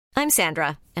I'm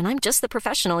Sandra, and I'm just the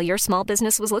professional your small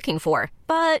business was looking for.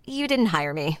 But you didn't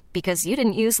hire me because you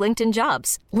didn't use LinkedIn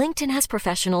Jobs. LinkedIn has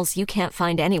professionals you can't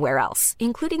find anywhere else,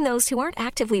 including those who aren't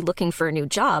actively looking for a new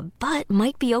job, but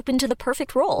might be open to the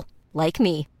perfect role, like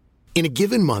me. In a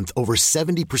given month, over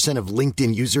 70% of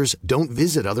LinkedIn users don't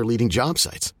visit other leading job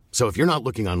sites. So if you're not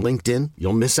looking on LinkedIn,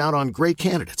 you'll miss out on great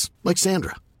candidates like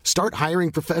Sandra. Start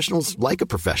hiring professionals like a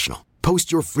professional.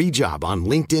 Post your free job on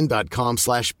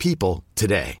linkedin.com/people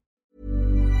today.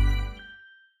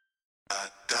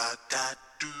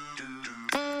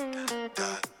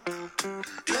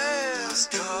 Let's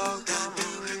talk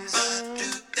movies.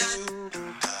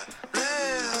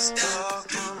 Let's talk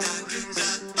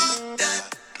movies.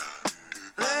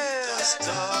 Let's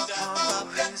talk movies.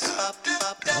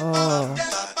 Oh.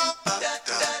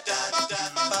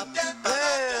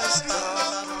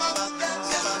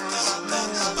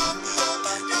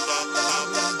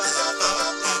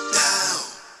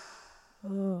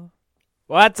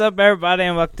 What's up, everybody,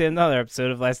 and welcome to another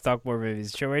episode of Let's Talk More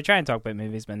Movies. Sure, we're trying to talk about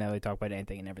movies, but now we talk about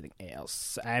anything and everything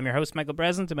else. I'm your host, Michael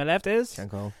Breslin. To my left is...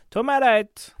 Can't call. To my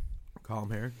right...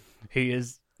 Calm here. He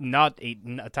is not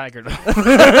eating a tiger. What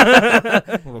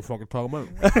the fuck are you talking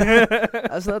about?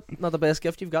 That's not the best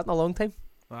gift you've got in a long time.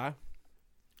 Aye.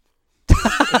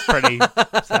 It's pretty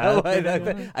sad.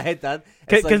 I hate that.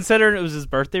 It's like, Considering it was his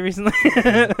birthday recently.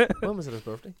 when was it his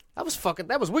birthday?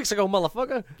 That was weeks ago,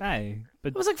 motherfucker. Aye, but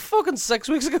It was like fucking 6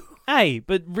 weeks ago. aye,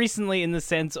 but recently in the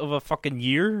sense of a fucking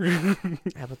year. Yeah,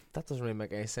 but that doesn't really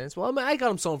make any sense. Well, I mean, I got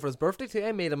him something for his birthday too.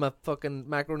 I made him a fucking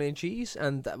macaroni and cheese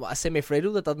and a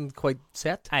semi-Fredo that doesn't quite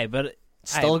set. Aye, but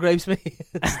Still grapes me.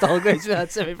 Still grapes me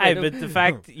that semi-Fredo. aye, but the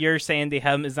fact you're saying to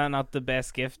him, is that not the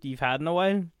best gift you've had in a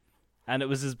while? And it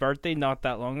was his birthday not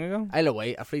that long ago? I'll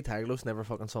away. A free tiger loaf's never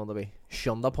fucking something to be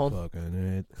shunned upon.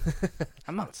 Fucking it.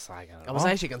 I'm not sagging at I was all.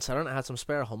 actually considering I had some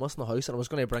spare hummus in the house and I was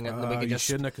going to bring it and we could You just...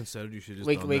 shouldn't have considered. You should just.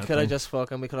 We done could that have thing. just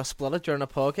fucking... We could have split it during the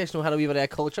podcast. You know how we have a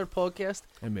cultured podcast?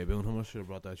 And maybe on hummus should have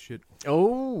brought that shit.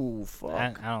 Oh, fuck.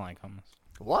 I don't like hummus.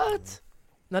 What?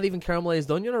 Not even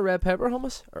caramelized onion or red pepper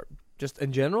hummus? Or just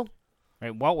in general?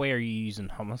 Right, what way are you using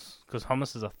hummus? Because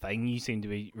hummus is a thing. You seem to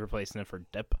be replacing it for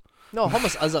dip. No,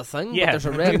 hummus is a thing. Yeah. But there's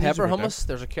a red It's pepper a red hummus.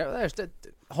 There's a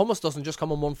hummus doesn't just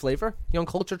come in one flavour. You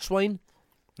uncultured swine.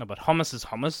 No, but hummus is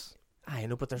hummus. I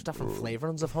know, but there's different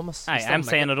flavourings of hummus. Aye, I'm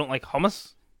saying I don't like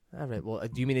hummus. Alright, well,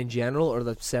 do you mean in general or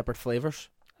the separate flavours?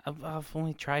 I've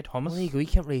only tried Well, there you hummus. go. You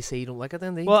can't really say you don't like it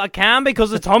then, do you? Well, I can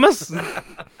because it's hummus.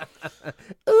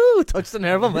 Ooh, touched the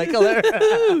nerve of Michael there.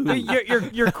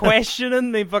 you're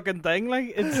questioning the fucking thing,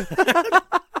 like it's.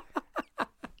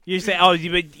 You say, oh,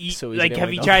 you So easy like, to have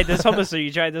wake you up. tried this hummus or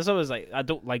you tried this hummus? Like, I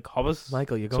don't like hummus.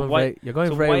 Michael, you're So going why- very, you're going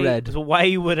so very why, red. So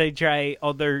why would I try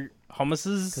other 'Cause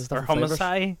hummuses it's or different hummus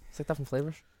high? It's like different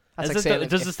flavours.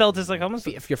 Does it still taste like hummus?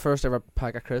 If your first ever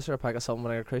pack of crisps or a pack of something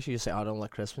like crisps, you just say, I don't like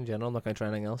crisps in general, I'm not going to try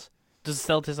anything else. Does it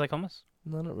still taste like hummus?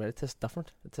 No, not really. It tastes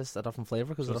different. It tastes a different flavour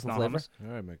because So it's it's a different not flavour.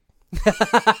 All right, Mike.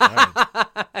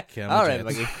 All right,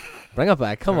 Mickey. Bring it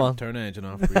back. Come on. Turn the engine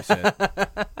off. Reset.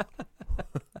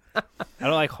 I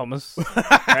don't like hummus.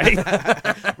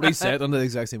 Right? Reset under the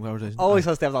exact same conversation. Always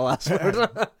has to have the last word. Yeah.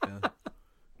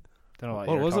 Don't know what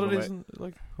What you're was it? talking He about. doesn't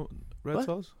like red What?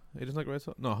 sauce. He doesn't like red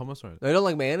sauce. No, hummus. Right. No, I don't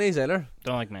like mayonnaise either.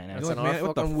 Don't like mayonnaise. That's another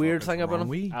fucking weird thing about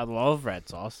him. I love red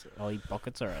sauce. I'll eat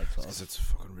buckets of red Because sauce. it's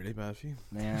fucking really bad for you.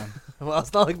 Yeah. Well,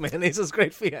 it's not like mayonnaise is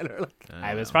great for you either. Like,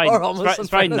 Aye, but it's Or probably, Or hummus, it's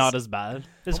probably in not fairness. as bad.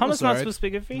 Is Hummus hummus not alright. supposed to be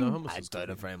good for you? No, hummus I is doubt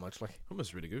good. it very much. Like, Hummus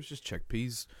is really good. It's just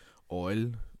chickpeas,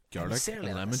 oil, garlic, and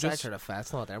lemon juice. Saturated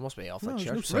fat's not there. Must be off No, like there's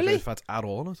no church. saturated really? fats at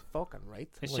all in it. Fucking right.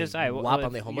 It's Like, just, whap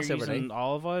on the if hummus you're every day. using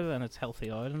olive oil and it's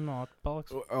healthy oil and not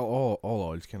bollocks. All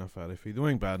oil's kind of fatty. If you're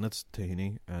doing bad, and it's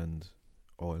tahini and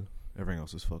oil. Everything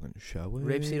else is fucking shower.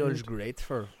 Rapeseed oil is great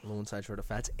for low unsaturated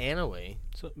fats. Anyway,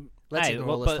 So, let's aye, ignore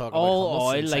well, all this but talk about all hummus oil,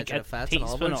 and like a saturated fats and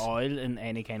teaspoon of olives. oil in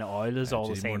any kind of oil is all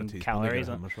the same calories.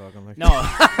 No, Like.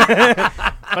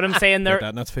 but I'm saying Get they're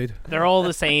that nuts feed. they're all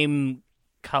the same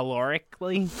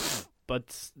calorically,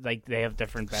 but like they have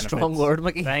different benefits. Strong word,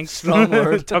 Mickey. Thanks. Strong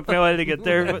word. Took me a while to get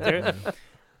there, but there.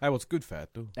 Aye, well, it's good fat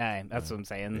though. Aye, that's what I'm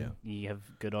saying. Yeah. You have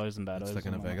good oils and bad It's oils. like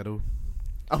an and all that. avocado.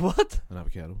 A what? An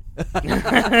avocado.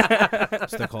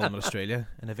 So they call them in Australia.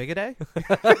 An avocado?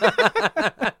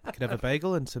 Could have a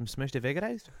bagel and some smashed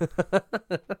avocados?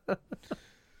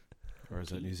 Or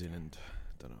is it New Zealand?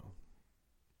 Don't know.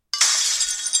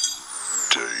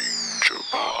 Danger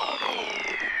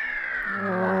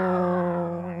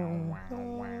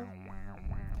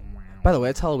By the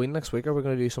way, it's Halloween next week. Are we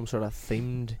going to do some sort of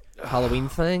themed Halloween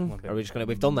thing? Are we just going to?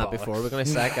 We've done that before. We're going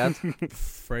to sack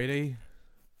that.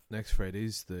 Next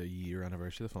Friday's the year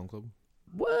anniversary of the Fun Club.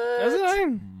 What? Is it?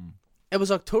 Mm. It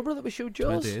was October that we showed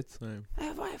Jaws. 28th.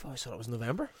 I've always thought it was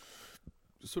November.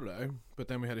 So did I. But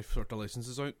then we had to sort the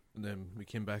licenses out, and then we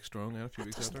came back strong a few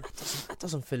weeks after. That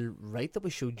doesn't feel right that we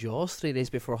showed Jaws 3 days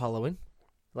before Halloween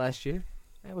last year.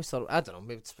 I always thought, I don't know,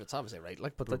 maybe it's obviously right,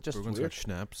 like, but that's just Bergman's weird. got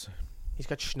schnapps. He's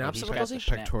got schnapps He's in it, got does he?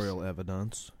 schnapps. Pictorial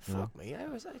evidence. Fuck me, I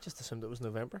just assumed it was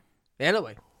November.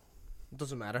 Anyway, it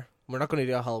doesn't matter. We're not going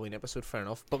to do a Halloween episode, fair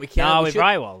enough. But we can. No, we we should,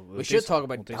 probably will. we should talk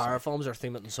about horror films or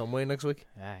theme it in some way next week.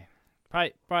 Aye.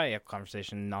 Probably a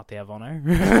conversation not to have on air.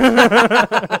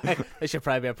 It should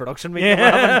probably be a production meeting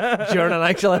we're having during an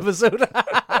actual episode.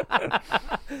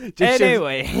 Just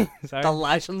Anyway, sorry. the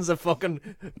lashings of fucking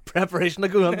preparation to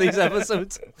go on these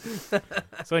episodes. It's the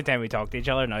only time we talk to each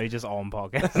other now. You just all on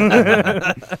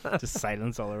podcast, just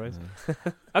silence all around.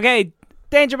 Okay,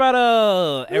 danger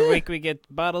bottle. Every week we get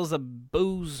bottles of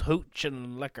booze, hooch,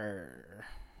 and liquor.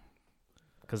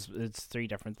 Because it's 3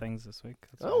 different things this week.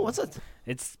 That's Oh, all. what's it?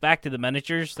 It's back to the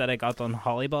miniatures that I got on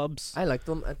Hollybobs. I like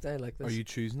them. I like this. Are you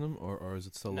choosing them, or is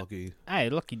it still lucky? Aye,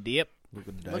 lucky dip. Look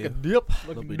Like a dip.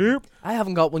 Lucky dip. I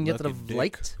haven't got one yet that Lucky I've dick.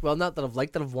 liked. Well, not that I've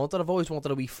liked, that I've wanted. I've always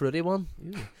wanted a wee fruity one.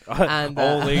 And,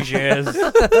 all these years.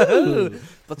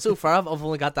 But so far, I've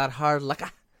only got that hard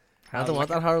liquor. I don't want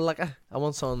that hard liquor. I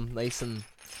want some nice and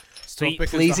Sweet, because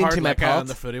pleasing the hard to my liquor palate. and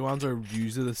the fruity ones are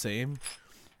usually the same.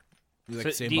 Like So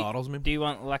same do you- bottles, maybe. Do you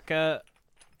want liquor,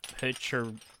 hooch,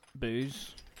 or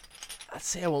booze? I'd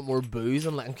say I want more booze.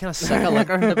 I'm kind of sick of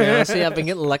liquor, to be honest. I've been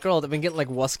getting liquor. I've been getting like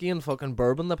whiskey and fucking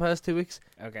bourbon the past 2 weeks.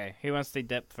 Okay, who wants to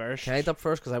dip first? Can I dip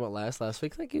first? Because I went last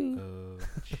week. Thank you.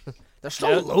 There's still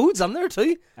Yeah. loads on there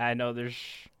too. I know there's.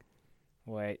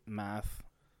 Wait, math.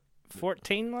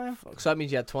 14 left? So that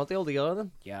means you had 20 altogether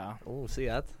then? Yeah. Oh, see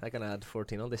that? I can add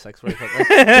 14 on the 6 very quickly.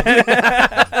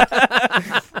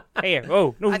 Hey,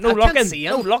 oh, no, I no can't locking. see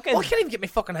No him. locking. Oh, I can't even get my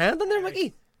fucking hand in there,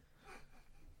 Mickey.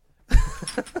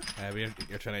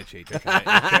 You're trying to cheat. You're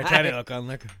trying to look on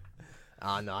like.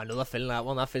 Oh, no, I know the feeling that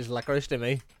one. That feels licorice to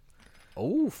me.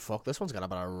 Oh, fuck. This one's got a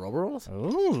bit of rubber on it.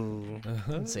 Ooh. I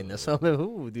haven't seen this one.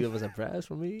 Ooh, do you have a surprise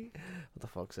for me? What the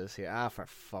fuck's this here? Ah, for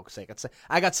fuck's sake.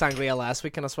 I got sangria last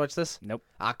week. Can I switch this? Nope.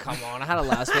 Ah, come on. I had it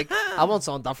last week. I want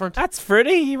something different. That's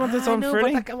fruity. You want this I on know,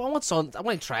 fruity? but I want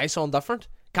to try something different.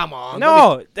 Come on.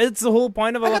 No, that's the whole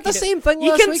point of a I got the lucky dip. same thing You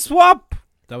last can week. swap.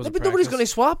 That was a But nobody's practice. going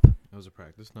to swap. That was a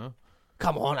practice, no?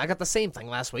 Come on. I got the same thing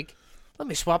last week. Let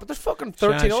me swap it. There's fucking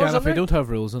 $13 Shan, on if we there. don't have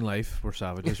rules in life, we're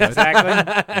savages, right?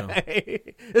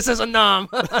 Exactly. This is a nom.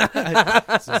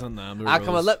 This isn't them. Ah,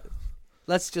 come on.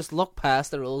 Let's just look past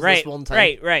the rules Right, this one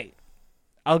time. right.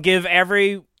 I'll give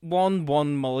everyone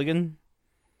one mulligan.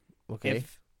 Okay.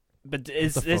 But What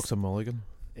is the this? fuck's a mulligan?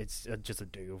 It's just a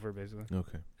do-over, basically.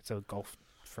 Okay. It's a golf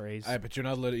phrase. Aye, but you're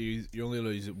not allowed to use. You're only allowed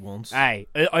to use it once. Aye,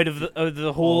 out of the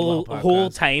All whole that whole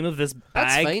podcast. time of this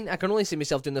That's bag. fine. I can only see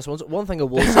myself doing this once. One thing I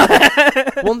will say.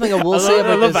 I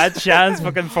about love this. that Shan's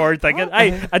fucking forward thinking.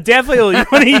 I definitely only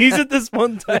want to use it this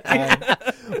one time.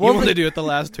 You only do it the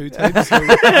last 2 times. So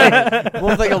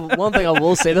One thing I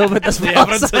will say though about this the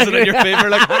evidence isn't in your favour.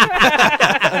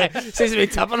 Like, seems to be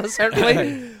tapping a certain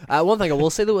way. One thing I will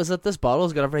say though is that this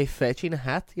bottle's got a very fetching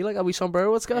hat. You like a wee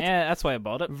sombrero it's got? Yeah, that's why I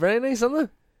bought it. Very nice, isn't it?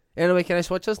 Anyway, can I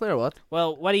switch this now or what?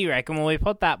 Well, what do you reckon? Will we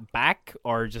put that back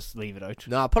or just leave it out?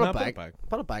 No, put No, it put back. it back.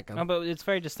 Put it back on. No, but it's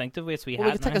very distinctive. It's we Well,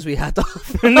 we hat. can take now. his wee hat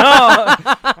off. No,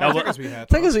 I think we had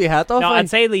Take his wee hat off. no, aye. I'd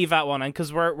say leave that one in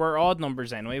because we're odd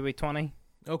numbers anyway. We 20.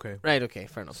 Okay. Right, okay,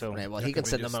 fair enough. So, right, well, yeah, he can can we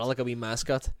sit in the just- middle like a wee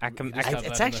mascot.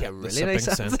 It's actually a the really nice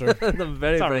sipping hat. centre. I'm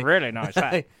very, It's a very, really nice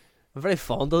hat. I'm very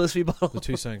fond of this wee bottle. The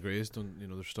 2 sangrias,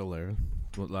 they're still there.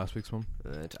 What, last week's one?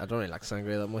 I don't really like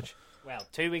sangria that much. Well,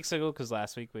 2 weeks ago, because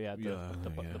last week we had the Yeah.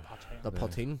 the potato. The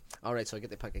poutine. Alright, so I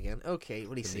get the pick again. Okay,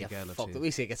 what do you The see? legality. Fuck, do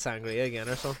we see I get sangria again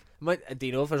or something? Do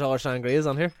you know if there's other sangrias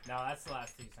on here? No, that's the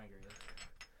last 2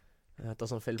 sangrias. That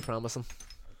doesn't feel promising.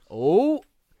 Oh!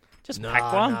 Just Nah, pick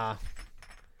one. Nah.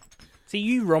 See,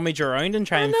 you rummage around and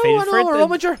try I and know, feel I for know, it. a then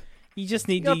rummager. You just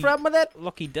You need got a the problem with that?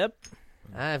 lucky dip.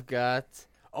 I've got...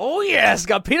 Oh yes,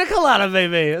 got pina colada,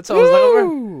 baby. That's what I was looking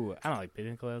for. Ooh, I don't like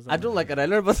pina coladas. I don't like it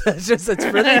either, but it's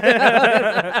pretty.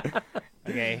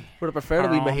 Okay. Would I prefer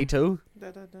a wee mojito?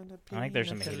 I think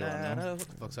there's a mojito in there. What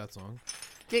the fuck's that song?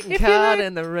 Getting caught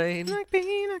in the rain.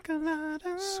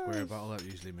 Square bottle, that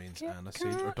usually means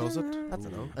aniseed, or does it? I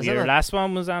don't know. Is Your it last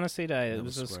one was aniseed. It That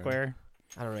was was a square. square.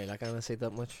 I don't really like aniseed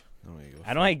that much. Oh, there you go.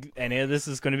 I don't think any of this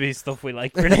is going to be stuff we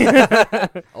like. Really.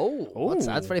 Oh, what's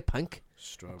that? It's Ooh. very pink.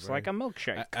 Strawberry. It's like a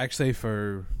milkshake. Actually,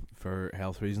 for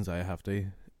health reasons, I have to.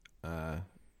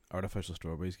 Artificial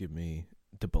strawberries give me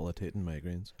debilitating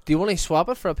migraines. Do you want to swap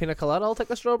it for a pina colada? I'll take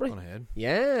the strawberry. Go on ahead.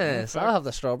 Yes, Okay. I'll have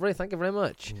the strawberry. Thank you very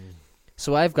much.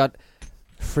 So I've got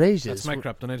Phrases. That's my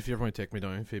kryptonite. If you ever want to take me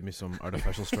down, feed me some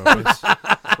artificial strawberries.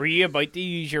 Were you about to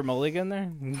use your mulligan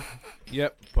there?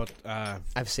 Yep, but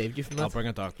I've saved you from I'll that. bring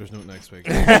a doctor's note next week.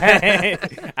 You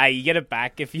get it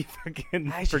back if you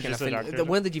fucking I actually purchase a kinda doctor. feel,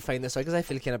 when did you find this out? Because I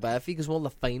feel kind of bad for you. Because one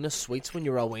of the finest sweets when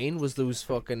you were away was those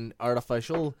fucking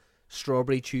artificial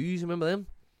strawberry chews. Remember them?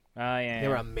 Yeah. They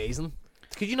were amazing.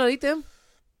 Could you not eat them?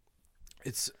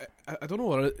 It's I don't know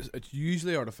what it is. It's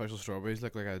usually artificial strawberries,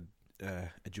 like a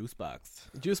juice box.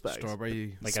 Juice bags.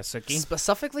 Strawberry, Like a suki.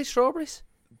 Specifically strawberries?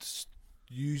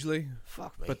 usually.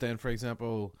 Fuck me. But then, for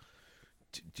example,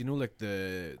 do you know like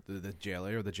the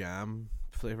jelly or the jam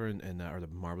flavor in or the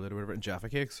marmalade or whatever in Jaffa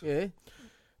cakes? yeah.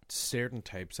 Certain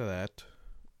types of that,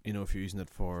 you know, if you're using it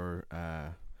for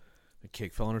a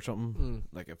cake filling or something,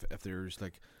 like if there's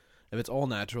like if it's all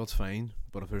natural, it's fine.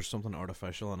 But if there's something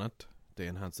artificial in it to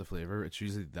enhance the flavor, it's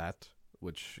usually that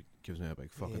which gives me a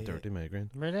big fucking dirty migraine.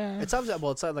 It's obviously,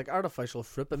 well, it's like artificial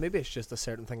fruit, but maybe it's just a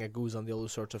certain thing that goes on the other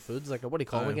sorts of foods. Like, what do you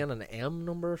call them again? An M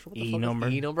number? Or something? E number.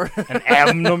 E number. An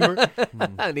M number.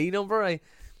 An E number.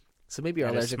 So maybe you're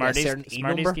And allergic to a certain E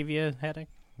Smarties number. give you a headache.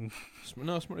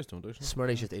 No, Smarties don't do.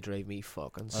 Smarties just they drive me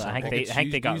fucking. Well, I sick.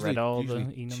 think they got rid of all the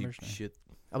E cheap numbers now. shit.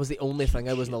 That was the only thing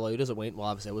I wasn't allowed as it went. Well,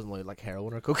 obviously I wasn't allowed like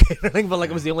heroin or cocaine or anything, but like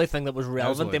it was the only thing that was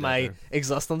relevant allowed in my that,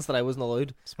 existence that I wasn't allowed.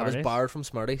 I was Smarties? barred from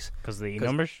Smarties. Because the E 'Cause-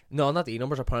 numbers. No, not the E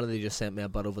numbers. Apparently they just sent me a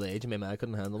butt over the edge and made me I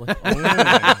couldn't handle it.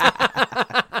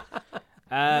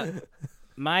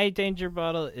 My danger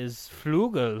bottle is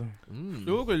Flugel.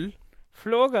 Flugel.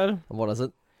 Flugel. And what is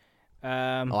it?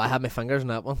 Um, Oh, I had my fingers in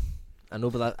that one. I know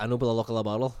by the look of the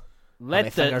bottle. let My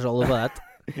fingers the all over that.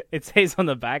 it says on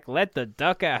the back, "Let the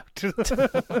duck out,"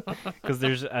 because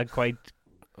there's a quite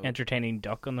entertaining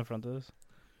duck on the front of this.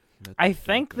 I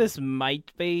think this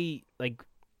might be like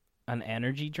an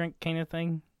energy drink kind of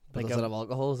thing, But like does it have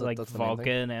alcohol? Is that, like that's the main vodka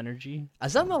thing? and energy.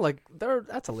 Is that not like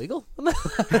that's illegal?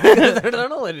 they're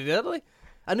not allowed to do that. Like.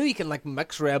 I know you can like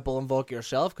mix Red Bull and vodka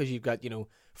yourself because you've got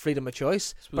freedom of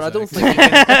choice. But I don't think you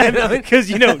can,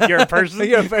 Because you're a person.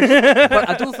 you're a person. But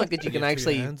I don't think that you can You have two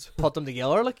actually hands. put them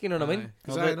together. Like you know what I mean?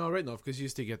 Because Well, I know right enough because you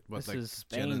used to get what this like is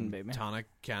gin Spain, and baby. tonic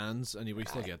cans, and you would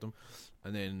still get them.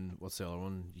 And then what's the other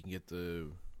one? You can get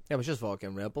the Yeah, it was just vodka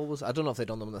and Red Bull. I don't know if they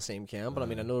done them in the same can, but I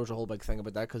mean I know there's a whole big thing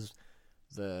about that because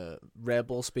the Red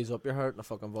Bull speeds up your heart and the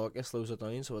fucking vodka slows it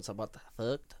down, so it's about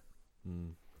fucked.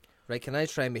 Right, can I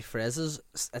try my phrases?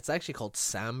 It's actually called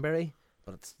Samberry,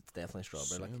 but it's definitely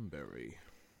strawberry. Like Samberry.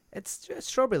 it's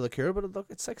strawberry liqueur, but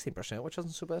it's 16%, which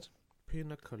isn't so bad.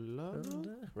 Pina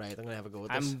colada. Right, I'm gonna have a go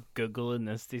with this. I'm googling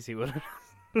this to see what.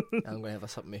 I'm gonna have a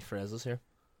something of my phrases here.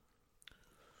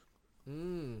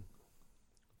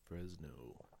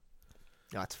 Fresno.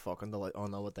 That's fucking delightful. Oh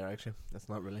no, what they're actually. That's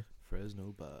not really.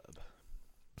 Fresno Bob.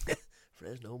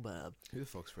 Fresno Bob. Who the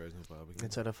fuck's Fresno Bob again?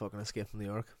 It's out of fucking Escape from New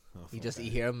York. Oh, You fuck just that.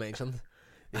 you hear him mentioned.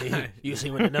 You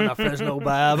see when you're down at Fresno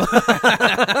Bob.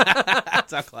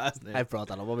 That's a class name. I've brought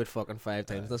that up about fucking 5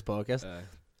 times in this podcast.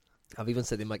 I've even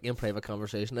said to Mike in private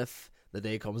conversation, if the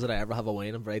day comes that I ever have a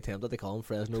wine, I'm very tempted to call him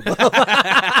Fresno Bob.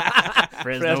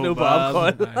 Fresno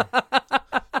Bob.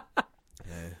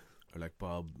 Yeah. Or like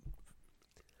Bob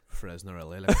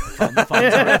Fresnorelli, like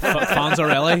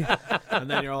Fonzarelli. And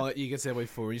then you get say about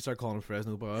 4, you start calling him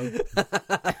Fresno Bob. You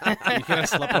kind of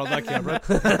slip it on that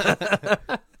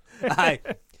camera. Aye.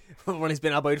 When he's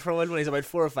been about for a while, when he's about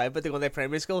 4 or 5, but they go in their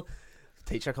primary school,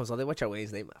 teacher comes on there, what's your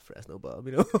Wayne's name? Fresno Bob,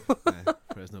 you know.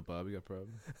 Fresno Bob, you got a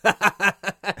problem.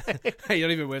 You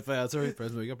don't even wait for the answer.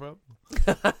 Fresno, you got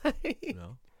a problem?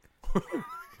 No.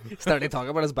 Starting to talk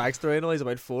about his backstory and all, he's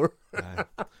about 4.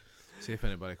 See if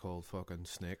anybody called fucking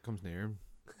Snake comes near him.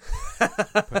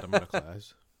 Put them out of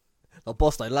class. They'll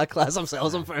bust out of that class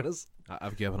themselves, in fairness.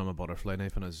 I've given him a butterfly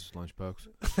knife in his lunchbox.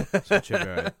 So it should be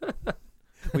alright.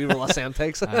 We roll a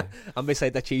Semtex. Aye. And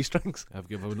beside the cheese strings. I've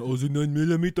given him an Uzi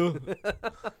 9mm.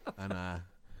 And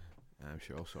I'm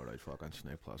sure I'll sort out fucking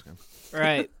Snake Ploskin.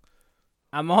 Right.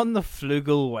 I'm on the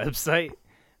Flugel website,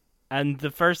 and the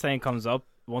first thing that comes up,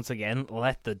 once again,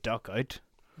 let the duck out.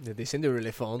 Yeah, they seem to be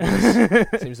really fond of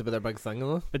this. Seems to be their big thing,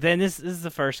 though. But then this is the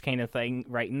first kind of thing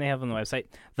writing they have on the website.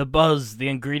 The buzz, the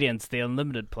ingredients, the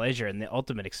unlimited pleasure, and the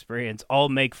ultimate experience all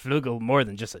make Flugel more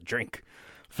than just a drink.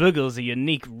 Flugel is a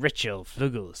unique ritual.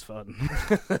 Flugel is fun.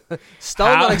 Still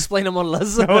How? not explaining what it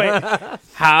is. No, wait.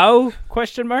 How?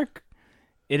 Question mark.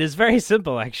 It is very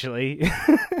simple, actually.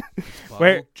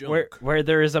 Where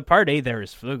there is a party, there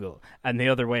is Flugel, and the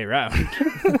other way around.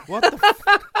 What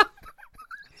the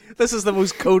This is the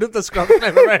most coded description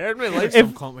I've ever heard in my life.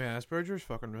 Some cunt with Asperger's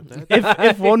fucking read that.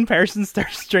 if one person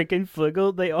starts drinking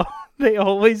Flugel, they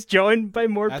always join by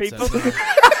more That's people.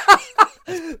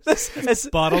 it. It's,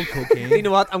 Bottled cocaine. you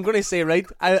know what? I'm going to say, right,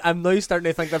 I'm now starting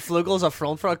to think that Flugel's a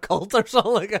front for a cult or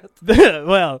something like that.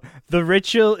 Well, the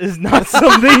ritual is not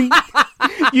something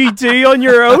you do on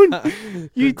your own.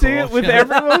 You do it with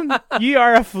everyone. You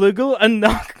are a flugel and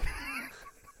knock.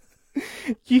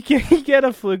 You get a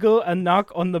flugel and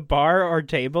knock on the bar or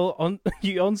table.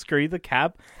 You unscrew the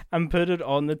cap and put it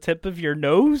on the tip of your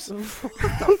nose.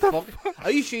 Fuck.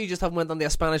 Are you sure you just haven't went on the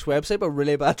Spanish website, but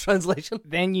really bad translation?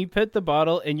 Then you put the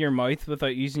bottle in your mouth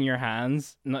without using your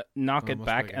hands, knock it Almost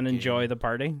back, like a and enjoy game. the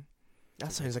party.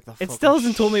 That sounds like the It fucking still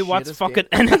hasn't told me what's shittest fucking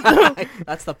game. in it, though.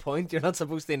 That's the point. You're not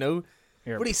supposed to know.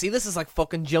 Here. What do you see? This is like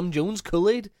fucking Jim Jones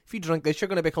Kool-Aid. If you drink this, you're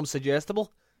going to become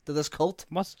suggestible to this cult.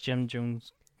 What's Jim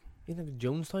Jones? You think of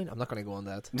Jonestown? I'm not going to go on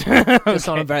that. Just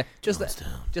on a very, just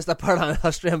a part of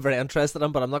history I'm very interested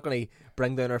in, but I'm not going to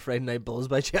bring down our Friday night buzz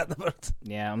by chatting about it.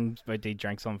 Yeah, I'm about to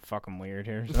drink something fucking weird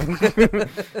here.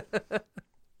 So.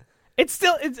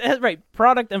 It's right.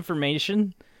 Product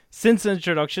information. Since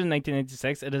introduction in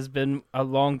 1996, it has been a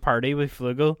long party with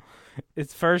Flugel. It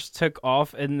first took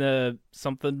off in the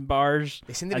something bars,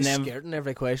 They seem to and be then scared in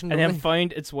every question, and don't then they?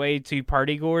 found its way to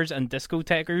partygoers and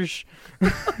discothequers,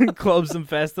 clubs and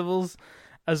festivals,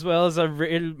 as well as a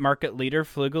real market leader.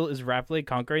 Flugel is rapidly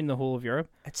conquering the whole of Europe.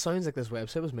 It sounds like this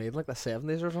website was made in like the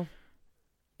 70s or something.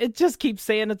 It just keeps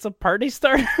saying it's a party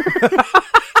starter.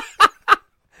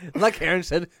 Like Aaron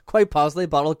said, quite possibly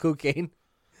bottle cocaine.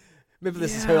 Maybe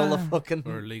this is how all the fucking...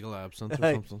 Or legal absinthe or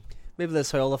Aye. something. Maybe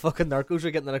that's how all the fucking narcos are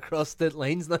getting it across state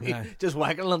lines now. Aye. Just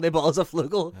whacking on the balls of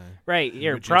Flugel. Right,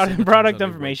 here, Reducing the terms product of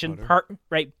information. white powder.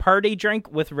 Right, party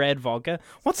drink with red vodka.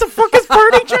 What the fuck is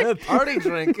party drink? Party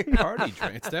drink. Party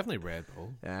drink. It's definitely Red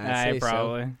Bull. Aye,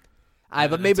 probably. Aye,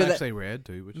 but And maybe it's that, actually red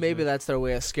too. Which maybe is that's their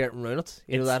way of skirting around it.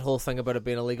 You know, It's- that whole thing about it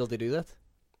being illegal to do that.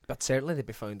 But certainly they'd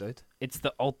be found out. It's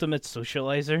the ultimate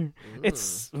socializer.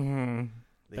 It's The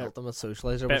Bit- ultimate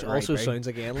socializer, bit which also right. sounds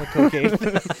again like cocaine. you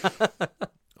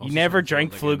also never sounds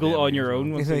drank like a Flugel on memory your as own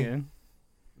well. once again.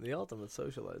 The ultimate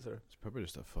socializer. It's probably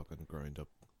just a fucking ground up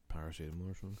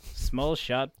paracetamol or something. Small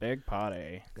shot, big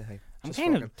party. Aye. I'm Just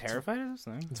kind fucking- of terrified of this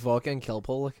thing. It's vodka and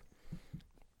Kilpol, like.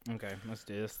 Okay, let's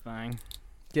do this thing.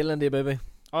 Get Lindy, baby.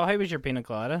 Oh, how was your pina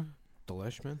colada?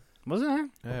 Delish, man. Was it?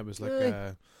 Yeah, it was like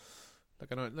Aye.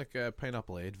 like a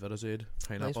pineapple aid, Vitazaid,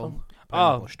 one. pineapple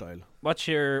Oh. style. What's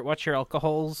your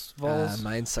alcohols, Vols?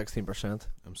 Mine's 16%.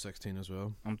 I'm 16 as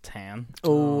well. I'm 10.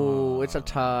 Oh, it's a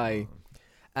tie.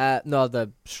 No,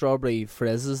 the strawberry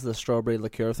frizzes, the strawberry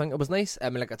liqueur thing. It was nice. I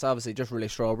mean, like, it's obviously just really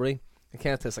strawberry. It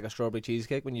kind of tastes like a strawberry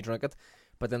cheesecake when you drink it.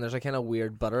 But then there's a kind of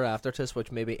weird butter aftertaste,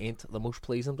 which maybe ain't the most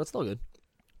pleasing, but still good.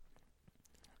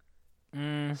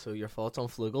 So your thoughts on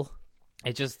Flugel?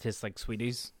 It just tastes like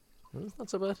sweeties. It's not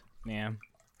so bad. Yeah.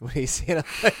 What are you saying?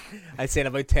 I'd say in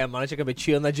about 10 minutes you could be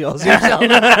chewing the jaws yourself.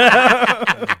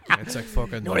 It's like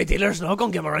fucking No, any dealer's not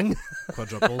gonna give a ring.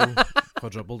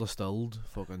 quadruple distilled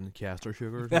fucking castor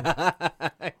sugar.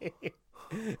 There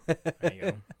you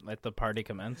go. Let the party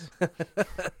commence.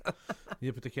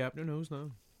 You put the cap in your nose now.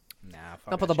 Nah,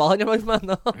 fuck Not put that the ball in your mouth, man.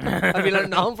 No. Have you learned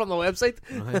nothing from the website?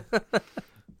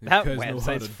 That You guys know how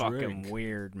website's to fucking drink.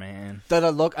 weird, man. Did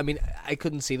it look? I mean, I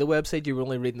couldn't see the website. You were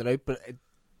only reading it out, but it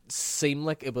seemed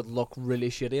like it would look really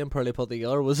shitty and poorly put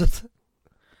together. Was it?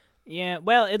 Yeah,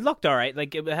 well, it looked alright.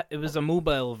 Like, it was a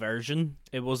mobile version.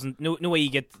 It wasn't... No way you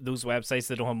get those websites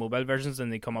that don't have mobile versions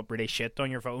and they come up really shit on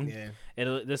your phone.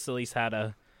 This at least had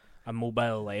a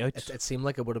mobile layout. It seemed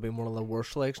like it would have been one of the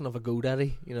worst selection of a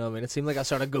GoDaddy. You know what I mean? It seemed like a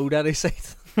sort of GoDaddy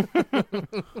site.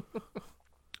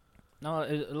 No,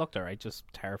 it looked alright. Just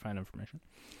terrifying information.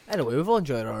 Anyway, we've all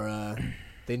enjoyed our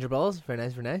Danger Balls. Very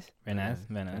nice, very nice. Very nice.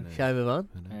 Very nice. Shall we move on?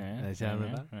 Yeah, shall we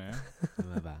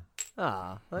move yeah.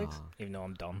 Ah, thanks. Even though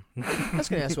I'm dumb. I was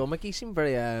going to ask, well, Mickey, you seem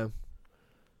very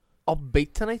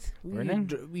upbeat tonight. Really?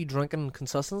 We drinking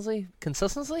consistently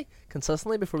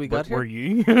before we got Were here?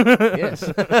 you?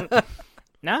 Yes.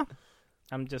 No.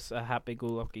 I'm just a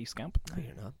happy-go-lucky scamp. No,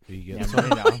 you're not. You Yeah, get I'm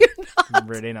really not.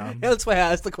 Really not. Yeah, that's why I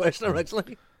asked the question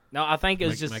originally. No, I think it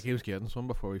was just... Mikey was getting some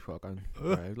before we fucking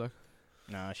arrived. Like,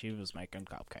 No, she was making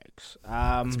cupcakes.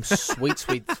 Sweet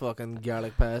fucking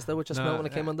garlic pasta, which I smelled when I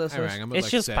came on this. I rang him at It's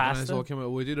like just 7 and I pasta. said, "Oh, come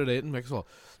on, we did it 8 and Mick's all,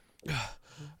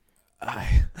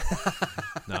 aye.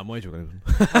 Nah, I'm only joking.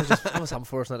 I was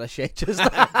unfortunate as shit just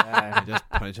I just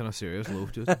punching a serious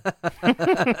loaf just.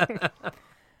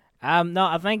 No,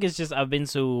 I think it's just I've been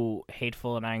so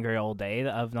hateful and angry all day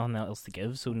that I've nothing else to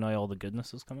give, so now all the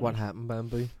goodness is coming. What happened,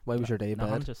 Bamboo? Why was your day No,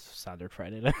 bad? just standard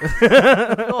Friday.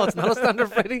 No, it's not a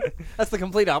standard Friday. That's the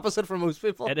complete opposite for most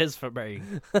people. It is for me.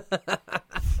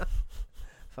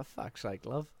 For fuck's sake,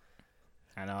 love.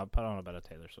 I know, I put on a bit of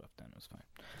Taylor Swift and it was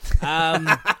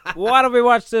fine. What have we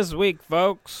watched this week,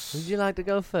 folks? Would you like to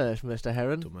go first, Mr.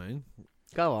 Heron? Don't mind.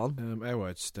 Go on. I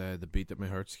watched The Beat That My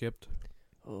Heart Skipped.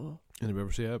 Oh. Have you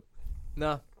ever seen it?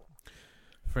 No.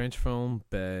 French film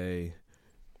by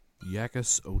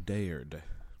Yakis O'Dayard.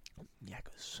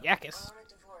 Yakis.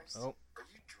 Oh.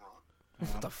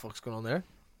 What the fuck's going on there?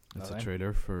 It's Okay. a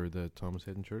trailer for the Thomas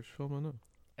Hayden Church film, isn't it?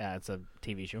 Yeah, it's a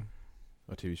TV show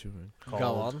A TV show, right? called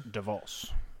Go on.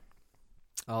 Divorce.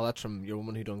 Oh, that's from your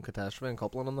woman who done Catastrophe and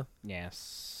Coupling on the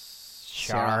Yes.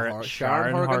 Sharon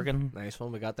Sharon Horgan. Nice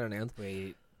one. We got there in the end.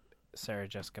 We Sarah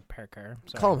Jessica Parker.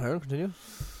 Call him Heron. Continue.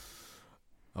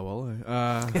 Oh,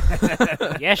 well.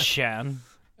 Yes, Shan.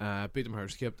 Beat Them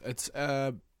Heart Skipped. It's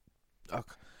I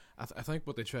think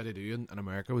what they try to do in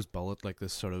America was build it like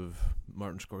this sort of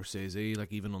Martin Scorsese,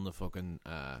 like even on the fucking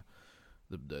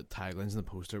the taglines in the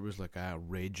poster was like a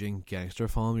raging gangster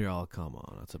film. You're all, come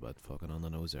on, that's a bit fucking on the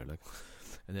nose there, like.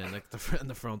 And then like in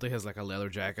the front he has like a leather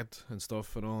jacket and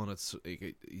stuff and all, and it's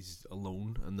he's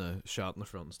alone in the shot in the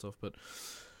front and stuff. But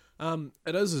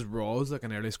it is as raw as like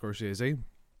an early Scorsese,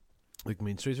 like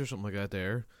Mean Streets or something like that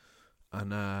there,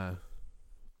 and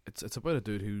it's about a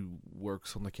dude who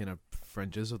works on the kind of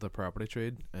fringes of the property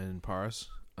trade in Paris,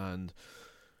 and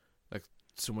like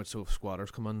so much so if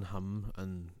squatters come in, him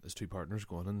and his two partners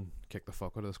go in and kick the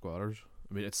fuck out of the squatters.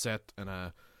 I mean, it's set in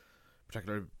a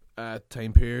particular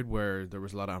time period where there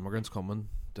was a lot of immigrants coming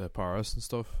to Paris and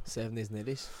stuff. 70s and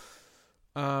 80s.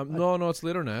 No, it's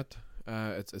later than that.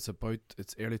 It's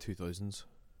early 2000s.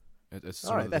 It's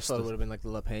All right, that's what it would have been like the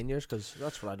Le Pen years, because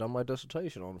that's what I done my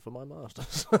dissertation on for my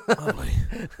masters.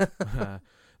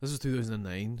 This is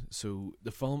 2009, so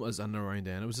the film is in and around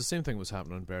then. It was the same thing was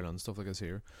happening in Berlin, stuff like this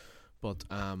here, but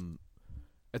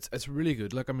it's really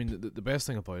good. Like, I mean, the best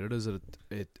thing about it is that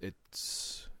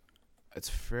it's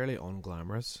fairly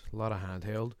unglamorous, a lot of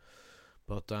handheld,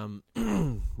 but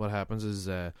what happens is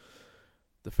the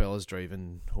fella's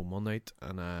driving home one night,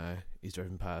 and he's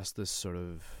driving past this sort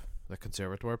of like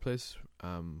conservatoire place,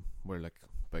 where like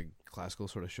big classical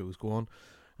sort of shows go on,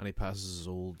 and he passes his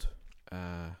old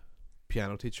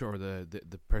piano teacher, or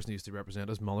the person he used to represent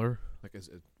his mother. Like his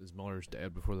mother's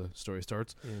dead before the story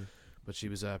starts, but she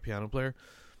was a piano player,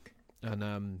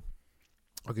 and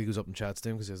he goes up and chats to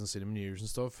him because he hasn't seen him in years and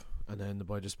stuff, and then the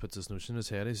boy just puts this notion in his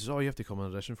head. He says, "Oh, you have to come on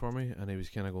audition for me," and he was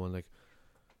kind of going like,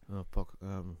 "Oh fuck,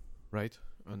 right,"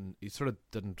 and he sort of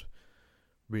didn't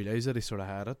realize that he sort of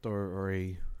had it, or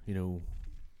he, you know,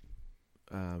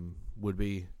 would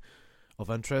be of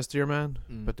interest to your man,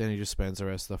 but then he just spends the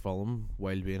rest of the film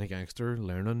while being a gangster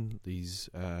learning these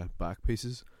back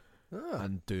pieces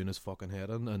and doing his fucking head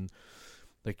in, and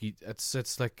like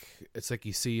it's like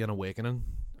you see an awakening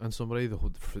in somebody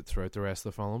throughout the rest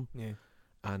of the film,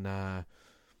 and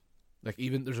like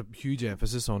even there's a huge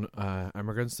emphasis on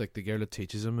immigrants. Like the girl that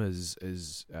teaches him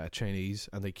is Chinese,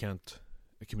 and they can't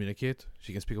communicate.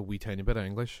 She can speak a wee tiny bit of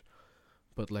English,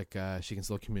 but like she can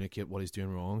still communicate what he's doing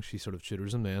wrong. She sort of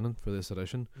tutors him then for this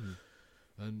audition,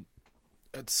 and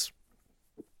it's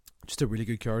just a really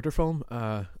good character film.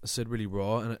 I said really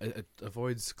raw, and it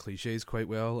avoids cliches quite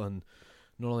well, and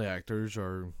none of the actors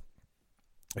are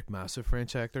like massive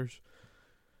French actors,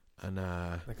 and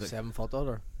like 7 foot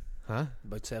or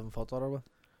about 7 foot or what?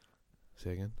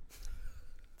 Say again.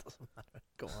 Doesn't matter.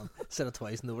 Go on. Said it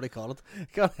twice. Nobody caught it.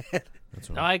 Go ahead. That's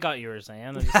No, all right. I got you were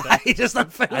saying. I He just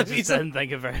not I just didn't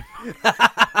think of it.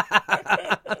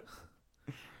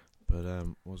 But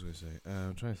what was I going to say?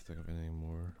 I'm trying to think of anything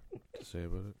more to say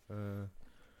about it.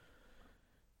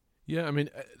 Yeah, I mean,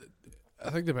 I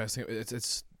think the best thing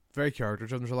it's very character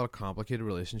driven. There's a lot of complicated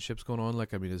relationships going on.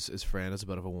 Like, I mean, his friend is a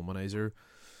bit of a womanizer,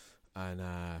 and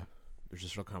there's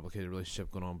this real complicated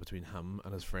relationship going on between him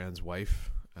and his friend's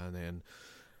wife, and then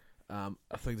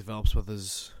I think develops with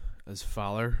his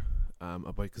father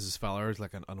about, because his father is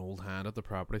like an old hand at the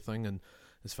property thing, and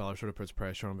his father sort of puts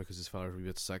pressure on him because his father's a wee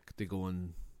bit sick to go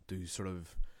and do sort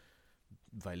of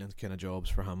violent kind of jobs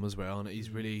for him as well, and he's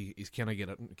kind of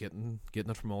getting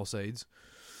it from all sides.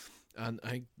 And I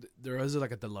think there is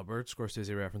like a deliberate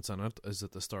Scorsese reference in it, is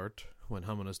at the start when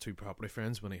him and his two property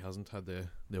friends, when he hasn't had the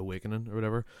awakening or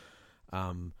whatever,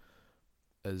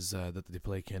 is that they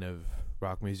play kind of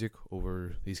rock music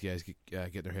over these guys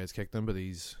getting their heads kicked in by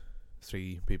these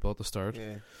three people at the start.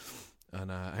 Yeah. And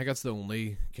I think that's the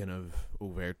only kind of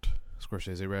overt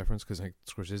Scorsese reference, because I think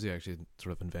Scorsese actually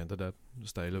sort of invented that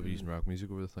style of using rock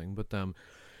music over the thing. But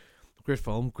great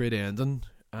film, great ending,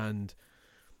 and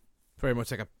very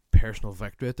much like a personal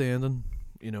victory at the ending.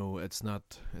 You know, it's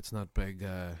not big,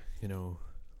 you know,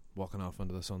 walking off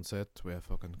into the sunset with a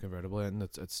fucking convertible ending.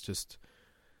 It's just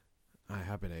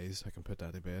happy days. I can put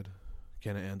that to bed.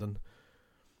 kind of ending.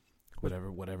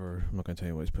 Whatever. I'm not gonna tell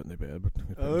you what he's putting to bed, but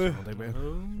he's putting his son to bed.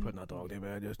 Putting that dog to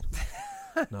bed, just.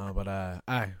 No, but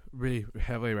I really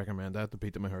heavily recommend that. The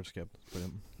Beat That My Heart Skipped.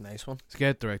 Brilliant. Nice one.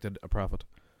 Skate directed a prophet.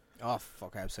 Oh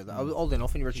fuck! I said that. I was old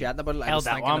enough when you were chatting about it. I Held was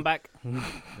that thinking one back.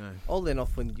 Aye. Old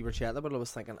enough when you were chatting about it. I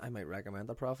was thinking I might recommend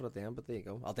The Prophet at the end, but there you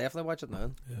go. I'll definitely watch it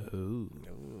now. Ooh.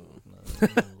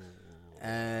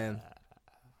 Can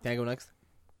I go next?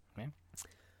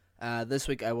 Yeah. This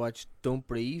week I watched Don't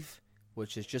Breathe,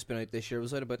 which has just been out this year. It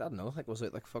was out about, I don't know, I think it was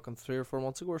out like fucking 3 or 4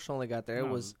 months ago or something like that there. It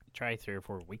was Try 3 or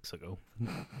 4 weeks ago.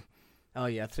 Oh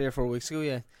yeah, 3 or 4 weeks ago,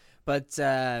 yeah. But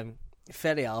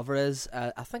Fede Alvarez,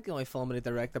 I think the only film that he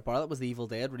directed bar that was the Evil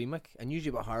Dead remake. And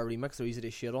usually with horror remakes, they're easy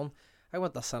to shit on. I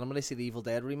went to cinema to see the Evil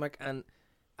Dead remake, and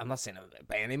I'm not saying it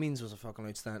by any means was a fucking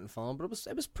outstanding film, but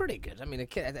it was pretty good. I mean,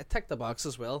 it ticked the box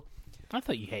as well. I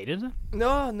thought you hated it.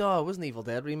 No, it wasn't Evil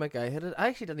Dead remake. I hated it. I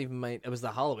actually didn't even mind. It was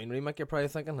the Halloween remake. You're probably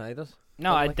thinking I did.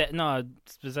 No, I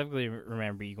specifically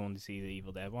remember you going to see the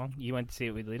Evil Dead one. You went to see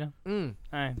it with Lita. Mm.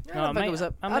 Aye. Yeah, No, I think it was.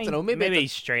 I don't know. Maybe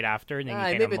straight after. And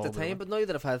then you maybe at the time, but now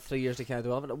that I've had 3 years to kind of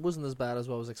do of it, it wasn't as bad as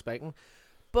what I was expecting.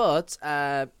 But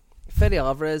Fede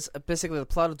Alvarez, basically the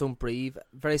plot of Don't Breathe,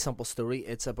 very simple story.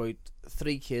 It's about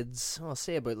 3 kids. I'll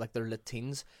say about like their late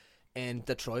teens in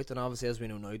Detroit, and obviously as we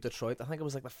know now, Detroit, I think it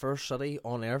was like the first city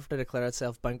on earth to declare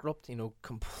itself bankrupt, you know,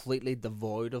 completely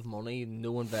devoid of money,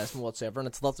 no investment whatsoever, and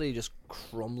it's literally just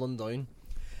crumbling down.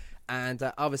 And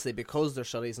obviously because their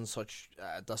city's in such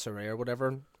disarray or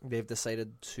whatever, they've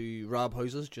decided to rob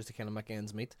houses just to kind of make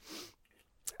ends meet.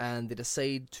 And they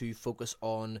decide to focus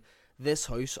on this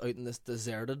house out in this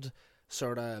deserted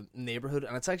sort of neighborhood,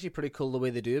 and it's actually pretty cool the way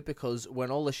they do it, because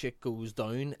when all the shit goes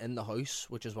down in the house,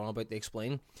 which is what I'm about to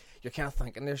explain, you're kind of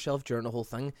thinking to yourself during the whole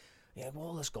thing, yeah, well,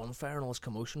 all this gunfire and all this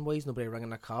commotion, why is nobody ringing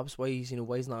the cops, why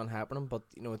is not happening? But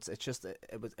you know, it's just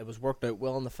it was worked out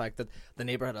well in the fact that the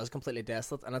neighborhood is completely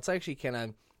desolate, and it's actually kind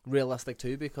of realistic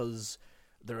too, because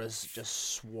there is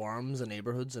just swarms of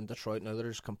neighborhoods in Detroit now that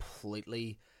are just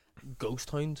completely ghost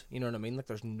towned, you know what I mean? Like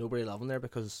there's nobody living there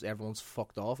because everyone's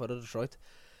fucked off out of Detroit.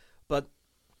 But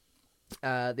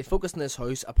they focus on this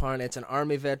house. Apparently it's an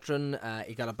army veteran.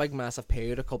 He got a big massive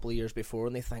payout a couple of years before,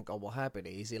 and they think, oh well, happy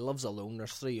days, he lives alone,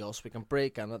 there's 3 of us, we can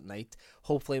break in at night,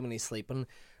 hopefully when he's sleeping,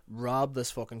 rob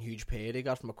this fucking huge payout he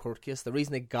got from a court case. The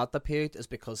reason he got the payout is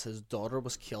because his daughter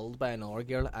was killed by another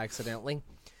girl accidentally,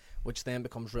 which then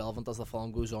becomes relevant as the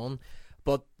film goes on.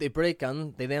 But they break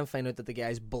in, they then find out that the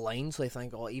guy's blind, so they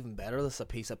think, oh, even better, this is a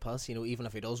piece of piss, you know, even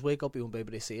if he does wake up, he won't be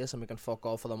able to see us, and we can fuck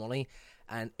off for the money.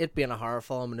 And it being a horror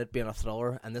film, and it being a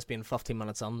thriller, and this being 15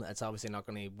 minutes in, it's obviously not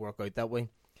going to work out that way.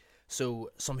 So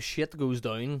some shit goes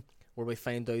down, where we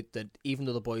find out that even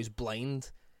though the boy's blind,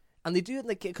 and they do it in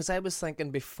the kid, because I was thinking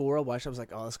before I watched, I was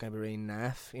like, oh, this is going to be really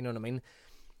naff, you know what I mean?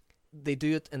 They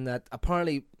do it in that,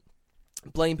 apparently,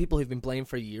 blind people who've been blind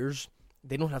for years,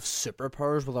 they don't have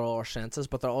superpowers with all our senses,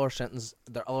 but their other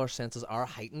senses are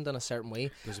heightened in a certain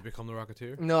way. Does it become the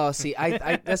Rocketeer? No, see,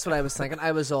 I that's what I was thinking. I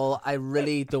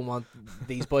really don't want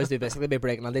these boys to basically be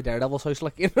breaking into Daredevil's house,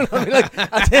 like, you know what I mean?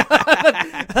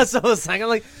 Like, that's what I was thinking,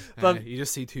 like. But you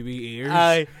just see 2 wee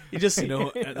ears. You just you know,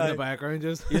 in the background,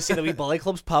 just you see the wee bully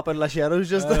clubs pop out of the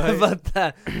shadows, just. But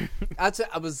that's it.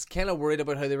 I was kind of worried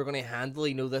about how they were going to handle,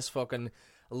 you know, this fucking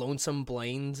lonesome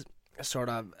blind sort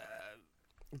of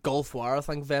Gulf War, I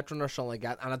think, veteran or something like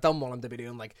that, and I don't want him to be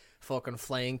doing like fucking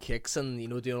flying kicks and, you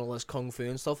know, doing all this kung fu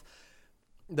and stuff.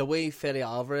 The way Fede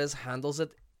Alvarez handles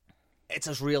it, it's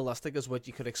as realistic as what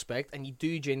you could expect, and you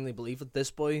do genuinely believe that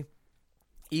this boy,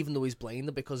 even though he's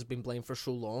blind, because he's been blind for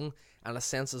so long and his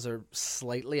senses are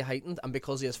slightly heightened, and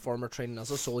because he has former training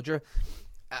as a soldier,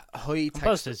 how he takes,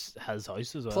 plus it's his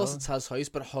house as well. Plus it's his house,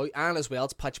 but how, and as well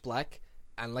it's pitch black.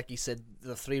 And like you said,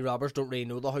 the 3 robbers don't really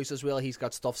know the house as well. He's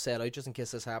got stuff set out just in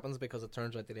case this happens, because it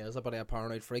turns out that he is a bit of a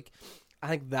paranoid freak. I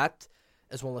think that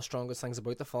is one of the strongest things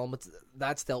about the film.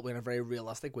 That's dealt with in a very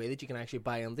realistic way that you can actually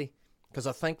buy into. Because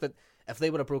I think that if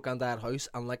they would have broke into that house,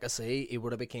 and like I say, he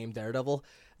would have became Daredevil,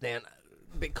 then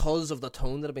because of the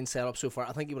tone that had been set up so far,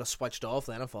 I think he would have switched off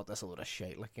then and thought, this is a load of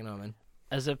shit, like, you know what I mean?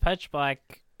 Is it pitch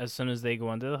black as soon as they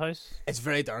go into the house? It's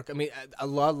very dark. I mean, a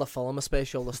lot of the film,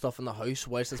 especially all the stuff in the house,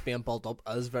 whilst it's being built up,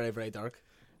 is very, very dark.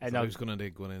 I thought he was going to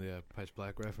go into a Pitch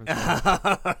Black reference.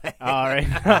 Alright.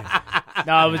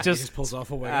 No, it was He just just pulls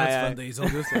off a wig. It's Vin Diesel.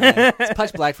 Just, It's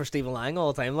pitch black for Stephen Lang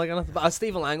all the time, like, but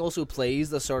Stephen Lang also plays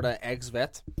the sort of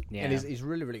ex-vet, yeah. and he's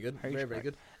really, really good, very, very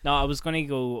good. No, I was going to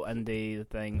go into the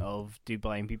thing of, do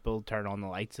blind people turn on the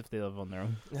lights if they live on their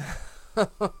own?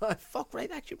 Fuck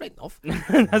right, actually, right enough.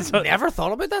 That's what, Never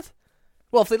thought about that.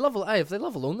 Well, if they live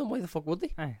alone, then why the fuck would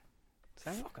they? Aye.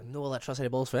 Fucking no electricity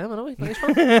balls for him, anyway. Nice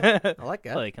one. I like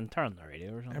that. Well, you can turn the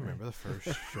radio or I something. remember the first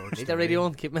short Need story. the radio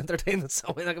on, keep him entertained.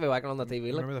 So we're not gonna be whacking on the TV.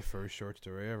 I Like. remember the first short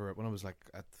story I ever wrote when I was like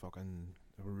at fucking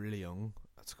really young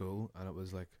at school, and it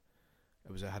was like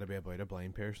it had to be about a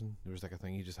blind person. There was like a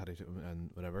thing you just had to do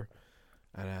and whatever.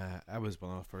 And that was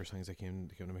one of the first things that came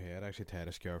to my head. I actually tied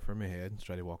a scarf for my head and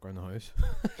tried to walk around the house.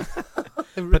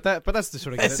 but that's the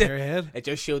sort of get it in your head. It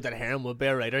just showed that Heron would be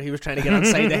a writer. He was trying to get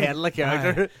inside the head like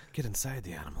character. Get inside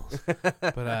the animals.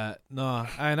 But no,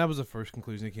 and that was the first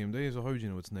conclusion that came to. So how would you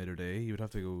know it's night or day? You would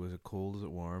have to go, is it cold, is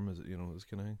it warm, is it, you know, this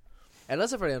kind of thing. It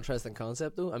is a very interesting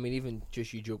concept, though. I mean, even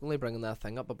just you jokingly bringing that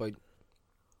thing up about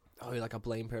how like a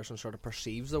blind person sort of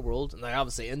perceives the world. Now,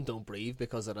 obviously, in Don't Breathe,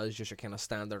 because it is just a kind of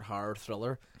standard horror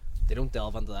thriller, they don't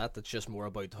delve into that. It's just more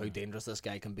about how dangerous this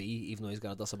guy can be, even though he's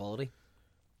got a disability.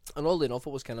 And oddly enough,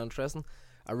 it was kind of interesting.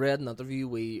 I read an interview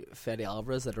with Fede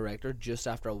Alvarez, the director, just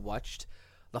after I watched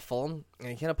the film, and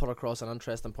he kind of put across an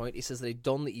interesting point. He says that he'd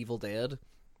done the Evil Dead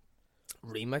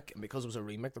remake, and because it was a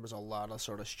remake, there was a lot of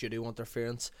sort of studio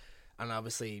interference, and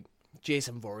obviously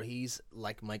Jason Voorhees,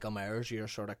 like Michael Myers, your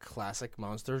sort of classic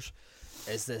monsters,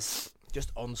 is this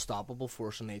just unstoppable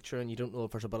force of nature, and you don't know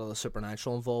if there's a bit of the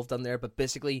supernatural involved in there, but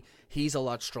basically he's a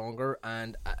lot stronger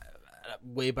and a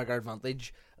way bigger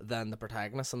advantage than the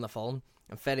protagonist in the film.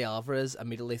 And Fede Alvarez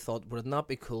immediately thought, would it not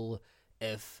be cool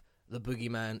if the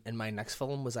boogeyman in my next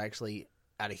film was actually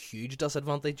at a huge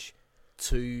disadvantage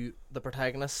to the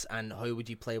protagonist, and how would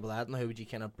you play with that, and how would you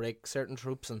kind of break certain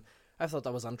tropes? And I thought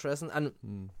that was interesting.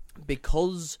 And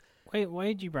because Wait, why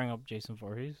did you bring up Jason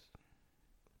Voorhees?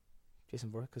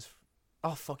 Jason Voorhees, because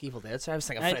oh fuck, Evil Dead. So I was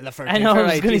thinking I- Friday the 13th. I know, I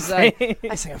was Right, gonna Jesus, say. I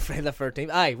was thinking Friday the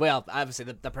 13th. Aye, well, obviously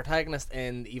the protagonist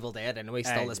in Evil Dead anyway,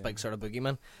 still Aye, this yeah. big sort of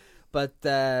boogeyman. But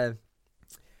I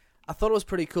thought it was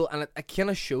pretty cool, and it kind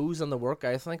of shows in the work,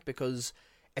 I think, because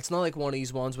it's not like one of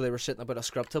these ones where they were sitting about a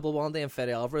script table one day and Fede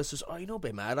Alvarez says, oh, you know,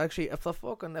 be mad actually, if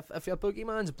your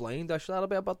boogeyman's blind, actually that'll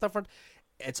be a bit different.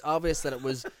 It's obvious that it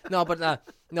was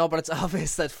but it's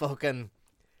obvious that fucking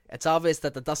it's obvious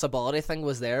that the disability thing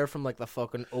was there from like the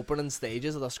fucking opening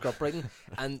stages of the script writing.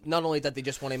 And not only did they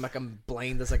just want to make him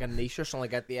blind as like a niche or something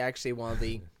like that, they actually wanted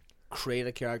to create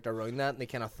a character around that, and they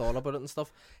kind of thought about it and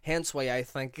stuff. Hence why I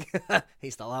think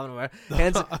he's still having a wear.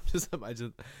 Hence, I'm just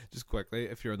imagine, just quickly,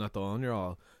 if you're not done, you're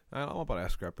all, I'm about a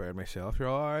script writer myself, you're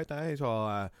all alright, he's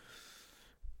all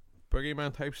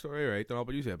boogeyman type story, right? No,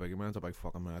 but you say boogeyman's a big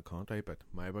fucking mad cunt, right? But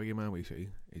my boogeyman we see,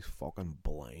 he's fucking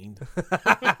blind.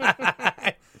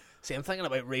 see, I'm thinking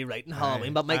about rewriting Aye,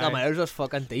 Halloween, but Michael aye. Myers was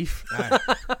fucking thief. Aye.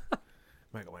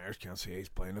 Michael Myers can't see, he's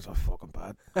blind as a fucking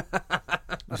bat.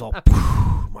 It's all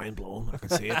mind blown. I can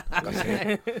see it.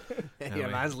 Your Anyway.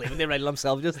 man's leaving, they writing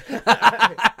himself just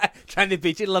trying to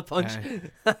beat you to the punch.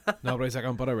 No, but he's like,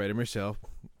 I'm but a writer myself.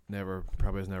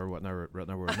 Probably has never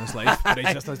written a word in his life. But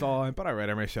he's just like, oh, I'm but a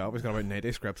writer myself. He's got about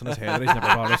 90 scripts in his head that he's never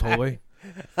got his whole way.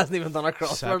 Hasn't even done a Sat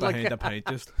crossword. behind Like. a pint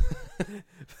just.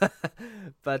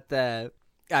 But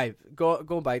aye,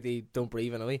 going back to Don't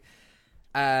Breathe anyway.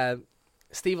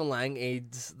 Stephen Lang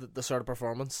aids the sort of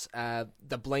performance.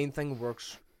 The blind thing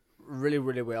works really,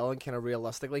 really well and kind of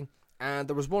realistically. And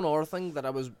there was one other thing that I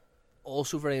was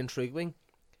also very intrigued with.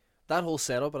 That whole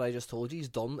setup that I just told you is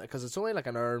done because it's only like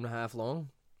an hour and a half long.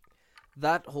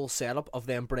 That whole setup of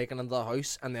them breaking into the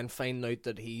house and then finding out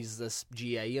that he's this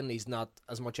GA and he's not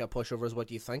as much a pushover as what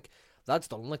you think, that's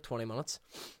done in like 20 minutes.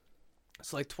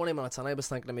 So like 20 minutes and I was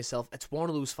thinking to myself, it's one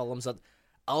of those films that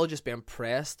I'll just be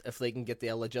impressed if they can get the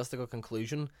logistical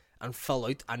conclusion and fill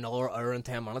out another hour and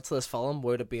 10 minutes of this film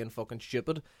without it being fucking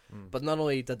stupid. But not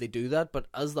only did they do that, but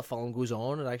as the film goes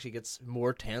on, it actually gets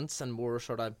more tense and more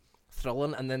sort of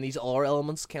thrilling, and then these other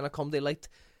elements kind of come to light,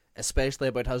 especially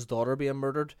about his daughter being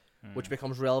murdered, which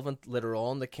becomes relevant later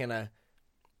on. That kind of,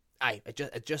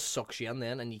 it just sucks you in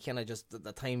then, and you kind of just,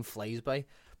 the time flies by.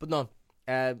 But no,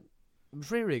 it was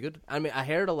really, really good. I mean, I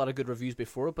heard a lot of good reviews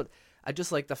before it, but I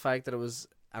just like the fact that it was,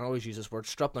 I always use this word,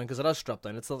 stripped down, because it is stripped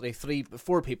down. It's literally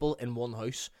 4 people in one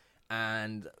house,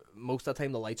 and most of the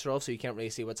time the lights are off, so you can't really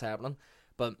see what's happening.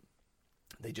 But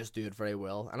they just do it very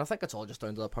well, and I think it's all just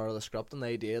down to the power of the script and the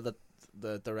idea that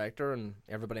the director and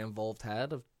everybody involved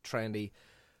had of trying to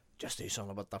just do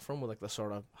something a bit different with like the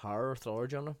sort of horror thriller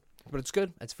genre. But it's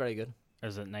good. It's very good.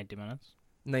 Is it 90 minutes?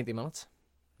 90 minutes.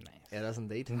 Nice. It is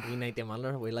indeed. We 90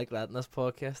 minutes. We like that in this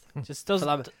podcast. Just Films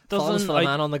doesn't for the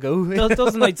man on the go.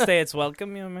 doesn't outstay its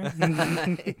welcome, you know what I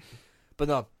mean? But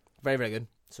no, very, very good.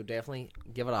 So definitely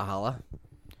give it a holla.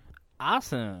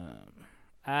 Awesome.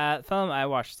 Film I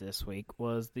watched this week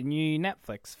was the new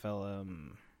Netflix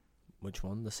film. Which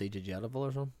one? The Siege of Jadotville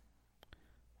or something?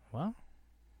 What?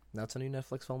 That's a new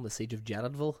Netflix film, The Siege of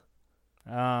Jadotville.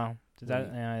 Oh, Did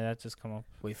that just come up?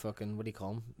 We fucking, what do you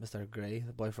call him? Mr. Grey,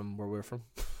 the boy from where we're from.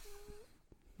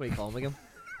 What do you call him again?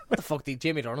 What the fuck,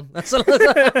 Jamie Dornan? That's what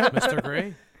Mr.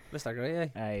 Grey. Mr.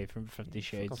 Grey, Aye, from 50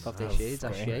 Shades. Fucking 50 of Shades,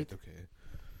 that's Grey. shit.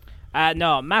 Okay.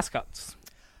 No, Mascots.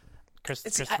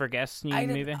 It's- Christopher Guest new I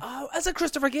didn't- movie. Oh, is it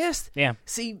Christopher Guest? Yeah.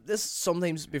 See, this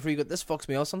sometimes, before you go, this fucks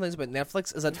me off sometimes about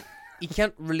Netflix, is that you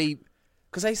can't really,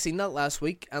 because I seen that last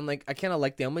week, and like, I kind of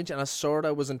liked the image, and I sort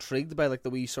of was intrigued by like the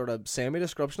wee sort of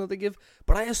semi-description that they give,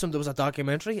 but I assumed it was a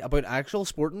documentary about actual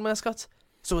sporting mascots.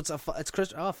 So it's it's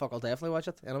Chris. Oh fuck, I'll definitely watch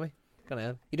it anyway. Go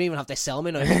ahead. You don't even have to sell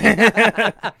me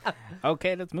now.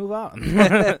 Okay, let's move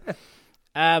on.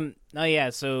 No, yeah,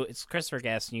 so it's Christopher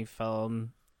Guest's new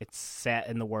film. It's set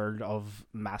in the world of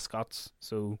mascots,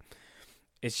 so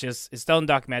it's done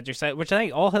documentary style, which I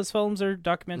think all his films are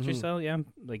documentary style. Yeah,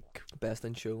 like Best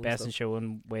in Show. and Best in stuff. Show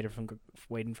and Waiting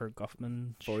for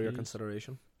Guffman. For your Shoes.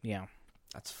 consideration. Yeah,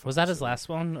 That's was that his last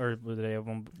one, or did they have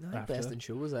one No, after Best that? in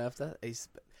Show was after. He's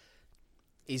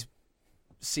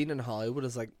seen in Hollywood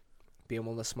as like being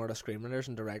one of the smartest screenwriters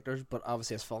and directors, but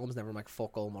obviously his films never make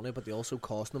fuck all money, but they also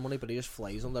cost him money, but he just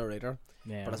flies on the radar.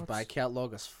 Yeah, But his back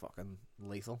catalogue is fucking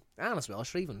lethal. And as well,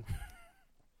 sure, even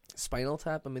Spinal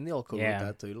Tap, I mean, they all co-wrote Yeah.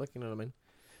 that too, like, you know what I mean?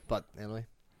 But anyway,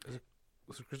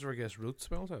 So Christopher Guest wrote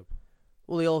Spinal Tap.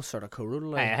 well, they all sort of co-wrote it.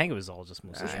 Like, I think it was all just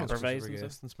mostly Aye. Christopher improvised. and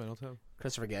Guest stuff. and Spinal Tap.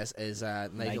 Christopher Guest is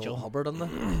Nigel Nigel. Hubbard on the.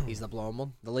 He's the blonde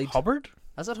one. The lead. Hubbard?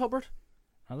 Is it Hubbard?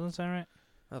 That doesn't sound right.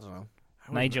 I don't know.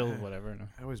 Nigel, whatever. No.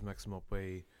 I always mix him up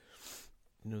with,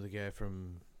 the guy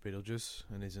from Beetlejuice,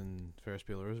 and he's in Ferris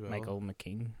Bueller as well. Michael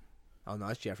McKean. Oh no,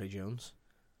 it's Jeffrey Jones.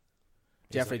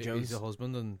 He's Jeffrey the- Jones. He's the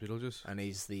husband in Beetlejuice. And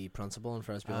he's the principal in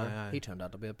Ferris Bueller. Aye, aye. He turned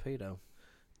out to be a pedo.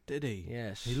 Did he?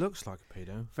 Yes. He looks like a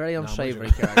pedo. Very No, unsavory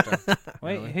I'm character.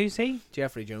 Wait, Anyway. who's he?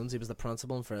 Jeffrey Jones, he was the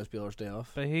principal in Ferris Bueller's Day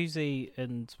Off. But who's he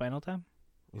in Spinal Tap?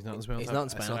 He's not in Spinal He's Tap. not in I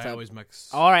said Spinal I Tap. always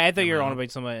mix. Alright, I thought you were them on up.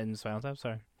 about someone in Spinal Tap,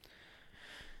 sorry.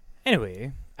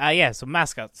 Anyway, yeah, so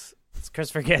Mascots. It's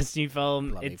Christopher Guest's new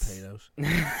film. Bloody It's pedos.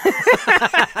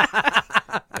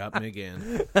 Got me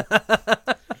again.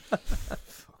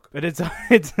 but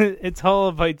it's all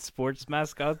about sports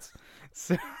mascots.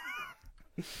 So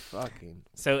Fucking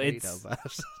it's pedo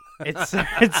bastard.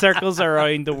 it circles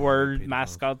around the World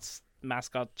Pedo.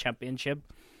 Mascot Championship.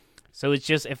 So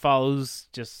it follows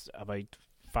just about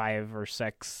 5 or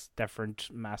 6 different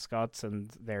mascots and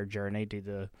their journey to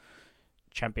the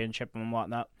championship and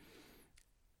whatnot.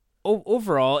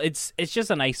 Overall, it's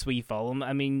just a nice wee film.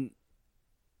 I mean,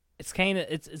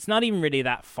 it's not even really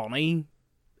that funny.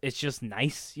 It's just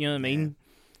nice, you know what I mean?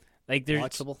 Like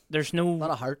Watchable. there's A lot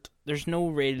no of heart.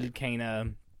 real kind of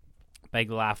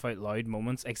big laugh out loud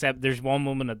moments, except there's one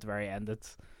moment at the very end that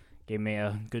gave me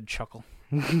a good chuckle.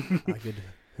 A good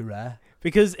hurrah.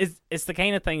 Because it's the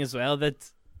kind of thing as well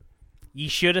that you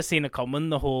should have seen it coming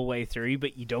the whole way through,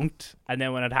 but you don't. And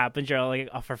then when it happens, you're all like,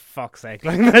 oh, for fuck's sake.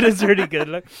 Like, that is really good.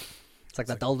 Like, It's like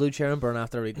that dildo chair and burn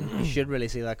after reading. You should really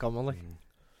see that coming. Like.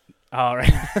 all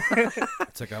right.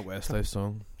 It's like that Westlife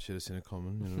song. Should have seen it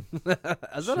coming. You know.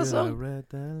 Is that a Should I song? read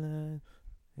that line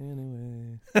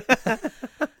anyway. Are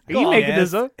you making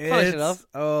this up? Finish it up.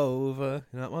 over.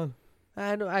 You know that one?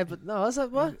 I know. But no, is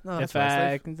that what? No, If that's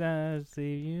I Westlife. can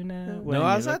see you now. No,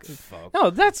 I is that? Fuck. No,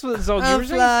 that's what the song you I'm were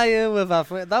singing. flying with a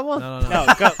friend. That one. No. No,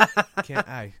 go.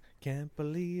 Can't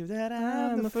believe that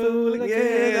I'm I'm a a fool fool again.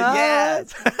 again.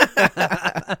 Yes.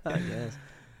 Yes.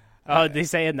 Oh, they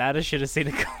saying that? I should have seen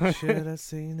it coming. Should have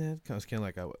seen it. It's kind of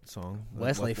like that song.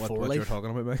 Westlife what for you were life.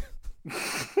 talking about, mate.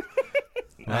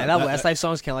 Aye, that Westlife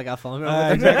song's kind of like a film.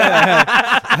 It's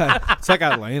like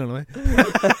that line, anyway.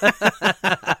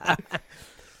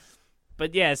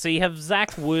 But yeah, so you have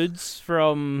Zach Woods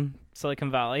from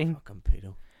Silicon Valley. Fucking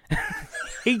pedo.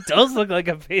 He does look like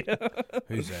a pedo.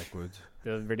 Who's Zach Woods?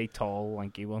 The really tall,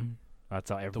 lanky one. That's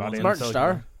all everybody. one in Martin Silicon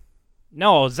Starr. Valley.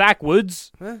 No, Zach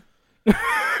Woods. Huh?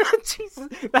 Jesus,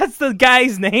 that's the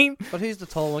guy's name. But who's the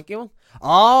tall, winky one?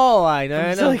 Oh, I know. From I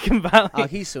know. Silicon Valley. Oh,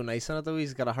 he's so nice in it though.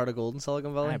 He's got a heart of gold in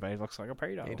Silicon Valley. Aye, but he looks like a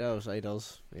pedo. He does. He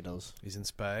does. He does. He's in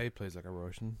Spy. He plays like a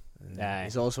Russian. Aye.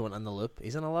 He's also in The Loop.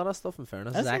 He's in a lot of stuff. In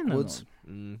fairness, Is he Zach in The Woods.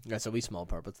 That's a wee small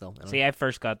part, but still. See, I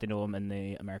first got to know him in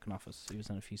the American Office. He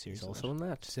was in a few series. He's of also it. in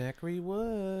that. Zachary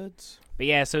Woods. But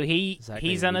yeah, so he's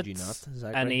Zachary, in would it, you not, and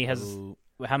Zachary? he has Oh.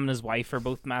 him and his wife are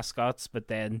both mascots. But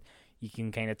then you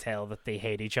can kind of tell that they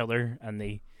hate each other, and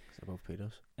they They're both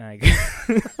pedos. like,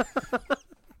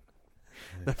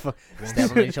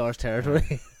 Stepping on each other's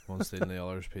territory. One stealing the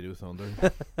other's pedo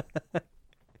thunder.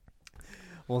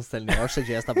 Won't still your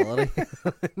suggestibility.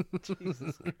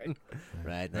 Jesus Christ.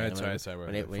 Right,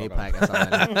 Sorry. We need Fuck to off. pack us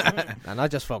on. And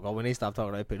not just fuck up, we need to stop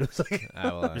talking about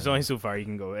pedos. There's only so far you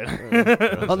can go in.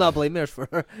 I'll not blame me, there's for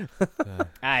her.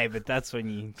 Aye, but that's when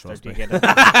you Trust start me. to get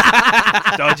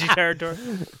into dodgy territory.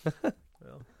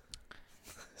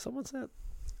 Someone said.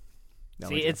 No,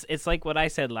 See, we didn't. it's like what I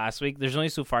said last week. There's only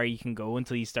so far you can go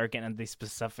until you start getting into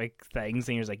specific things,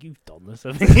 and you're just like, you've done this.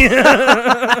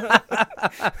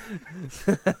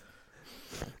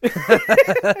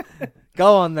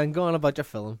 Go on then, go on about your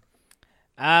film.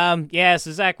 Yeah,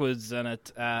 so Zach Woods in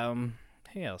it.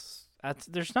 Who else?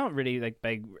 There's not really like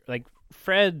big, like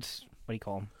Fred. What do you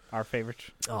call him? Our favorite.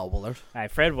 Oh, Willard.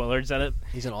 Fred Willard's in it,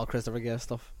 He's in all Christopher Guest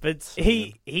stuff. but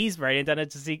he's brilliant in it.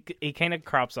 Just he kind of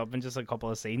crops up in just a couple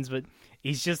of scenes, but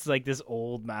he's just like this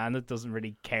old man that doesn't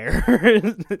really care.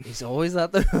 He's always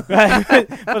that though.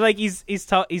 But like he's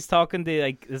talking to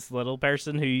like this little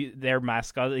person who their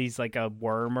mascot, he's like a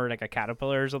worm or like a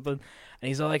caterpillar or something, and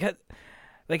he's all like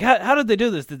how did they do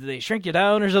this? Did they shrink you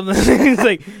down or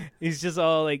something? he's just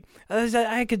all like,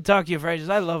 I could talk to you for ages.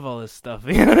 I love all this stuff.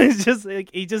 It's just like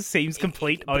he just seems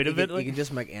complete out of it. You can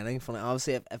just make anything funny.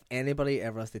 Obviously, if anybody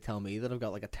ever has to tell me that I've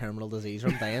got like a terminal disease or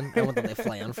I'm dying, I want them to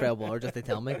fly on Fred Willard just to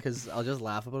tell me, because I'll just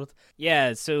laugh about it.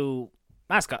 Yeah. So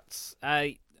mascots.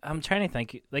 I'm trying to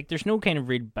think. Like, there's no kind of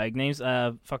real big names.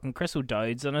 Fucking Chris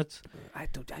O'Dowd's in it, I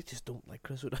just don't like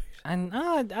Chris O'Dowd. and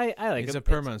I like He's it. a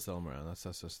permanent still around. That's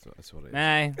what it is.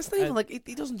 Nah. It's not even like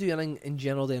he doesn't do anything in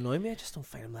general to annoy me. I just don't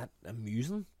find him that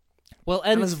amusing. Well,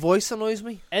 And his voice annoys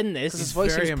me. in this, His He's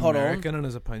voice very seems put on. American in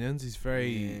his opinions. He's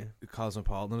very Yeah.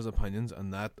 cosmopolitan in his opinions,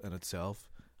 and that in itself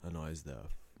annoys the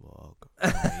fuck.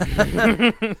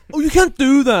 Oh, you can't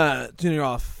do that. You're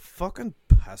off. Fucking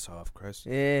piss off, Chris.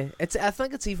 Yeah, I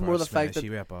think it's even more the fact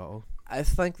that bottle. I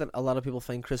think that a lot of people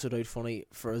find Chris O'Dowd funny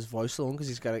for his voice alone, because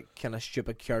he's got a kind of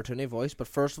stupid cartoony voice. But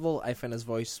first of all, I find his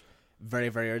voice very,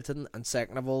 very irritating, and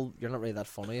second of all, you're not really that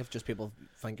funny if just people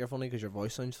think you're funny because your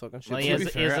voice sounds fucking shit. Well, To he be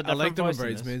has- he has fair, a I liked him in different voice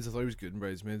in this. Bridesmaids. I thought he was good in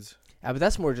Bridesmaids. But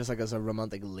that's more just like as a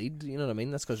romantic lead, you know what I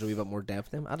mean? That's because there's a wee bit more depth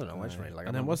to him. I don't know, I just really like and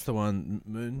him. then what's the one?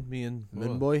 Moon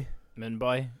Moonboy?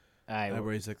 Moonboy. Aye,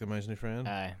 Where he's like the imaginary friend.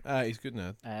 He's good in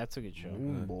that. that's a good show.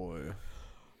 Moonboy.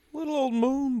 Little old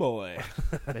moon boy.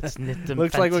 Let's knit them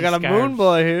Looks like we fancy got a scarves. moon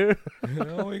boy here.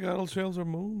 Oh, we got old trails are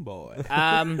moon boy.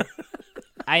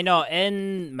 I know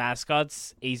in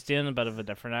mascots he's doing a bit of a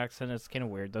different accent. It's kind of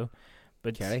weird though,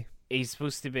 but Kerry, he's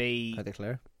supposed to be I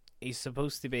declare. he's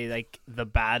supposed to be like the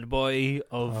bad boy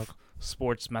of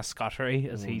sports mascottery,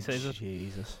 as he says it.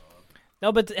 Jesus.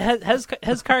 No, but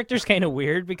his character's kind of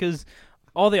weird because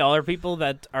all the other people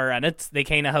that are in it, they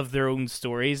kind of have their own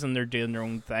stories and they're doing their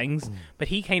own things. But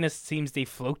he kind of seems to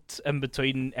float in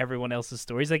between everyone else's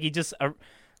stories. Like he just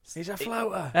He's a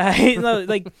floater. no,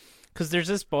 like because there's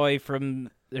an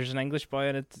English boy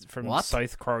in it from What?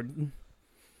 South Croydon,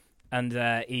 and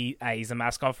he's a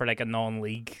mascot for like a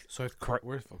non-league Where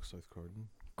the fuck's South Croydon?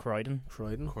 Croydon.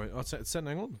 Croydon. Oh, it's set in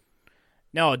England.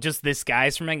 No, just this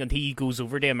guy's from England. He goes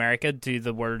over to America to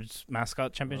the World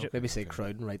Mascot Championship. Maybe say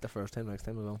Croydon right the first time, next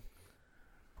time we will.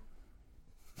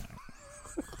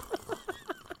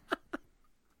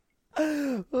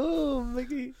 Oh,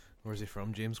 Mickey. Where's he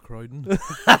from? James Croydon.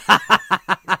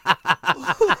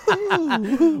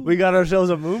 We got ourselves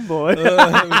a moon boy.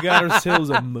 We got ourselves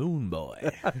a moon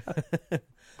boy.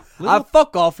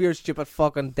 Fuck off your stupid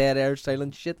fucking dead air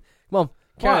silent shit. Come on,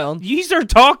 carry on. You are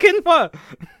talking what?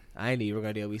 I knew you were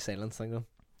going to do a wee silence thing though.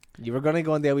 You were going to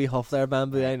go into a wee huff there,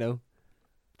 Bamboo, I know.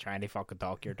 Trying to fucking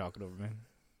talk. You're talking over me.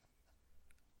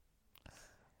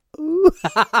 Ooh.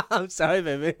 I'm sorry,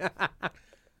 baby.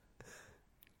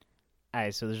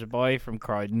 Aye, so there's a boy from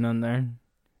Croydon on there,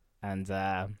 and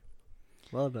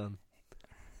Well done.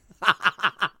 all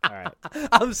right.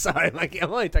 I'm sorry, Mikey.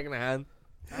 I'm only taking a hand.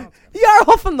 You are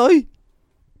huffing now.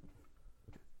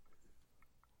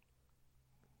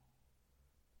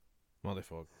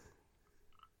 Motherfucker.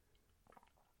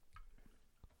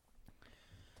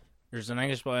 There's an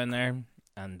English boy in there,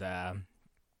 and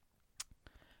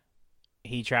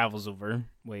he travels over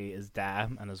with his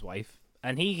dad and his wife,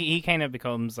 and he kind of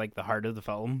becomes like the heart of the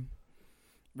film,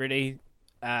 really,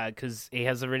 because he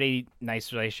has a really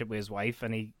nice relationship with his wife,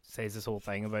 and he says this whole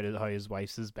thing about it, how his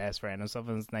wife's his best friend and stuff,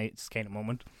 and it's a nice kind of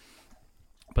moment.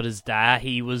 But his dad,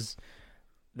 his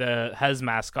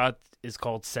mascot is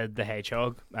called Sid the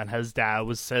Hedgehog, and his dad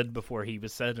was Sid before he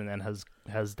was Sid, and then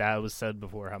his dad was Sid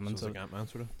before him. So And it's so, like Ant-Man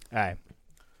sort of. aye.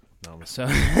 No, So,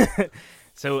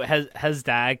 so his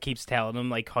dad keeps telling him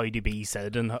like how to be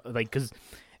Sid, and like because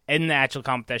in the actual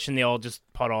competition they all just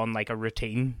put on like a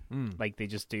routine, like they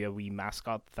just do a wee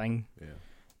mascot thing.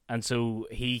 yeah. and so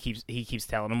he keeps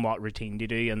telling him what routine to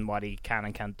do and what he can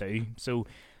and can't do. So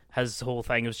his whole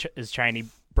thing is trying to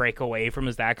break away from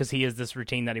his dad, because he has this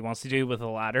routine that he wants to do with a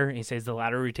ladder. He says the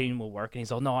ladder routine will work, and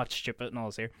he's like, no, it's stupid and all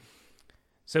this here.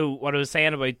 So what I was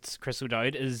saying about Chris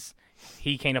O'Dowd is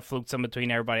he kind of floats in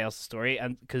between everybody else's story,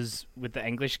 and because with the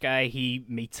English guy, he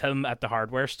meets him at the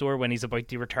hardware store when he's about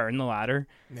to return the ladder,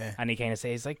 and he kind of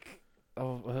says like,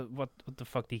 oh, what the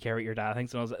fuck do you care what your dad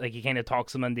thinks? And I was like, he kind of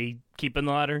talks him into keeping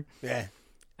the ladder. Yeah.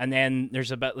 And then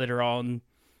there's a bit later on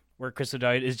where Chris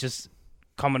O'Dowd is just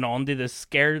coming on to this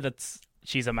scare that's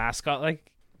she's a mascot,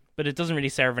 like, but it doesn't really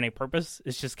serve any purpose.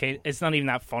 It's just it's not even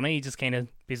that funny. He just kind of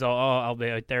he's all, oh, I'll be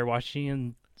out there watching,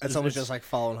 and It's almost just like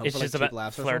following him. it's for, just like, a cheap bit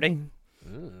laughs or flirty. something.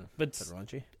 But Bit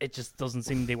raunchy. it just doesn't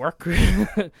seem to work.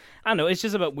 I don't know, it's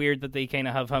just a bit weird that they kind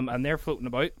of have him and they're floating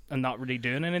about and not really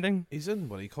doing anything. He's in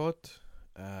what do you call it?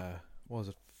 What was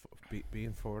it?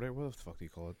 Being 40? What the fuck do you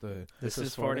call it? This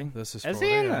is 40. This is Is 40.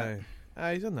 he in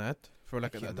that? He's in that for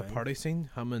like Keep at the mind. party scene.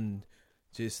 Him and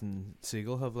Jason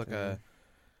Segel have like a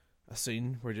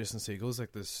scene where Jason Segel's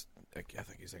like this. Like, I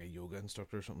think he's like a yoga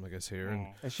instructor or something like this here. And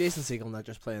Is Jason Segel not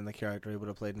just playing the character he would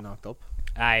have played in Knocked Up?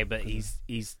 Aye, but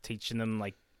he's teaching them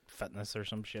like fitness or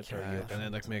some shit. and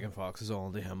then like Megan Fox is all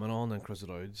into him and all, and then Chris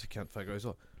O'Dowd can't figure out. He's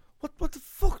all, what the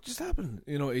fuck just happened?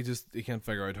 You know, he can't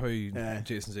figure out how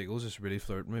Jason Segel's just really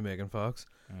flirting with Megan Fox,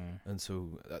 and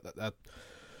so that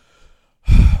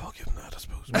I'll give him that, I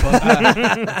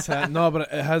suppose. But no, but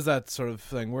it has that sort of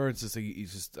thing where it's just like,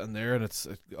 he's just in there, and it's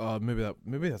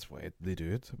maybe that's why they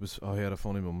do it. It was he had a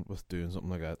funny moment with doing something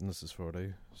like that, and this is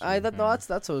 40. So. That's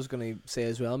what I was going to say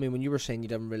as well. I mean, when you were saying you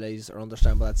didn't realise or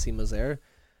understand why that scene was there,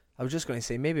 I was just going to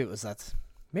say maybe it was that.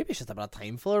 Maybe it's just a bit of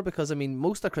time filler, because I mean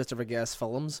most of Christopher Guest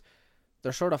films,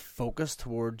 they're sort of focused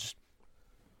towards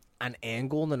an end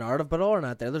goal in the narrative, but all or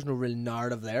not there's no real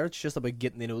narrative there. It's just about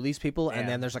getting to know these people, and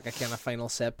then there's like a kind of final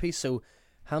set piece. So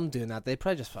him doing that, they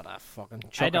probably just thought, fucking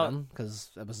chuck it in,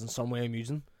 because it was in some way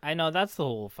amusing. I know, that's the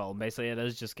whole film. Basically, it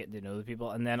is just getting to know the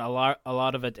people, and then a lot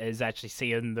of it is actually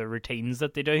seeing the routines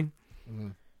that they do.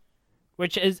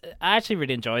 Which is, I actually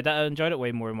really enjoyed that. I enjoyed it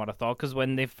way more than what I thought, because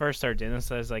when they first started doing this,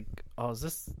 I was like, oh, is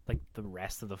this like the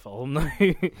rest of the film now?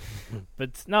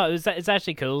 But no, it's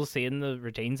actually cool seeing the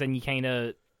routines, and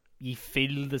you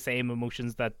feel the same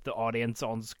emotions that the audience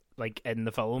on like in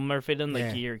the film are feeling,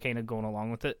 like you're kind of going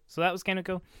along with it. So that was kind of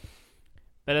cool.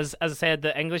 But as I said,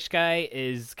 the English guy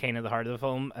is kind of the heart of the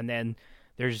film, and then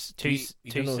there's two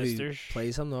don't know sisters. who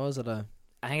plays him though? Is it a?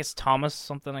 I think it's Thomas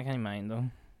something. I can't mind though.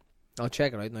 I'll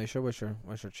check it out now. Sure,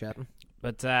 we're chatting.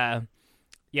 But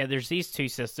yeah, there's these two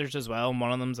sisters as well, and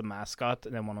one of them's a mascot,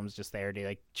 and then one of them's just there to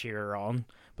like cheer her on.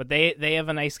 But they have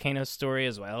a nice kind of story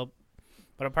as well.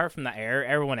 But apart from that,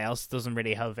 everyone else doesn't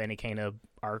really have any kind of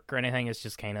arc or anything. It's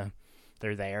just kind of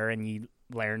they're there, and you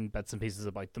learn bits and pieces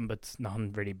about them, but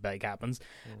nothing really big happens.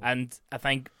 And I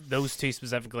think those two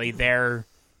specifically, their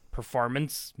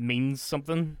performance means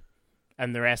something,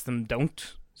 and the rest of them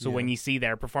don't. So when you see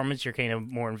their performance, you're kind of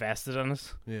more invested in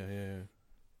it. Yeah.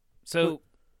 So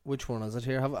which one is it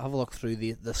here? Have a look through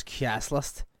this cast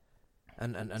list,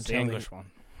 and it's tell the English one.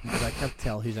 'cause I can't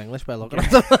tell who's English by looking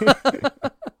at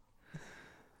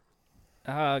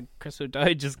them. Chris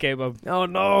O'Dowd just came up. Oh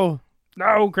no!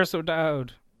 No, Chris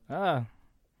O'Dowd.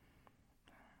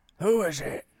 Who is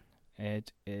it?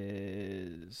 It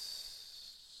is.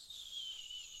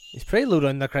 He's pretty low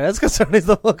down the credits concerning he's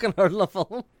the fucking hard of the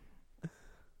film.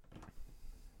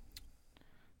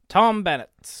 Tom Bennett.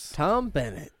 Tom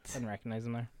Bennett. Didn't recognize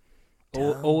him there.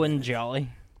 Tom Owen Jolly.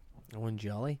 Owen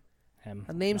Jolly. Him.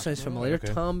 That name sounds familiar.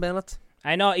 okay. Tom Bennett.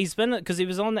 I know, he's been, because he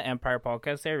was on the Empire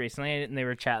podcast there recently, and they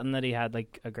were chatting that he had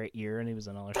like a great year, and he was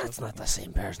in all That's stuff. not the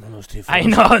same person in those two films. I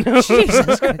know. No.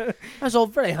 Jesus Christ. I was a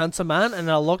very handsome man, and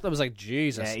I looked, I was like,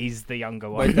 Jesus. Yeah, he's the younger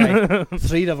About one.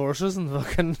 3 divorces and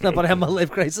fucking about him a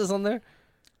life crisis on there.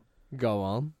 Go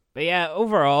on. But yeah,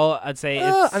 overall, I'd say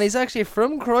it's... And he's actually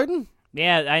from Croydon.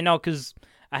 Yeah, I know, because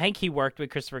I think he worked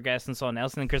with Christopher Guest and someone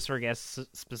else, and Christopher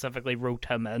Guest specifically wrote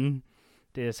him in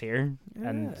to this here,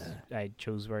 and I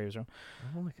chose where he was from.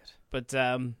 I like it. But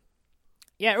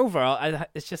yeah, overall,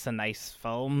 it's just a nice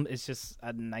film. It's just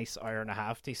a nice hour and a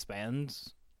half to spend.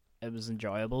 It was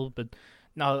enjoyable, but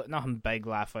nothing big,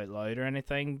 laugh out loud or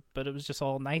anything. But it was just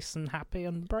all nice and happy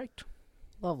and bright.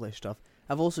 Lovely stuff.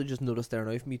 I've also just noticed there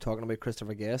now from you talking about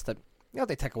Christopher Guest that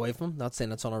they take away from him. Not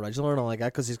saying it's unoriginal or anything like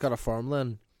that, because he's got a formula,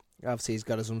 and obviously he's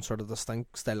got his own sort of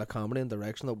distinct style of comedy and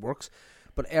direction that works.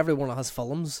 But every one of his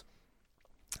films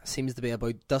seems to be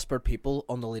about desperate people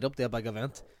on the lead up to a big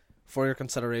event. For Your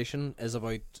Consideration is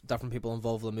about different people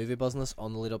involved in the movie business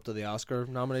on the lead up to the Oscar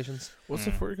nominations. What's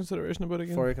the For Your Consideration about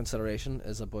again? For Your Consideration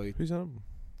is about Who's in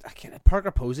I can't.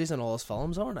 Parker Posey's in all his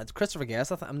films, aren't it? It's Christopher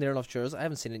Guest. I'm near enough sure. I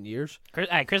haven't seen it in years.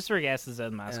 Christopher Guest is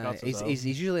in Mascots. He's, as well. he's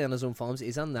usually in his own films.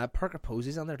 He's on that. Parker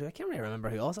Posey's on there too. I can't really remember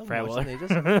who else. I Fred haven't watched it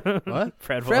in Willard. ages. What?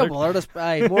 Fred Fred Willard. Willard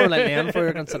is more like them for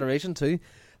your consideration too.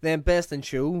 Then Best in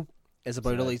Show is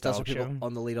about all that these desperate dog people show?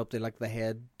 on the lead up to like the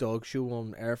head dog show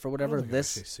on Earth or I whatever. don't think I've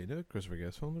This actually seen it. Christopher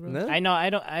Guest film. About no. I know.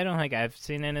 I don't think I've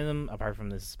seen any of them apart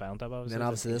from this Spinal Tap. Obviously, Then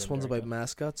obviously just this one's Dirty about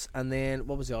mascots, and then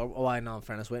what was the other? Oh, I know. In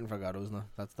fairness, Waiting for Godot, isn't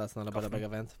it? That's not about a big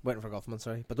event. Waiting for Guffman,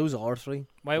 sorry, but those are three.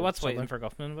 Why? What's Something. Waiting for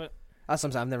Guffman about? That's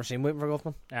something I've never seen. Waiting for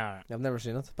Guffman. Alright. I've never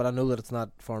seen it, but I know that it's not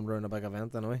formed around a big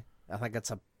event anyway. I think it's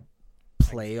a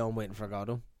play on Waiting for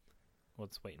Godot.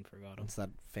 What's Waiting for Godot? It's that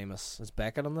famous. It's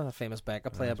Beckett on a famous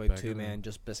Beckett play it's about two Beckett, men yeah.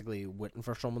 just basically waiting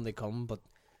for someone to come, but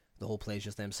the whole play's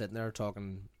just them sitting there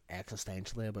talking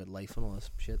existentially about life and all this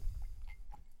shit.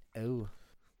 Oh.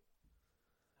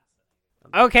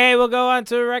 Okay, we'll go on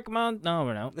to recommend. No,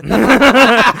 we're not.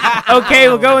 Okay,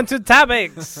 we'll go into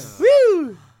topics.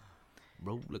 Woo!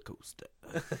 Roller coaster.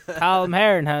 Colin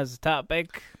Heron has a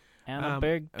topic and a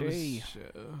big it was, three.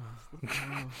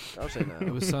 I'll say no.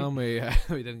 It was something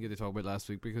we didn't get to talk about last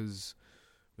week because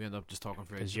we ended up just talking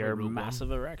for Because ages your about Rogue One.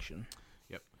 massive erection.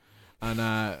 And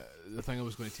the thing I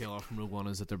was going to tail off from Rogue One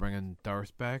is that they're bringing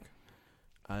Darth back.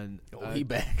 And Oh, he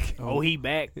back. Oh, he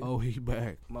back, Oh, he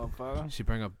back. motherfucker. She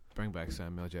bring back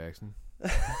Samuel Jackson.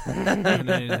 And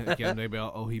then again they be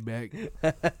all, oh, he back.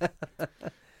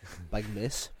 Big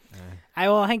miss.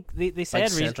 I think they said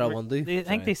Central recently. Windu. I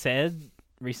think they said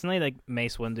recently like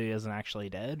Mace Windu isn't actually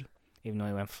dead, even though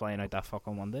he went flying out that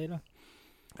fucking one day.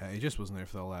 He just wasn't there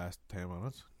for the last 10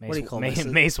 minutes. What do you call Mace,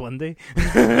 Mace? Mace Windu?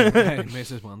 Hey,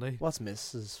 Mace's Monday. What's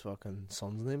Mrs. fucking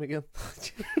son's name again?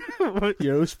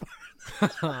 Eurospar.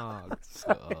 Oh,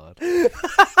 God.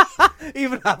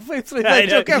 Even halfway through I that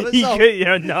joke, I was all-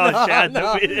 you're not Shad, no,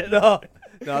 don't be it. no,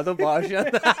 don't bother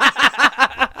Shad.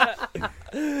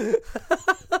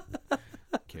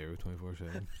 Cairo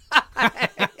 24/7.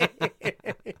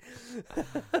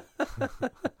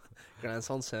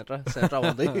 Grandson Centra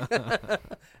one day.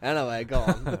 Anyway, go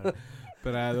on.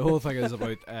 But the whole thing is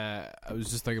about, I was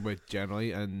just thinking about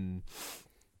generally, and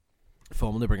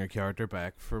filming to bring a character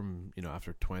back from,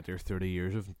 after 20 or 30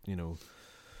 years of,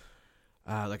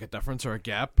 like a difference or a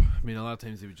gap. I mean, a lot of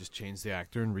times they would just change the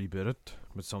actor and reboot it,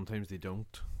 but sometimes they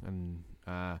don't. And,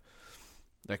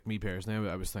 like me personally,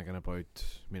 I was thinking about,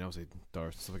 obviously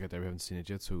Darth and stuff like that, we haven't seen it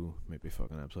yet, so maybe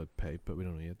fucking absolute pipe, but we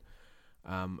don't need it.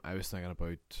 I was thinking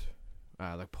about,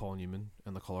 like Paul Newman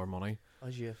and The Colour of Money.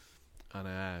 As you.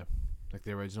 And like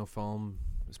the original film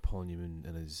is Paul Newman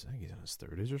in his, I think he's in his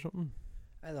 30s or something.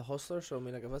 The Hustler, so I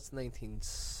mean, like, if it's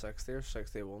 1960 or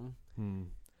 61,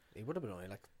 he would have been only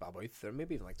like about 30,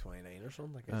 maybe even like 29 or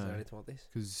something, like in his early 20s.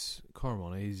 Because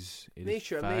Carmoney's 85, Make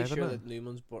sure isn't it? that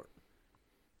Newman's born.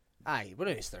 Aye, he would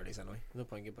have been in his 30s anyway. No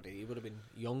point, but he would have been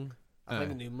young. I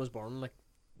think Newman was born in like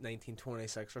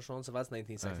 1926 or something, so if that's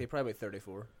 1960, probably about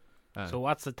 34. So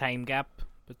what's the time gap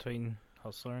between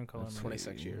Hustler and Colin?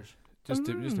 26 years. Just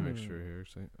to make sure here.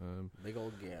 So, Big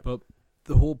old gap. but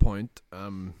the whole point, I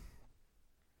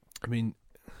mean,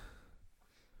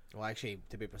 Well, actually,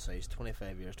 to be precise,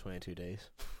 25 years, 22 days.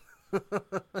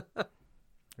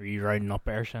 Are you rounding up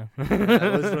there, Sean? I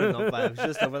was rounding up, I was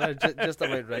just over there, just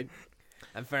about right.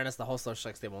 In fairness, the Hustler's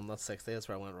 61, not 60. That's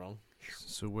where I went wrong.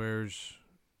 so where's,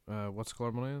 what's Colour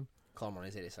of Money in? Call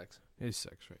Money's 86.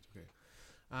 86, right, okay.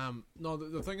 No,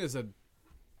 the thing is that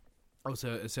I would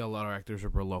say a lot of actors are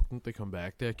reluctant to come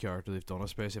back to a character they've done,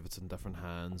 especially if it's in different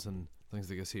hands and things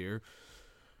like this here.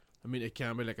 I mean, it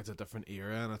can be like it's a different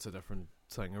era and it's a different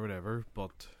thing or whatever,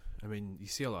 but I mean, you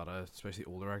see a lot of, especially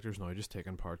older actors now, just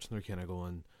taking parts and they're kind of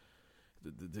going,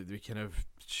 they're kind of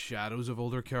shadows of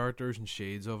older characters and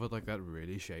shades of it, like that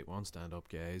really shite one, stand-up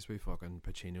guys with fucking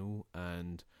Pacino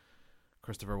and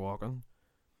Christopher Walken.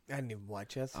 I didn't even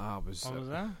watch it. What was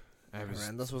that? I was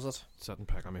Horrendous, was it? sitting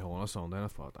picking my hole on a Sunday and I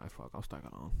thought, I'll stick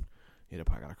it on. Eat a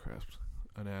packet of crisps.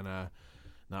 And then,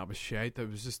 it was shite. It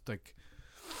was just like,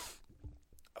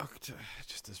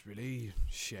 just this really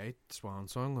shite swan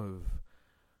song of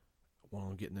one of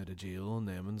them getting out of jail and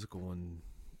them one's going,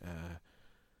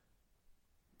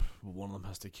 one of them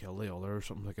has to kill the other or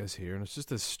something like this here. And it's just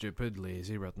this stupid,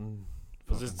 lazy written.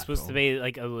 Was it supposed to be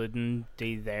like alluding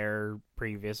to their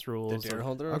previous The rules? Deer of-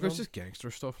 Hunter. or It's something? just gangster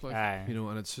stuff, like, Aye.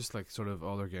 and it's just like sort of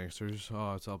all their gangsters.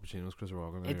 Oh, it's Al Pacino's Chris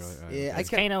Walken. It's- yeah, I It's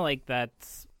can't- kind of like that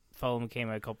film came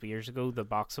out a couple years ago, the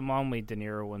boxing one with De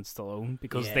Niro and Stallone,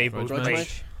 because Yeah, they Grudge both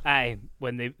Match.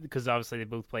 played. Because obviously they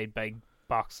both played big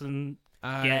boxing.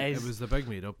 It Guys. was the big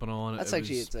meet up and all. And That's it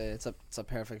actually was, it's a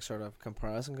perfect sort of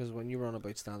comparison, because when you run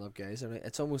about stand up guys,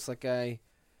 it's almost like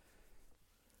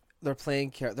they're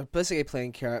basically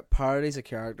playing parodies of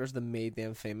characters that made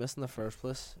them famous in the first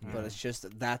place. But it's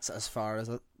just that's as far as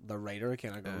the writer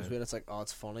kind of goes with it. It's like, oh,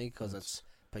 it's funny because it's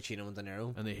Pacino and De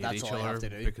Niro, and they hate that's each all they have other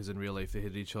to do. because in real life they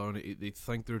hate each other. And they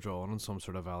think they're drawing on some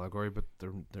sort of allegory, but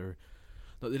they're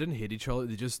no, they didn't hate each other.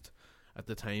 They just at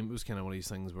the time it was kind of one of these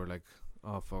things where like,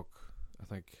 oh fuck.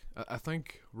 I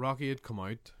think Rocky had come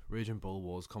out, Raging Bull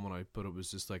was coming out, but it was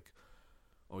just like,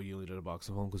 oh, you only did a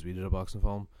boxing film because we did a boxing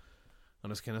film,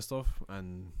 and this kind of stuff.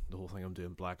 And the whole thing I'm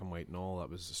doing black and white and all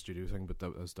that was a studio thing, but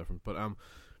that was different. But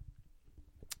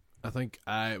I think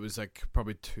it was like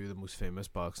probably two of the most famous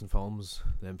boxing films,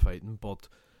 them fighting. But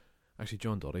actually,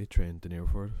 John Dudley trained De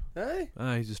Niro for it. Hey,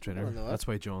 He's his trainer. didn't know that. That's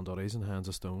why John Dudley's in Hands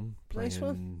of Stone Nice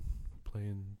one.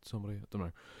 playing somebody. I don't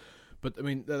know. But I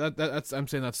mean, that's I'm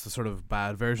saying that's the sort of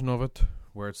bad version of it,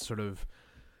 where it's sort of,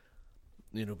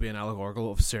 you know, being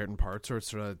allegorical of certain parts, or it's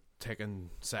sort of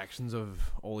taking sections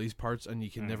of all these parts, and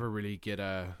you can never really get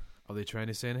are they trying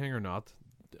to say anything or not?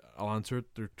 I'll answer it.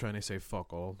 They're trying to say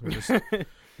fuck all.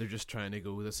 They're just trying to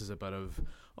go. This is a bit of,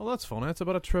 oh, that's funny. It's a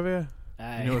bit of trivia.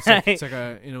 You know, it's like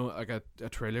a, you know, like a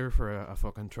trailer for a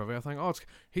fucking trivia thing. Oh,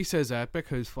 he says that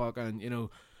because fucking, you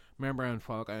know. Remember in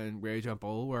fucking Raging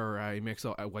Bull where he makes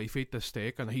a wife eat the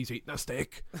steak and he's eating a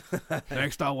steak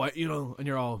next to wife, you know, and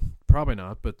you're all probably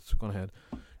not, but go ahead,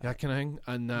 that kind of thing.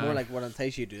 And more like what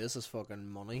entices you to do this is fucking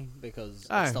money because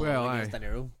it's still against De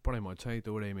Niro. Pretty much, I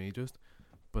do what I mean, just,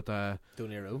 but De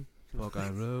Niro.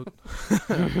 fucking road.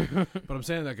 But I'm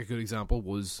saying like a good example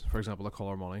was, for example, The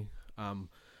Color Money,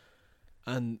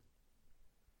 and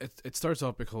it starts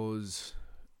off because,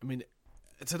 I mean,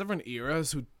 it's a different era.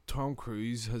 So Tom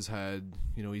Cruise has had,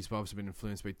 you know, he's obviously been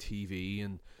influenced by TV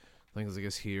and things like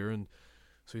this here, and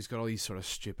so he's got all these sort of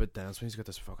stupid dance. He's got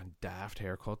this fucking daft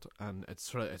haircut, and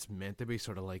it's meant to be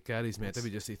sort of like that. He's meant to be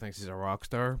just, he thinks he's a rock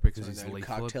star because he's lethal at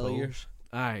cocktail pool. years.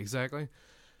 Exactly.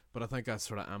 But I think that's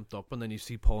sort of amped up, and then you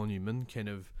see Paul Newman kind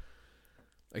of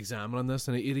examining this,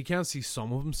 and he can't see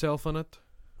some of himself in it,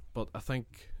 but I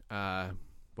think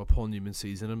what Paul Newman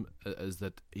sees in him is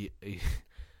that he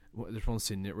there's one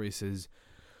scene where he says,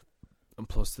 and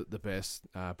plus the best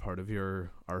part of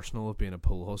your arsenal of being a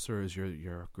pole hustler is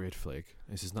you're a great flake.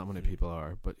 He says not many people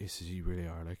are, but he says you really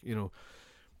are. Like, you know,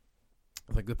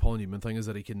 I think the Paul Newman thing is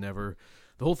that he can never,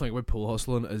 the whole thing about pole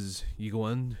hustling is you go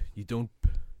in, you don't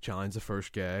challenge the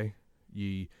first guy,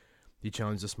 you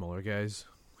challenge the smaller guys,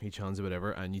 you challenge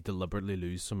whatever, and you deliberately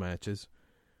lose some matches,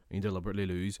 and you deliberately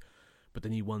lose, but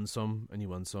then you win some, and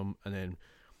then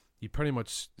you pretty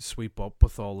much sweep up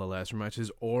with all the lesser matches,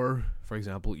 or, for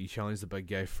example, you challenge the big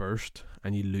guy first,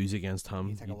 and you lose against him.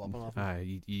 You take a whopping off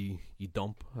him. You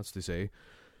dump, that's to say.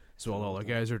 So all the other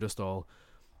guys are just all,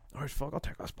 alright, fuck, I'll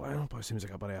take this blind, but it seems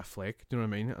like a bit of a flake, do you know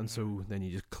what I mean? And so then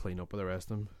you just clean up with the rest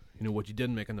of them. You know, what you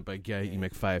didn't make on the big guy, you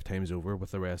make 5 times over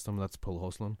with the rest of them. That's pull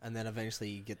hustling. And then eventually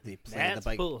you get the play That's the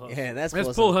big. pull hustling. Yeah, that's That's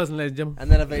pull pull hustling, ladies and gentlemen.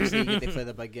 And then eventually you get to play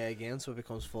the big guy again, so it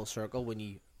becomes full circle when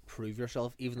you prove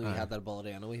yourself, even though you had that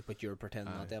ability anyway, but you're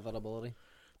pretending not to have that ability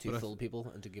to fool people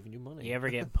into giving you money. You ever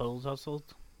get pulls hustled?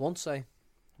 Once.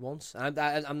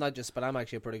 I'm not just, but I'm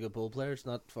actually a pretty good pool player. It's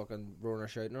not fucking roaring or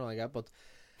shouting or like that, but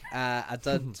I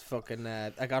did fucking,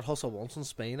 I got hustled once in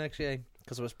Spain actually,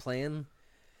 because I was playing,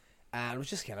 and it was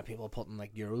just kind of people putting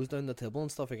like euros down the table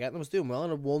and stuff like that, and I was doing well,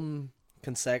 and I won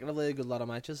consecutively a good lot of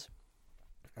matches.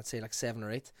 I'd say like 7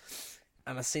 or 8.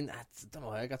 And I don't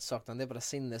know how I got sucked on there, but I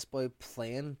seen this boy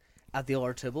playing at the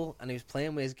other table, and he was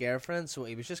playing with his girlfriend, so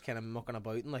he was just kind of mucking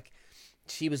about, and like,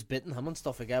 she was biting him and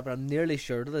stuff like that, but I'm nearly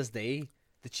sure to this day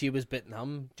that she was biting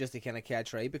him just to kind of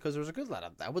catch right, because there was a good lot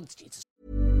of that. Jesus.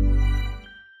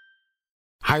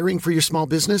 Hiring for your small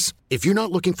business? If you're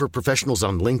not looking for professionals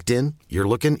on LinkedIn, you're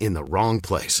looking in the wrong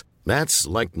place. That's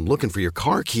like looking for your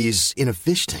car keys in a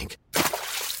fish tank.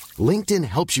 LinkedIn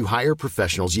helps you hire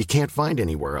professionals you can't find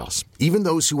anywhere else, even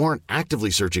those who aren't actively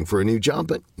searching for a new job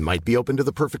but might be open to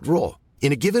the perfect role.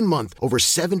 In a given month, over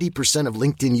 70% of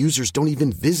LinkedIn users don't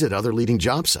even visit other leading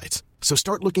job sites. So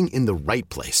start looking in the right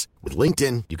place. With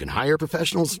LinkedIn, you can hire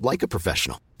professionals like a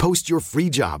professional. Post your free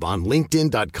job on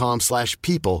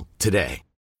linkedin.com/people today.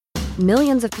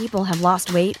 Millions of people have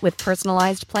lost weight with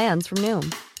personalized plans from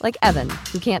Noom. Like Evan,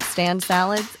 who can't stand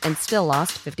salads and still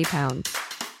lost 50 pounds.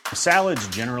 Salads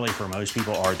generally for most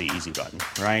people are the easy button,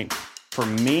 right? For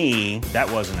me, that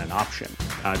wasn't an option.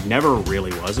 I never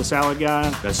really was a salad guy.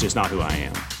 That's just not who I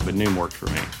am. But Noom worked for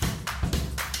me.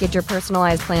 Get your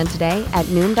personalized plan today at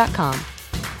Noom.com.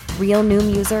 Real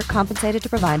Noom user compensated to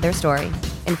provide their story.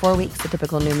 In 4 weeks, the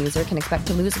typical Noom user can expect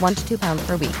to lose 1 to 2 pounds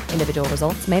per week. Individual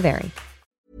results may vary.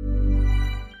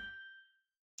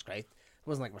 It's great. It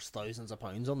wasn't like there's thousands of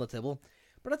pounds on the table.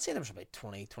 But I'd say there was about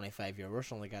 20, 25 euros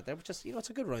something like that there, which is, you know, it's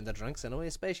a good round of drinks anyway,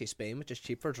 especially Spain, which is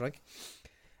cheap for a drink.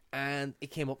 And he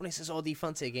came up and he says, "Oh, do you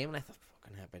fancy a game?" And I thought,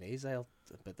 fucking happy days, I'll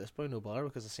bet this boy no bother,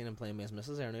 because I've seen him playing with his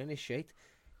missus there now, and he's shite.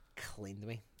 Cleaned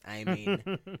me. I mean,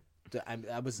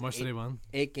 I was Much did he win?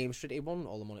 8 games straight. He won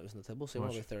all the money that was in the table, so he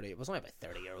won about 30. It was only about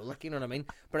 €30, like, you know what I mean?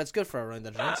 But it's good for a round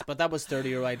of drinks. But that was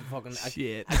 €30 I'd fucking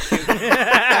Shit.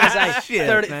 Shit,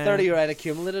 30 man. €30 I'd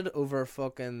accumulated over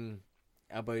fucking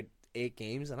about 8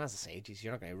 games. And as I say, geez,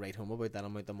 you're not going to write home about that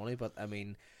amount of money. But I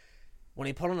mean, when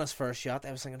he put on his first shot,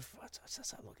 I was thinking,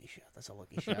 that's a lucky shot. That's a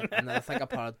lucky shot. And then I think I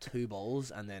potted 2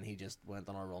 balls, and then he just went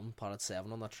on a run, potted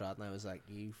 7 on that shot, and I was like,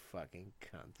 you fucking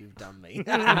cunt, you've done me.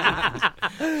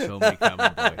 Show me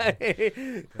coming,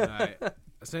 boy. Right.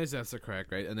 As soon as that's the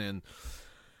correct, right? And then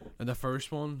in the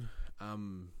first one,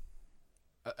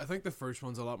 I think the first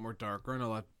one's a lot more darker and a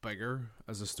lot bigger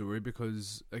as a story,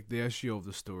 because like the issue of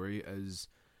the story is,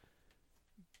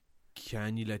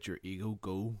 can you let your ego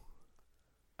go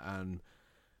and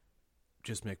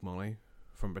just make money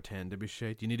from pretend to be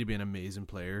shite? You need to be an amazing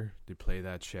player to play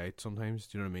that shite sometimes.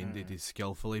 Do you know what I mean? They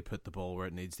skillfully put the ball where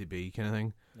it needs to be, kind of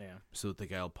thing. Yeah. So that the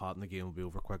guy will pot and the game will be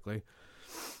over quickly.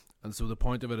 And so the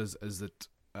point of it is that,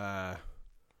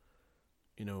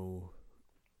 you know,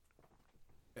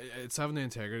 it's having the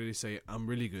integrity to say, I'm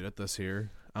really good at this here.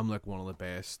 I'm like one of the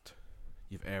best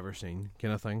you've ever seen,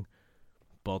 kind of thing.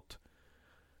 But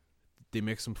they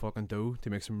make some fucking dough. They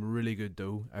make some really good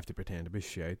dough. I have to pretend to be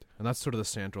shite. And that's sort of the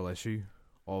central issue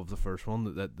of the first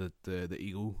one, that the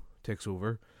ego takes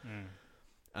over.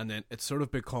 And then it sort of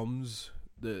becomes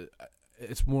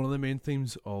it's one of the main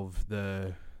themes of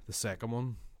the second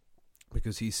one,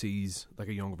 because he sees like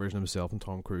a younger version of himself in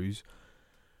Tom Cruise.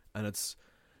 And it's,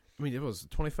 I mean, it was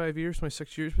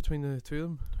 26 years between the two of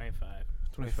them.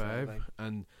 25.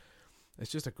 And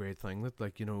it's just a great thing that,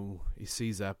 like, you know, he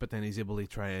sees that, but then he's able to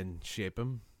try and shape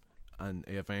him, and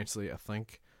he eventually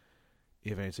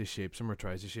shapes him, or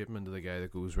tries to shape him into the guy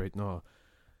that goes, right, no,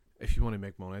 if you want to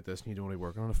make money at this and you don't want to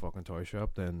work on a fucking toy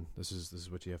shop, then this is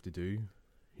what you have to do,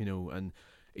 you know. And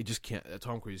he just can't.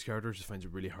 Tom Cruise's character just finds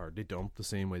it really hard to dump the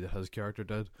same way that his character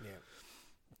did.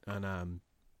 Yeah. And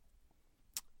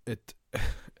it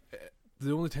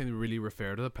the only time they really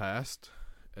refer to the past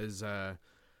is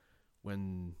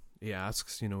when he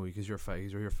asks, you know, because you're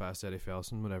fast Eddie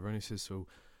Felson, whatever, and he says, so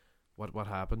what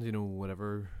happened, you know,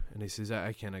 whatever, and he says,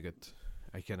 I kind of get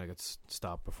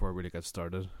stopped before I really got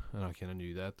started, and I kind of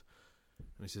knew that.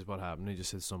 And he says, what happened? He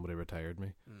just said, somebody retired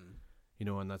me. You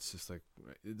know, and that's just like,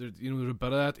 there's a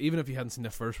bit of that. Even if you hadn't seen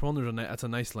the first one, that's a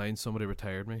nice line, somebody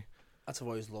retired me. That's what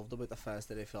I've always loved about the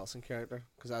fast Eddie Felson character,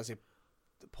 because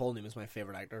Paul Newman's my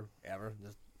favourite actor ever.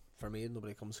 For me,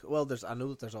 nobody comes. Well, I know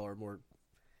that there's other more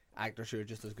actors who are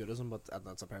just as good as him, but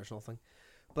that's a personal thing.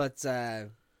 But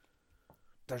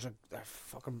there's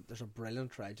a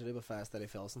brilliant tragedy with Fast Eddie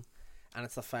Felson, and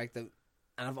it's the fact that,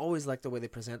 and I've always liked the way they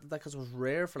presented that, because it was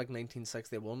rare for like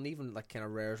 1961, even like kind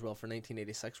of rare as well for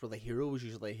 1986, where the hero was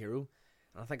usually a hero.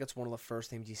 And I think it's one of the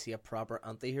first times you see a proper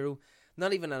anti-hero.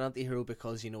 Not even an anti-hero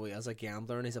because, you know, he is a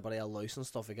gambler and he's a bit of a louse and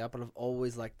stuff like that, but I've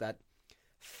always liked that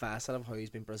facet of how he's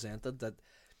been presented, that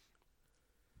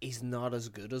he's not as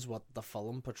good as what the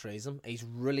film portrays him. He's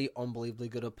really unbelievably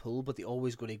good at pool, but they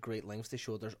always go to great lengths to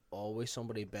show there's always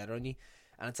somebody better than you.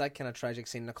 And it's that kind of tragic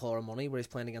scene in The Colour of Money where he's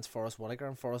playing against Forrest Whitaker,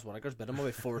 and Forrest Whitaker's bit him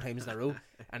about 4 times in a row,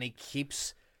 and he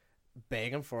keeps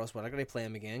begging Forrest Whitaker to play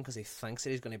him again because he thinks that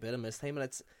he's going to beat him this time. And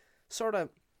it's sort of,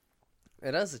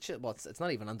 it's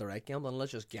not even indirect gambling,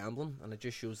 it's just gambling, and it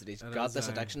just shows that he's got this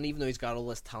addiction, even though he's got all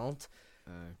this talent.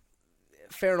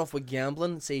 Fair enough with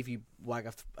gambling. Say if you whack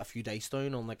a few dice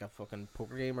down on like a fucking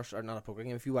poker game, or not a poker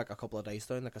game, if you whack a couple of dice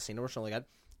down, like a casino or something like that,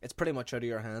 it's pretty much out of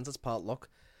your hands. It's pot luck.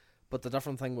 But the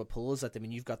different thing with pool is that, I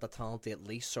mean, you've got the talent to at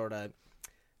least sort of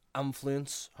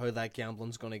influence how that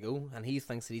gambling's going to go, and he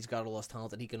thinks that he's got all this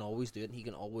talent and he can always do it and he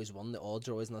can always win. The odds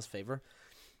are always in his favour.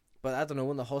 But I don't know,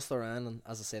 when the Hustler ran, and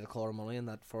as I say, The Colour of Money and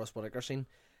that Forrest Whitaker scene,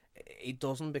 he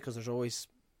doesn't, because there's always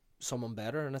someone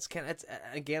better, and it's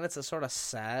a sort of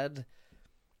sad.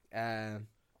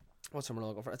 What's I'm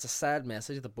looking for? It's a sad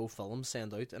message that both films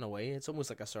send out in a way. It's almost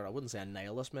like a sort of, I wouldn't say a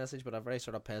nihilist message, but a very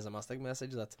sort of pessimistic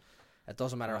message that it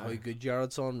doesn't matter how good you are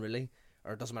at something, really,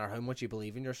 or it doesn't matter how much you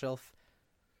believe in yourself.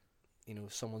 You know,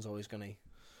 someone's always going to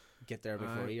get there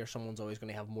before you, or someone's always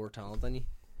going to have more talent than you.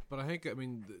 But I think, I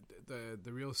mean,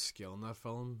 the real skill in that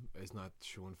film is not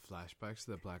showing flashbacks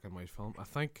to the black and white film. I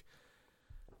think,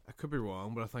 I could be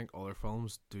wrong, but I think other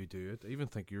films do it. I even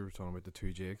think you were talking about the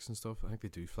Two Jakes and stuff. I think they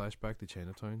do flashback to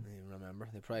Chinatown. I remember.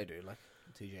 They probably do, like,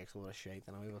 Two Jakes a lot of shit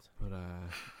anyway. But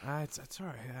it's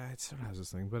alright. It sort of has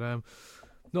this thing. But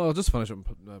No, I'll just finish up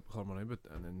Harmony,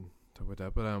 and then talk about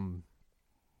that. But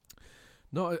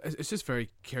no, it's just very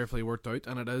carefully worked out,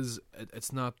 and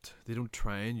it's not. They don't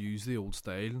try and use the old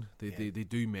style. They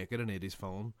do make it an 80s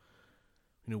film.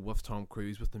 You know, with Tom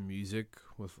Cruise, with the music,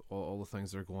 with all the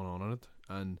things that are going on in it,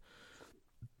 and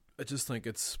I just think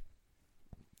it's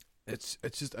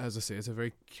just, as I say, it's a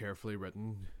very carefully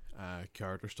written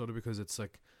character study, because it's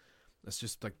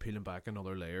just like peeling back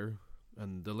another layer,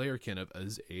 and the layer kind of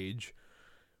is age.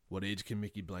 What age can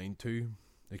make you blind to?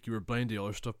 Like, you were blind to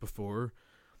other stuff before,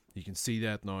 you can see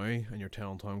that now, and you're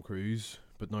telling Tom Cruise,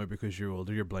 but now because you're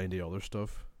older, you're blind to other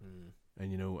stuff,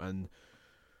 and you know, and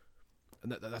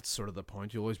that's sort of the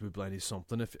point. You'll always be blind to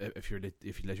something if you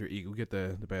let your ego get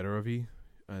the better of you,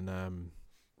 and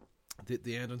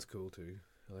the ending's cool too.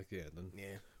 I like the ending.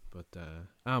 Yeah. But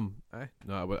I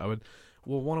would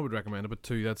one, I would recommend it, but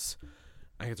two,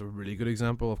 I think it's a really good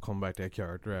example of coming back to a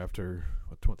character after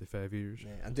 25 years.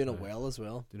 Yeah, and doing it well as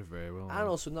well. Doing it very well. And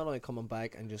also not only coming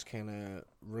back and just kind of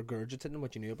regurgitating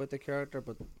what you knew about the character,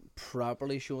 but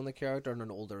properly showing the character in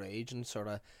an older age and sort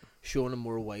of showing him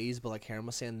more ways, but like Herm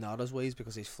was saying, not his ways,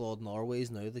 because he's flawed in other ways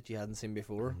now that you hadn't seen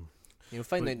before. You know,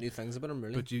 find out new things about him,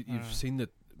 really. But you've seen that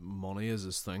money is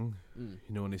his thing. You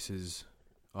know, when he says,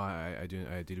 I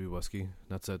deal with whiskey,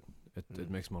 that's it. It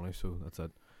makes money, so that's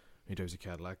it. He drives a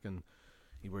Cadillac, and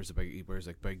he wears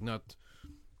like big, not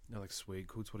like suede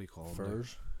coats. What do you call them?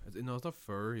 Furs. No, it's not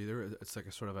fur either. It's like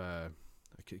a sort of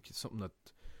something that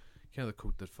kind of the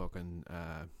coat that fucking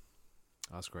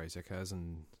Oscar Isaac has,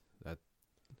 and that.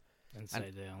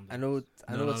 Inside down. I know.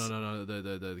 No.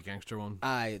 The gangster one.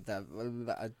 Aye,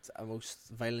 a most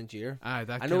violent year. Aye,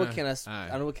 that. I know what kind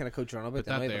of coach you're on about. But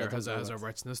that anyway, there but has a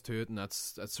richness to it, and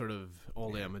that's sort of all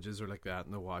the images are like that,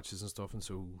 and the watches and stuff, and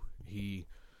so he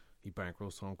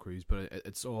bankrolls Tom Cruise, but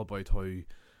it's all about how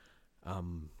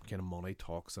kind of money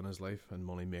talks in his life, and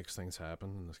money makes things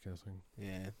happen, and this kind of thing.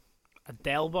 Yeah. A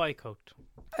Del Boy coat.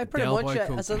 Pretty Del much. Boy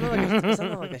coat. Isn't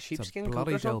that like a sheepskin It's a coat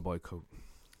bloody or Del something? Boy coat.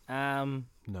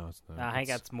 No, it's not. I think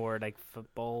that's more like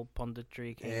football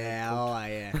punditry. Kind Yeah, of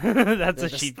yeah. that's a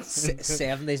The sheep.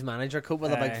 70s manager coat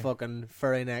with a big fucking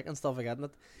furry neck and stuff like that,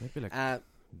 isn't it? Maybe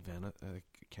like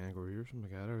kangaroo or something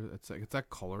like that, or it's that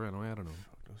colour anyway. I don't know.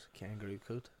 Kangaroo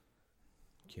coat.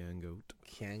 Kangoat.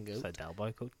 It's a Del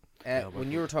Boy coat.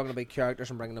 When you were talking about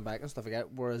characters and bringing them back and stuff like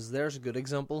that, whereas there's a good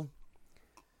example,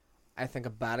 I think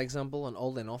a bad example, and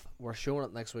oddly enough, we're showing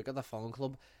it next week at the Film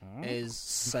Club, is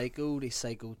Psycho the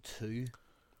Psycho 2.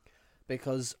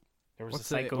 Because there was a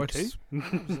Psycho 2?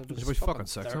 There's about fucking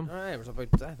 6 of them. There was about,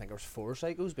 I think there was 4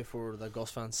 Psychos before the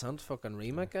Gus Van Sant fucking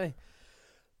remake guy.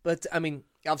 But, I mean,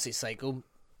 obviously Psycho...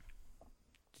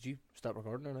 Did you stop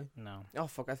recording or no? No. Oh,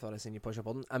 fuck, I thought I seen you push a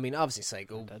button. I mean, obviously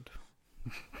Psycho... I did.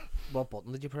 What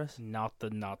button did you press? Not the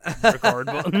record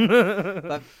button.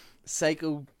 But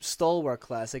Psycho, stalwart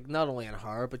classic, not only in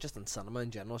horror, but just in cinema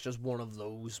in general. It's just one of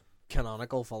those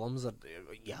canonical films that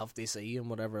you have to see and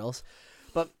whatever else.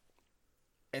 But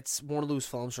it's one of those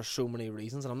films for so many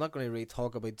reasons, and I'm not going to really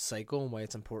talk about Psycho and why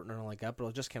it's important or anything like that, but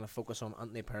I'll just kind of focus on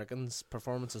Anthony Perkins'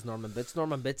 performance as Norman Bates.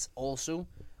 Norman Bates also,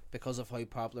 because of how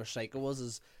popular Psycho was,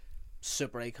 is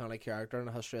super iconic character in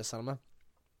the history of cinema.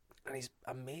 And he's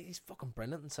amazing. He's fucking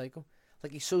brilliant in Psycho.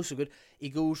 Like, he's so good. He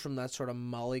goes from that sort of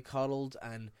mollycoddled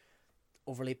and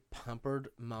overly pampered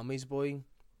mommy's boy,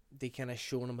 they kind of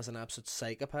showing him as an absolute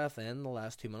psychopath in the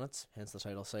last 2 minutes, hence the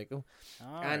title Psycho.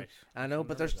 And I know,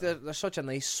 but there's such a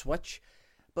nice switch.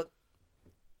 But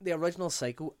the original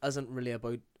Psycho isn't really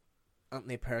about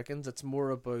Anthony Perkins. It's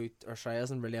more about,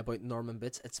 isn't really about Norman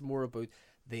Bates. It's more about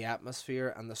the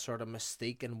atmosphere and the sort of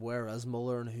mystique and where is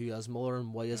Muller and who is Muller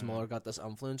and why has Muller got this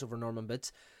influence over Norman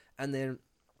Bates. And then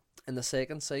in the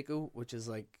second Psycho, which is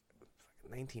like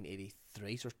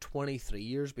 1983, so 23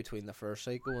 years between the first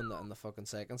Psycho and the fucking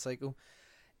second Psycho,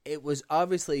 it was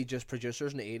obviously just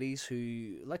producers in the 80s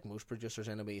who, like most producers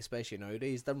anyway, especially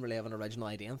nowadays, didn't really have an original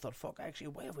idea and thought, fuck, actually,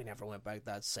 why have we never went back to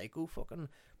that Psycho fucking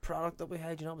product that we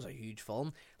had? You know, it was a huge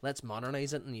film. Let's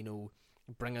modernise it and, you know,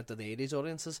 bring it to the 80s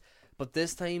audiences. But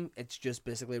this time it's just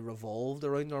basically revolved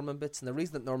around Norman Bates, and the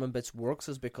reason that Norman Bates works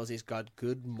is because he's got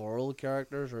good moral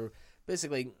characters, or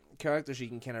basically characters you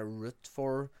can kind of root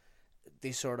for,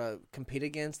 they sort of compete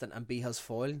against and be his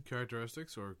foil.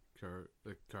 Characteristics or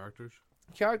characters?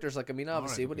 Characters, like, I mean,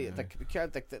 obviously, right,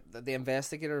 the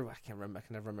investigator, I can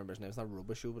never remember his name. It's not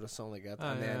Robichaux, but it's something like that.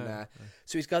 And then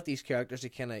so he's got these characters he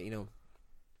kind of, you know,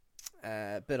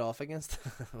 bit off against,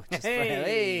 which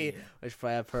is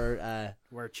probably per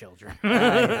we're children.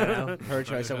 Her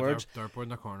choice of words. Dartboard in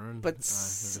the corner. But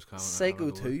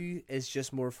Psycho 2 is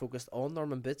just more focused on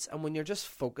Norman Bates, and when you're just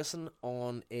focusing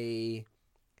on a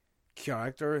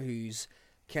character who's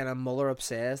kind of Muller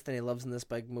obsessed, and he lives in this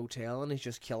big motel, and he's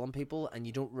just killing people, and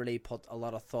you don't really put a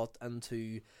lot of thought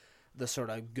into the sort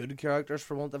of good characters,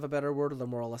 for want of a better word, or the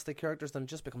moralistic characters, then it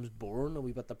just becomes boring, a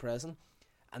wee bit depressing.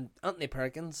 And Anthony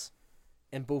Perkins,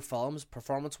 in both films,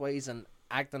 performance-wise and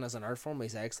acting as an art form,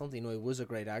 he's excellent. You know, he was a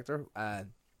great actor.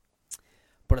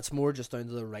 But it's more just down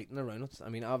to the writing around it. I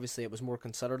mean, obviously it was more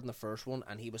considered in the first one,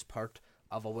 and he was part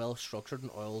of a well-structured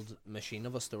and oiled machine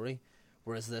of a story.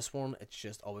 Whereas this one, it's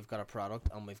just, we've got a product,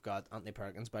 and we've got Anthony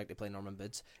Perkins back to play Norman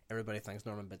Bates. Everybody thinks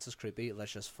Norman Bates is creepy.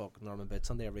 Let's just fuck Norman Bates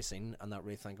into every scene and not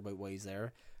really think about why he's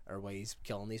there, or why he's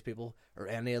killing these people, or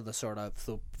any of the sort of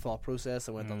thought process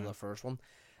that went into the first one.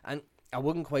 And I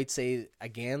wouldn't quite say,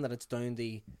 again, that it's down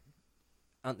to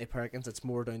Anthony Perkins. It's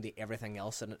more down to everything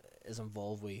else that is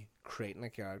involved with creating a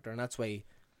character. And that's why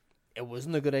it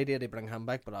wasn't a good idea to bring him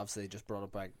back, but obviously they just brought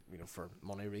it back, you know, for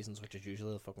money reasons, which is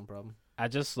usually the fucking problem. I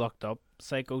just looked up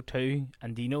Psycho 2,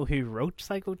 and do you know who wrote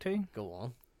Psycho 2? Go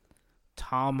on.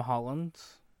 Tom Holland.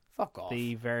 Fuck off.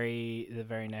 The very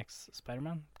next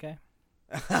Spider-Man guy.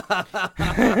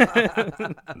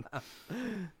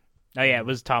 Oh yeah, it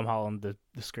was Tom Holland, the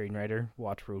screenwriter,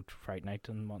 what wrote Fright Night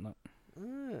and whatnot.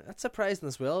 That's surprising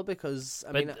as well, because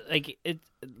I mean,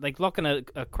 like looking at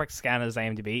a quick scan of his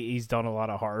IMDb, he's done a lot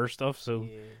of horror stuff, so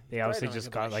they obviously Brian just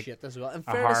O'Connor got like shit as well. In a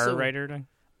fairness, horror though, writer thing.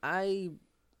 I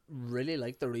really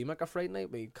like the remake of Fright Night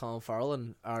with Colin Farrell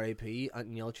and R.A.P.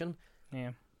 Anton Yelchin.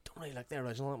 Yeah, Don't really like the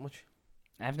original that much.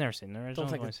 I've never seen the original.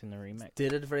 think I've only it seen the remake.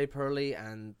 Did it very poorly,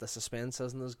 and the suspense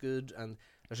isn't as good, and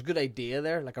there's a good idea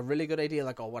there, like a really good idea,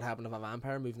 like, what happened if a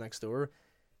vampire moved next door,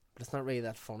 but it's not really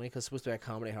that funny, because it's supposed to be a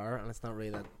comedy horror, and it's not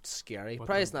really that scary.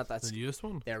 Probably it's not that The newest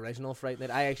one? the original Fright Night.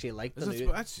 I actually liked the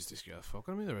new. That's just a scary fuck.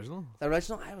 I mean, the original. The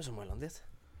original, I was on well on it.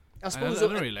 I I suppose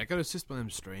don't really like it. It's just one of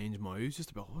them strange mouths, just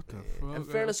about what the fuck. in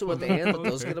fairness, so at the end it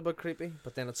does get a bit creepy,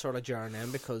 but then it's sort of jarring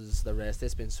in because the rest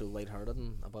has been so lighthearted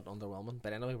and a bit underwhelming.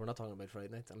 But anyway, we're not talking about Friday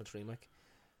Night and its remake.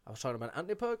 I was talking about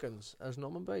Anthony Perkins as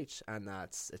Norman Bates, and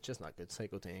it's just not good.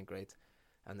 Psycho 2 ain't great,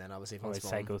 and then obviously Oh, Vince it's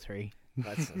Vaughn. Psycho 3.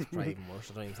 That's probably even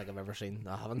worse. I don't even think I've ever seen.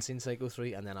 I haven't seen Psycho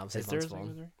 3, and then obviously Is there a Vince Psycho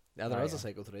Vaughn. 3? Yeah, there Oh, is a yeah.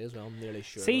 Psycho 3 as well. I'm nearly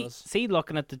sure. See, there is.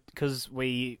 looking at because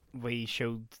we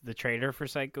showed the trailer for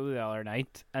Psycho the other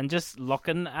night, and just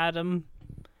looking at him,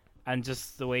 and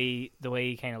just the way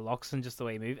he kind of looks, and just the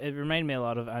way he moves, it reminded me a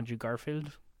lot of Andrew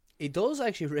Garfield. He does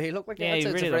actually really look like. Yeah, it's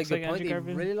he a really very looks good like point. Andrew He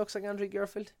Garfield. really looks like Andrew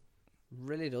Garfield.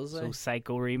 Really does. So eh?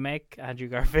 Psycho remake, Andrew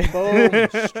Garfield. Boom,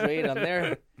 straight on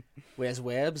there. With his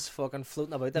webs fucking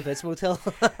floating about the Bates Motel.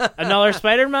 Another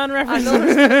Spider-Man reference.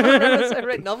 That's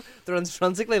right enough. They're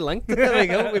intrinsically linked. There we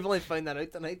go. We've only found that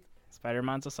out tonight.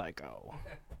 Spider-Man's a psycho.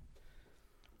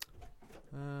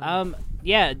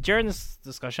 Yeah, during this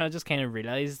discussion, I just kind of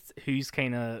realized who's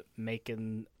kind of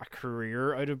making a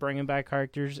career out of bringing back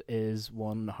characters is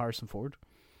one Harrison Ford.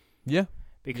 Yeah.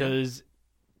 Because,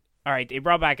 all right, they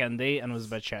brought back Indy and it was a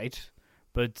bit shite,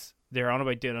 but they're on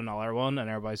about doing another one, and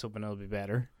everybody's hoping it'll be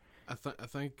better. I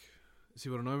think. See,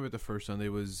 what I know about the first Sunday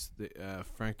was the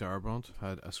Frank Darabont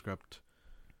had a script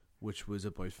which was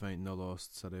about finding the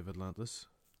lost city of Atlantis.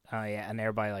 Oh yeah, and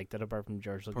everybody liked it apart from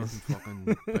George Apart Lucas. from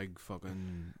fucking big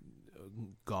fucking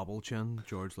gobble chin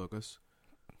George Lucas.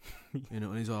 You know,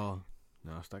 and he's all,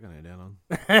 no, stick an alien on.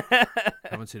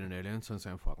 Haven't seen an alien since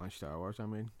I'm fucking Star Wars. I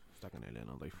mean, stick an alien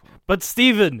on, like fuck. But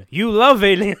Steven, you love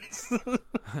aliens.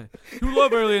 You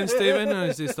love aliens, Stephen, and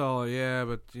it's just all, yeah,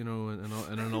 but you know,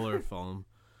 in another film,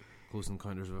 Close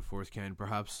Encounters of a Fourth Kind,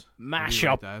 perhaps Mash maybe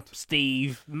like up, that.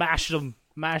 Steve. Mash them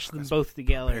both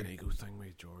together. An ego thing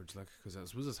with George, like, because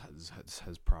that was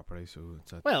his property, so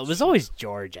it's a, Well, it was always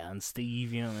George and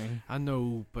Steve, you know what I mean? I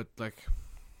know, but like,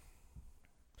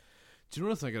 do you know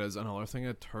what I think it is? Another thing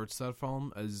that hurts that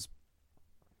film is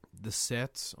the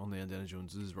sets on the Indiana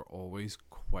Joneses were always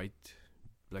quite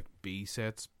like B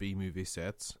sets, B movie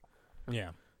sets.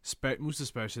 Yeah. Most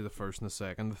especially the first and the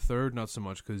second. The third, not so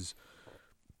much, because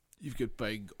you've got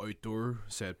big outdoor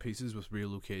set pieces with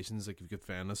real locations. Like you've got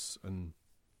Venice, and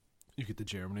you get to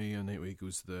Germany, and he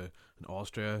goes to in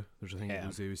Austria. There's a thing he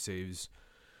goes to,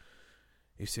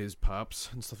 he saves Pops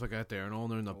and stuff like that there, and all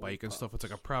they're on the bike and stuff. It's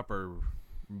like a proper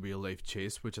real life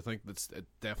chase, which I think it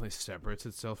definitely separates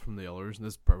itself from the others, and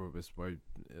this probably is why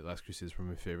Last Crusade is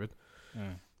my favorite.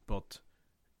 But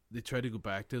they try to go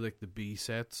back to like the B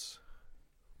sets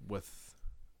with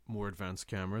more advanced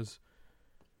cameras,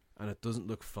 and it doesn't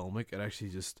look filmic. It actually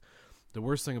just, the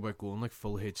worst thing about going like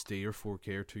full HD or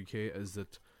 4K or 2K is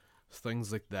that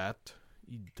things like that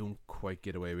you don't quite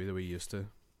get away with the way you used to,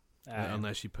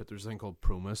 unless you put, there's a thing called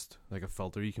ProMist, like a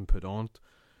filter you can put on it,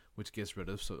 which gets rid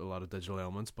of a lot of digital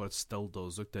elements, but it still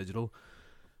does look digital.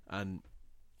 And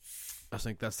I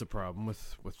think that's the problem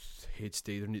with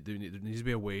HD. There needs to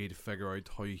be a way to figure out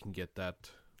how you can get that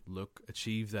look,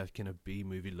 achieve that kind of B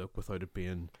movie look without it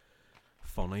being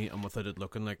funny and without it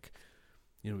looking like,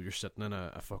 you know, you're sitting in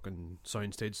a fucking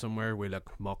soundstage somewhere with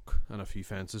like muck and a few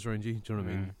fences around you. Do you know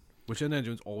what I mean? Which Indiana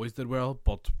Jones always did well,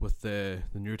 but with the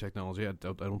newer technology, I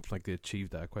don't think they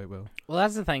achieved that quite well. Well,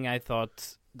 that's the thing. I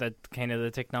thought that kind of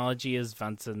the technology is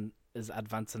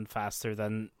advancing faster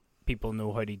than people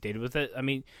know how to deal with it. I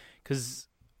mean, because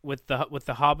with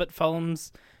the Hobbit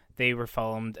films, they were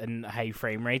filmed in high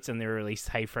frame rates and they were released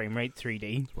high frame rate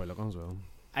 3D. It's well looking as well.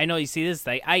 I know you see this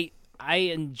thing. I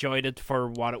enjoyed it for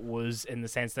what it was, in the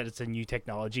sense that it's a new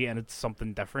technology and it's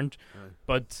something different. Right.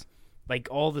 But like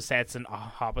all the sets in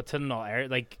Hobbiton and all,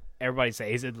 like everybody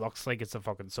says, it looks like it's a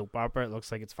fucking soap opera. It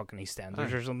looks like it's fucking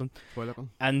EastEnders or something. Well looking.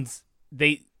 And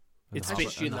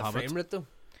it's shooting the frame rate though.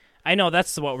 I know,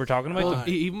 that's what we're talking about. Well,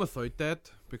 even without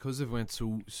that, because they've went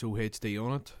so HD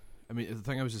on it. I mean, the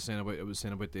thing I was saying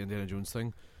about the Indiana Jones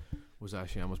thing was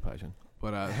actually Emma's passion.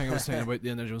 But the thing I was saying about the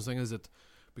Indiana Jones thing is that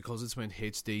because it's went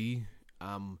HD,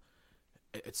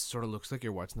 it sort of looks like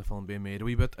you're watching the film being made a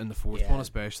wee bit, in the fourth one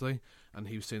especially. And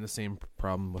he was saying the same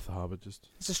problem with The Hobbit.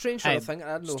 It's a strange sort of thing.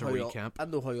 I don't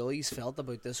know how you always felt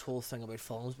about this whole thing about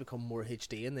films become more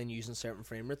HD and then using certain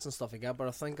frame rates and stuff like that. But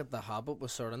I think that The Hobbit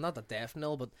was sort of not a death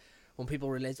knell, but when people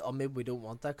realised, oh, maybe we don't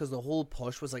want that, because the whole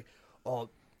push was like, oh,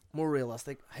 more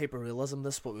realistic, hyper-realism,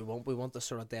 this is what we want this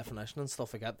sort of definition and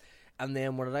stuff like that. And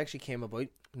then when it actually came about,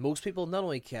 most people, not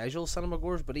only casual cinema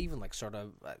goers, but even like sort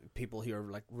of people who are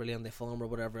like really into film or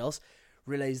whatever else,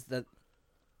 realised that,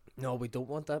 no, we don't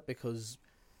want that, because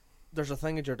there's a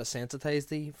thing that you're desensitized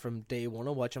to from day one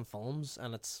of watching films,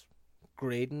 and it's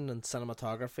grading and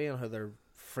cinematography and how they're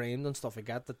framed and stuff like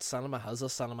that, that cinema has a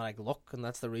cinematic look, and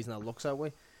that's the reason it looks that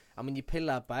way. And when you peel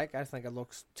that back, I think it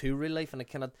looks too real life, and it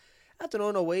kind of, I don't know,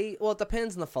 in a way. Well, it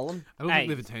depends on the film. I don't think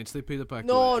they've intentionally peeled it back.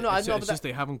 No, it's I know. It's just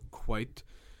they haven't quite.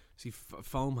 See,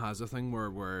 film has a thing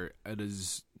where it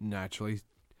is naturally.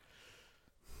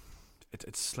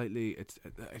 It's slightly.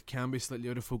 It can be slightly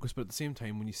out of focus, but at the same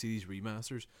time, when you see these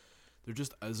remasters, there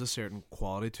just is a certain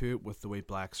quality to it with the way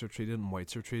blacks are treated and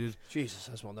whites are treated. Jesus,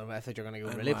 I was wondering. I thought you were going to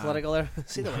go really political there.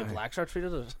 See the way blacks are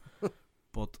treated.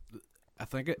 But I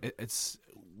think it's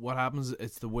what happens.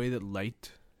 It's the way that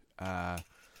light.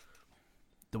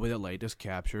 The way that light is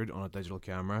captured on a digital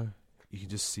camera, you can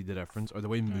just see the difference, or the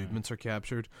way movements are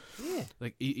captured. Yeah.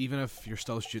 Like even if you're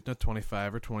still shooting at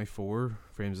 25 or 24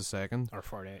 frames a second, or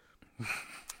 48.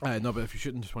 No, but if you're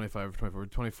shooting 25 or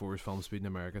 24 is film speed in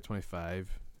America,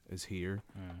 25 is here,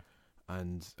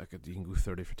 and you can go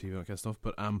 30 for TV and that kind of stuff.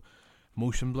 But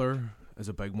motion blur is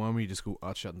a big one where you just go,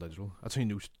 oh, shit in digital. That's how you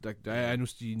know. Like I know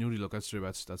you know, you look at through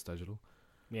that's digital.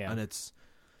 Yeah, and it's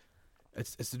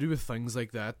to do with things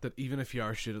like that even if you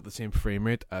are shooting at the same frame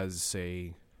rate as,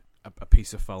 say, a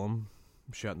piece of film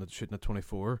shooting at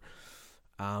 24,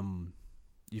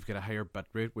 you've got a higher bit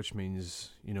rate, which means,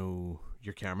 you know,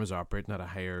 your camera's operating at a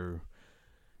higher,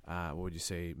 what would you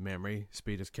say, memory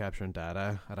speed. Is capturing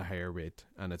data at a higher rate,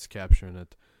 and it's capturing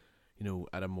it, you know,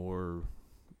 at a more,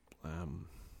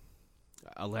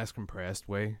 a less compressed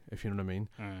way, if you know what I mean.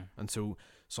 And so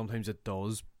sometimes it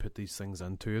does put these things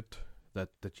into it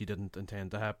that you didn't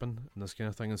intend to happen, and this kind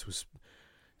of thing. And so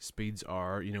speeds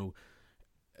are, you know,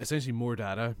 essentially more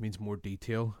data means more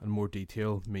detail, and more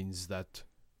detail means that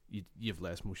you have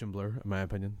less motion blur, in my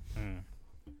opinion.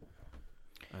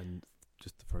 And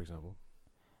just for example,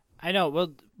 I know,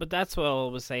 well, but that's what I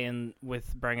was saying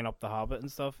with bringing up The Hobbit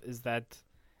and stuff, is that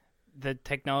the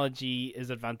technology is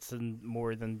advancing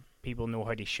more than people know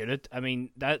how to shoot it. I mean,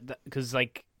 that because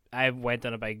like I went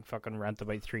on a big fucking rant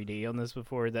about 3D on this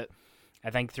before, that I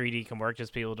think 3D can work,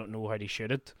 just people don't know how to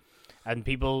shoot it. And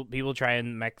people try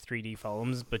and make 3D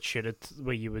films, but shoot it the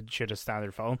way you would shoot a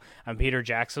standard film. And Peter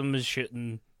Jackson was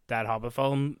shooting that Hobbit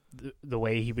film the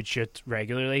way he would shoot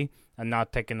regularly, and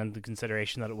not taking into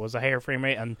consideration that it was a higher frame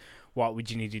rate, and what would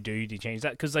you need to do to change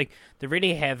that? Because like the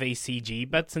really heavy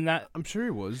CG bits in that, I'm sure he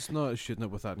was not shooting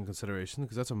it with that in consideration,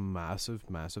 because that's a massive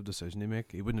decision to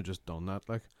make. He wouldn't have just done that,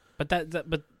 like.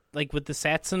 But like with the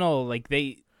sets and all, like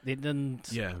they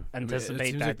didn't anticipate it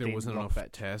seems that like there wasn't enough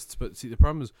tests. But see, the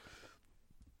problem is,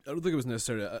 I don't think it was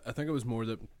necessarily. I think it was more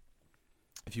that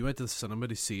if you went to the cinema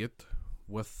to see it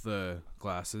with the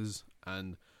glasses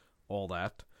and all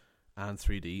that, and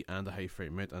 3D and the high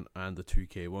frame rate and the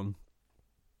 2K one,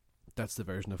 that's the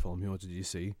version of film you wanted to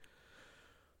see.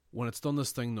 When it's done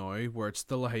this thing now, where it's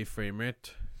still a high frame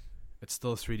rate, it's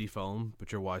still a 3D film,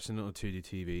 but you're watching it on a 2D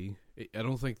TV. I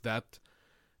don't think that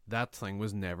thing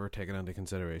was never taken into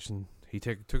consideration. he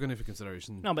took into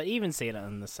consideration. No, but even seeing it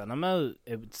in the cinema,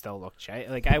 it would still look shite.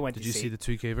 Like I went Did to you see the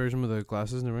 2K version with the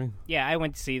glasses and everything? Yeah, I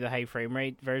went to see the high frame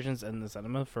rate versions in the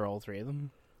cinema for all three of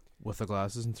them. With the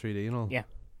glasses in 3D and all? Yeah.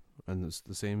 And it's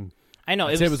the same. I know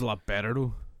I'd say it was a lot better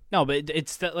though. No, but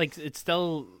it's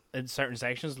still in certain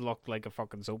sections looked like a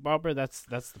fucking soap opera. That's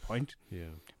the point. Yeah.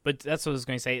 But that's what I was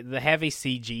going to say. The heavy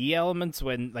CG elements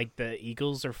when like the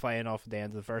eagles are flying off at the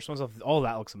end of the first one, stuff, all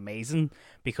that looks amazing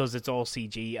because it's all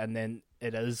CG, and then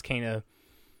it is kind of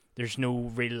there's no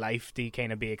real life to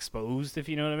kind of be exposed, if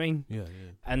you know what I mean. Yeah.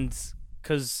 And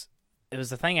because it was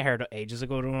the thing I heard ages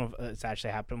ago. I don't know if it's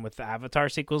actually happened with the Avatar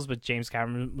sequels, but James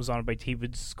Cameron was on about he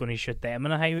was going to shoot them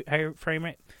in a high frame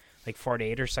rate. Like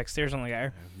 48 or 60 or something like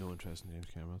that. I have no interest in James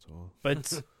Cameron at all.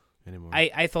 But anymore.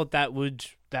 I thought that would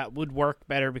work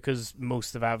better because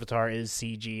most of Avatar is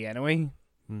CG anyway.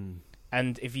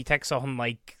 And if you take something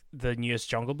like the newest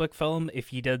Jungle Book film,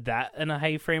 if you did that in a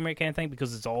high frame rate kind of thing,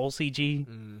 because it's all CG.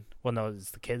 Well, no,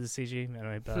 it's the kids CG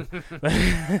anyway. But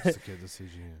It's the kids CG.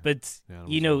 Yeah. But Yeah,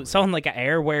 you know, something like an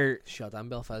Air where Shut down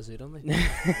Belfast Zoo, don't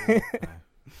they?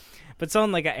 but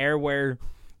something like an Air where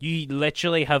you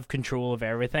literally have control of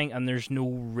everything, and there's no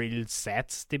real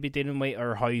sets to be dealing with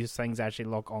or how things actually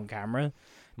look on camera.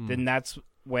 Then that's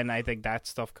when I think that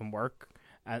stuff can work,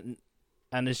 and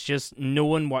it's just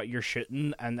knowing what you're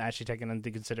shooting and actually taking into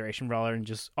consideration rather than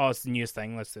just it's the newest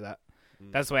thing, let's do that.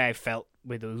 That's the way I felt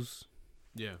with those.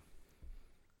 Yeah.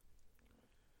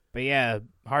 But yeah,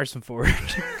 Harrison Ford.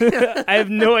 I have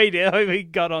no idea how we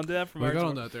got onto that from We got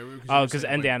Harrison on Ford. that there. Oh, because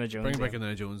Indiana Jones. Bring back Yeah.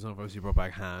 Indiana Jones, and obviously brought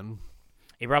back Han.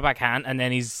 He brought back Han, and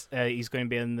then he's going to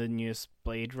be in the newest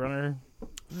Blade Runner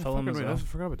film as well. I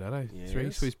forgot about that. Three.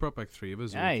 Yes. So he's brought back three of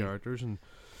his own Aye. characters, and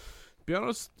to be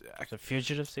honest, The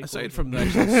Fugitive sequel. aside from the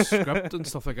actual script and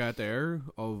stuff like that, there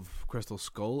of Crystal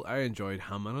Skull, I enjoyed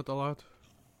him in it a lot.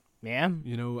 Yeah.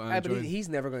 You know, But he's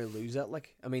never going to lose it.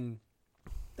 Like, I mean,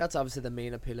 that's obviously the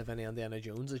main appeal of any Indiana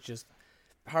Jones. It's just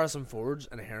Harrison Ford's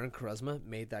inherent charisma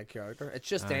made that character. It's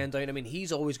just down. I mean,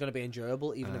 he's always going to be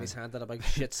enjoyable, even if he's handed a big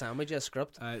shit sandwich as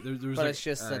script. there's But it's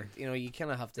just that, you know, you kind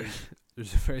of have to.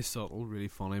 There's a very subtle, really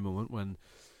funny moment when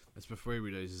it's before he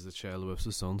realizes that Shia LaBeouf's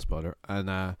his son, Spotter,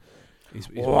 and he's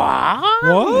what?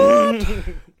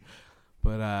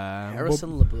 But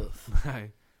Harrison LaBeouf. I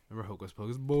remember Hocus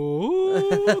Pocus. But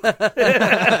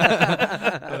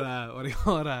what do you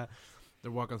call it?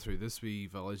 They're walking through this wee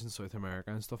village in South America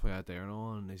and stuff like that there and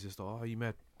all, and he's just, you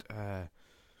met,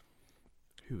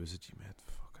 who is it you met?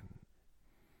 Fucking,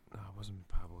 no, it wasn't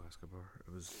Pablo Escobar.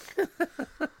 It was,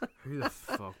 who the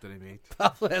fuck did he meet?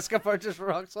 Pablo Escobar just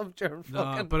rocks some germ No,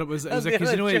 fucking. but it was like, 'cause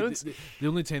you know, Indiana Jones. the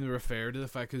only time they refer to the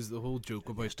fact is the whole joke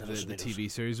about the TV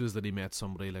series was that he met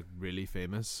somebody like really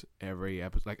famous every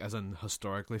episode, like as in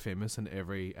historically famous in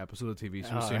every episode of TV.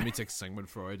 So he meets like Sigmund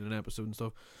Freud in an episode and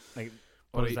stuff. Like,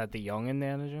 But was that the young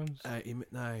Indiana Jones?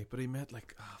 But he met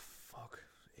like fuck.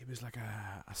 He was like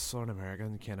a Southern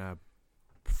American kind of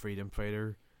freedom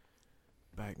fighter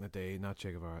back in the day. Not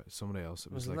Che Guevara, somebody else.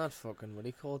 It was Wasn't like that fucking, what do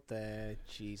you call it? The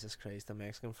Jesus Christ, the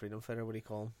Mexican freedom fighter. What do you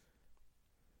call him?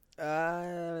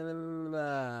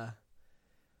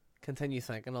 Continue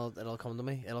thinking. It'll come to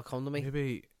me. It'll come to me.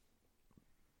 maybe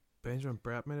Benjamin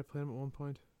Bratt might have played him at one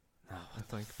point. No, I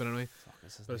think. But anyway, fuck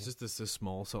is his but it's name? just this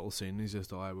small subtle scene. He's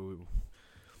just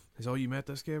he's you met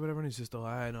this guy, whatever, and he's just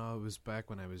I know it was back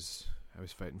when I was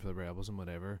fighting for the rebels and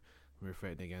whatever. We were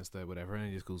fighting against the whatever, and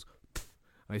he just goes.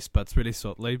 And he spits really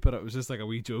subtly, but it was just like a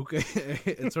wee joke.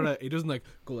 It's sort of he doesn't like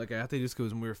go like that. He just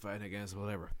goes, and we were fighting against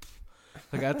whatever,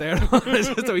 like that there. It's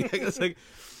just a wee, it's like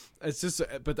it's just.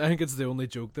 But I think it's the only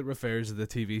joke that refers to the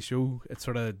TV show. It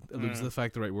sort of alludes to the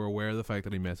fact that we're aware of the fact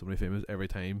that he met somebody famous every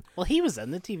time. Well, he was in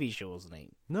the TV show, wasn't he?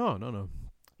 No. No,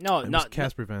 It was not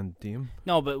Casper Van Diem.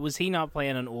 No, but was he not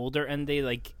playing an older Indy?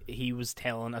 Like he was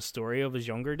telling a story of his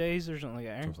younger days or something like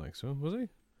that? Something like so. Was he?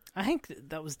 I think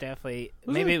that was definitely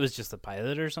Was maybe it? it was just a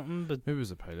pilot or something, but Maybe it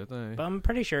was a pilot. but I'm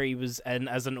pretty sure he was in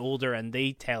as an older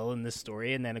Indy telling the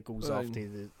story, and then it goes off to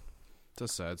the. It's a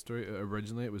sad story.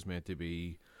 Originally, it was meant to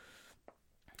be.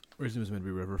 Originally, it was meant to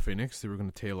be River Phoenix. They were going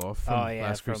to tail off from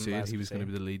Last from Crusade. Last He was going to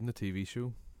Crusade. be the lead in the TV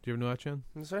show. Do you ever know that, Chen?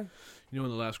 Sorry? You know,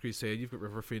 in the Last Crusade, you've got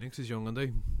River Phoenix as young Andy.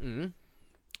 Mm-hmm.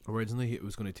 Originally, it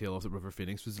was going to tail off that River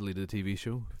Phoenix was the lead of the TV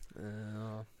show.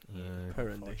 Per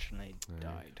Indy. Unfortunately,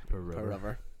 died. Per River. Per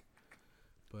River.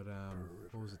 But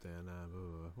what was it then?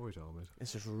 What were we talking about?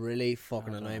 It's just really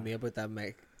fucking annoying me about that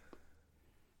mic.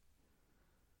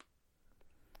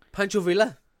 Pancho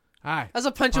Villa. Aye. That's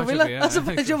a Pancho Pancho Villa. Villa, That's a I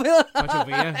think Pancho so. Villa. Pancho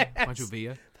Villa. Pancho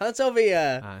Villa. Pancho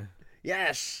Villa. Aye.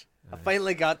 Yes. I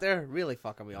finally got there. Really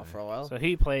fucking me off for a while. So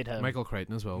he played him. Michael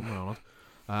Crichton as well. We're on it.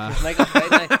 Michael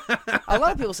Crichton. A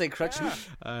lot of people say Crichton.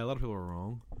 A lot of people are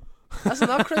wrong. That's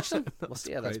not Crichton. Well,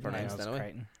 yeah, that's Crichton. pronounced It's anyway.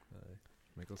 Crichton.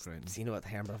 Michael Crichton. So you know what,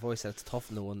 Hammer voice said it's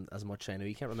tough knowing as much I know.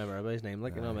 You can't remember everybody's name,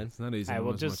 like, you know what I mean? It's not easy I to know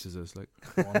will as just- much as this, like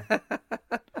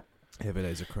One. heavy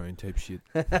days of crown type shit.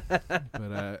 But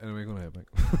anyway, go ahead, Mike.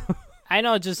 I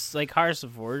know, just like Harrison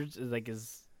Ford, like it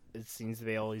seems to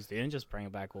be all he's doing, just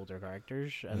bringing back older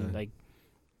characters, and like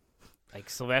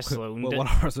Sylvester Stallone. Well, did what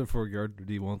Harrison Ford did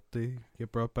he want to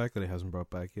get brought back that he hasn't brought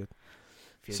back yet?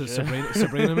 So Future.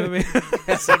 Sabrina maybe.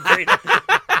 Sabrina.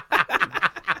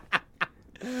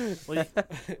 Well,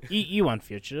 you want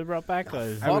Future brought back? Fuck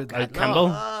it, Kimball?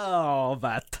 no. Oh,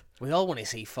 that. We all want to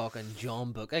see fucking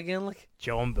John Book again, like.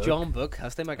 John Book. John Book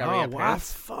has to make a Oh, wow,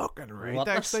 reappearance. fucking right, What?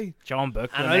 actually. John Book.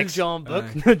 And The I'm next, John Book.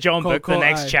 John Book, the Call-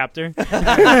 next aye. chapter.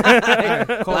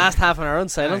 Last half an hour in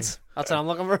silence. That's what I'm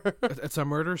looking for. It's a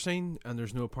murder scene and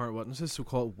there's no apparent witnesses, so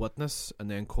call it witness and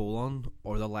then colon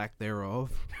or the lack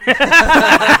thereof.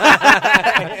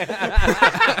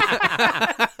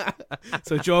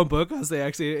 So John Book has to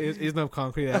actually he doesn't have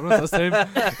concrete evidence this time.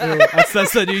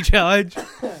 That's the new challenge. You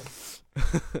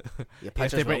He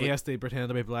has, pictures he has to pretend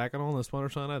to be black and all in this one or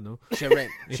something. I don't know. should write,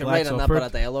 He should blacks write on up that for bit it.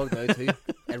 of dialogue now too.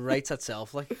 It writes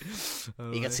itself, like.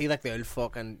 Oh, You can see like the old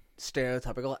fucking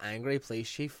stereotypical angry police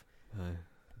chief.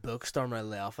 Book storming out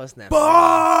of the office. And then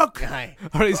Book! Aye.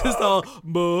 Or he's just all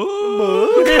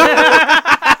Book.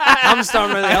 I'm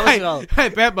storming out of the office. and all, I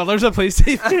bet Miller's a police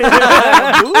chief.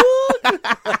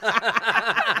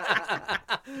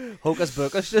 Hocus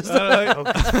pocus, just. Uh,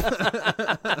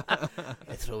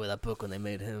 They threw away that book when they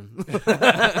made him.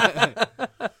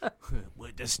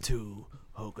 Witness to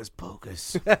Hocus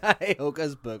Pocus.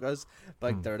 Hocus pocus.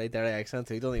 Big dirty accent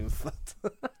too. Don't even fit.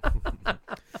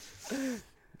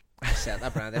 Set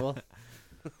that brand well.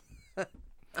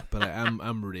 But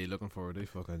I'm really looking forward to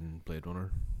fucking Blade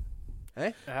Runner.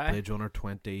 Eh? Blade Runner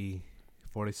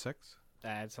 2046.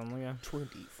 It's something like that.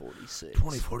 2046.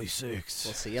 2046.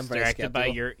 We'll see. I'm It's very directed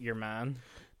by skeptical. your man.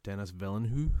 Dennis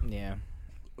Villeneuve. Yeah.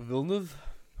 Villeneuve.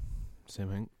 Same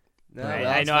thing. No, Right,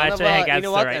 well, I it's know, Villeneuve. actually, I think You that's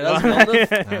know the what? right It is one.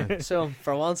 Villeneuve. Aye. So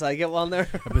for once, I get one there.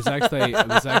 It was actually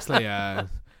I'll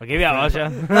give you a watch. a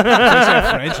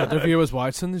French interview I was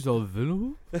watching. He's all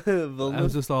Villeneuve. I was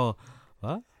Villeneuve. just all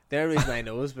what? The only reason I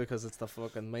know is because it's the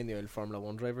fucking mind the old Formula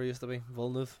 1 driver used to be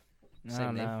Villeneuve. No,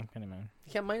 Same name. no, can't even.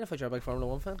 You can't mind if you're a big Formula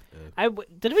 1 fan.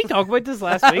 Did we talk about this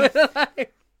last week?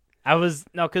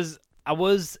 Because I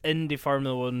was in the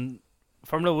Formula 1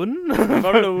 Formula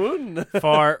 1.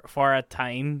 for a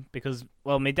time because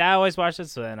my dad always watched it,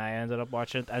 so then I ended up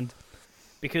watching it, and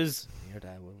because Your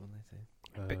dad would,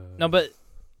 wouldn't they? no, but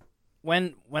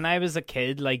when I was a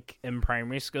kid, like in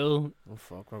primary school, Oh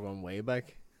fuck, we're going way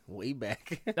back. Way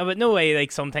back. no, but no way,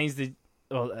 like sometimes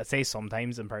I say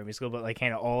sometimes in primary school, but like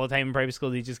kind of all the time in primary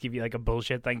school, they just give you like a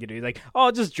bullshit thing to do, like,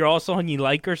 oh, just draw something you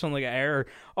like or something like that, or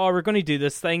oh, we're going to do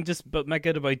this thing, but make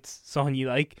it about something you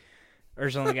like or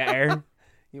something like that.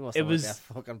 You must It have was- was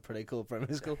fucking pretty cool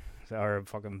primary school. Or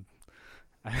fucking.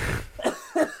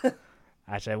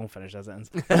 Actually, I won't finish that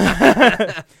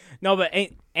sentence. No, but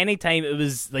any time it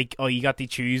was like, oh, you got to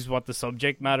choose what the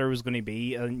subject matter was going to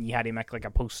be, and you had to make like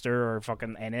a poster or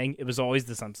fucking anything. It was always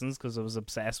The Simpsons because I was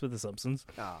obsessed with The Simpsons.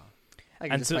 Ah. I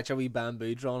can And just so- picture a wee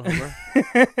bamboo drawn Homer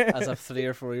as a 3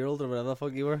 or 4 year old or whatever the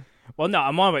fuck you were. Well, no,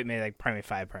 I'm on about maybe like primary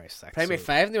 5, primary 6. Primary so-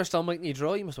 5 and they were still making you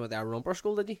draw. You must have went to a romper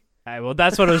school, did you? Well,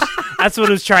 that's what I was. That's what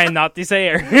I was trying not to say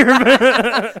earlier.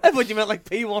 I thought you meant like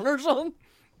P1 or something.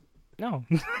 No,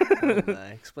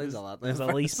 Explains a lot. it was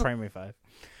at least primary 5.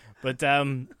 But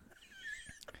no,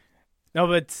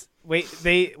 but we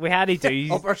had to do.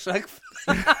 Upper 6th.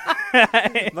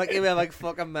 Might give me a like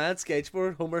fucking mad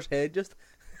skateboard. Homer's head just.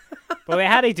 But we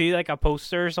had to do like a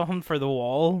poster or something for the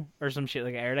wall or some shit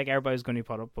like that. Like everybody was going to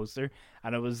put up a poster,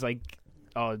 and it was like,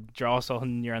 oh, draw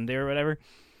something you're in there or whatever.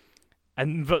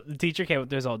 And but the teacher came up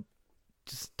there's all,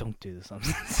 just don't do the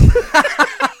Simpsons.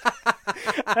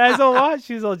 And I was all, what?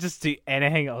 She's all, just do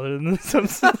anything other than the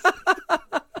Simpsons.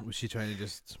 Was she trying to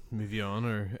just move you on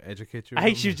or educate you? or I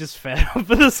think she was something? just fed up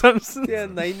with the Simpsons. Yeah,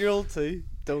 9-year-old too.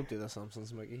 Don't do the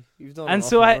Simpsons, Mickey. You've done And enough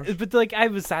so Homers. but like I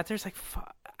was sat there, it's like,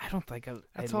 fuck, I don't think I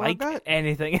That's all I like got.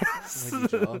 anything else.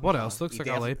 Like you draw. What else looks You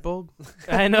like a light bulb?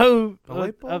 I know, A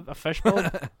light bulb? a fish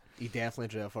bulb. You definitely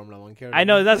drew a Formula 1 character. I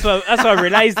know, that's what I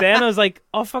realised then. I was like,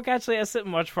 oh fuck, actually I sit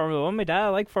and watch Formula 1. My dad, I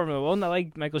like Formula 1. I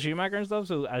like Michael Schumacher and stuff,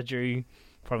 so I drew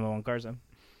Formula 1 cars in.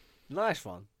 Nice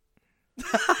fun.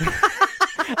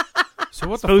 So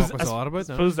what the Suppose- fuck was all that about I then?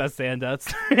 suppose that's the end of that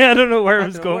story. I don't know where I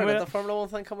was don't know, going where with did it. the Formula 1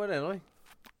 thing come out anyway?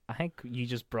 I think you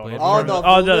just brought Blade it. Runner. no,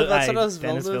 Oh, Villeneuve, that's what it is,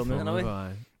 Dennis Villeneuve. Villeneuve. Anyway.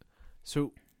 Aye.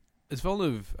 So is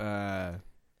Villeneuve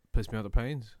Place Beyond the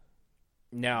Pines.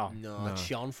 No. No, it's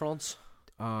Sean France.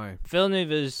 Aye.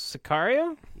 Villeneuve is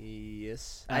Sicario?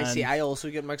 Yes. And- I see. I also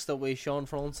get mixed up with Sean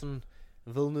France and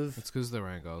Villeneuve. It's because they're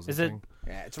Ryan Gosling. Is it- thing.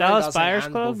 Yeah, it's Dallas Ryan Gosling Buyers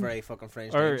and Club? both very fucking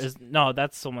French Or names. is... No,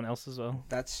 that's someone else as well.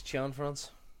 That's Sean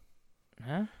France.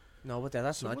 Huh? No, but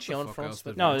that's So not what the Sean fuck France. else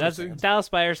But did No, Villeneuve that's... do? Dallas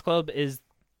Buyers Club is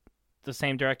the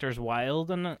same director as Wild,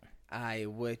 isn't it? Aye,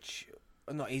 which...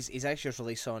 No, he's actually just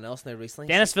released someone else now recently.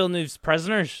 Dennis Villeneuve's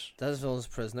Prisoners. Dennis Villeneuve's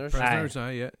Prisoners. Prisoners.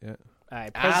 Aye, yeah.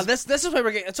 Aye, This is why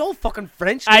we're getting... It's all fucking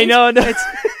French I names. know. No. It's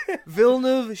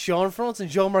Villeneuve, Sean France, and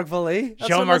Jean-Marc Vallée. That's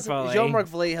Jean-Marc what it is. Vallée Jean-Marc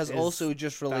Vallée has is also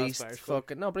just Dallas released Buyers Club.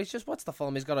 fucking... No, but he's just... What's the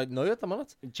film he's got out now at the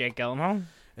minute? Jake Gyllenhaal.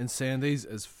 Incendies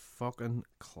is fucking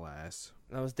class.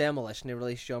 That was Demolition. He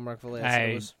released Jean-Marc Vallée. Aye,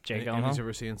 It was. Jake Anybody's Gyllenhaal.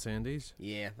 ever seen Incendies?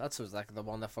 Yeah, that's was like the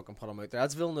one that fucking put him out there.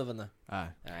 That's Villeneuve in there. Aye. Aye,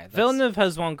 that's- Villeneuve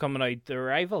has one coming out, The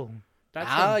Arrival.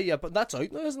 That's him. yeah, but that's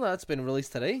out now, isn't it? It's been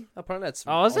released today. Apparently, it's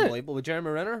Oh, is it? unbelievable. With Jeremy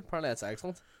Renner, apparently that's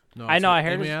excellent. No, I it's know, with I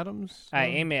heard Amy it. Adams. Aye,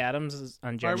 No? Amy Adams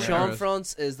and Jeremy Barbara Sean Renner. Harris.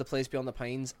 France is The Place Beyond the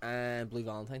Pines and Blue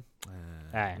Valentine.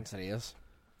 Aye. That's what he is.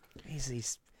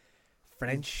 He's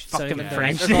French. Fucking sounding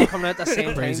French. directors all coming out at the same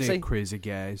time. Crazy, See? crazy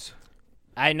guys.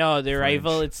 I know, The French.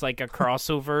 Arrival, it's like a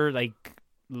crossover, like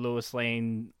Lois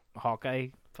Lane Hawkeye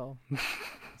film.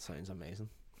 Sounds amazing.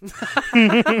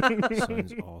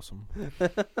 Sounds awesome.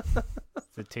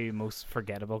 The two most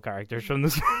forgettable characters from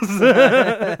this.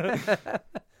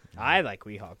 I like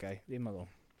wee Hawkeye. Leave him alone.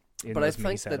 Even But though I it's me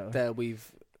think said it. that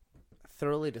we've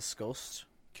thoroughly discussed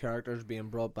characters being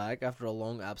brought back after a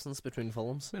long absence between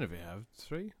films. How many of you have?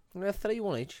 3? 3,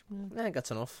 1 each. I think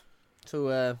that's enough.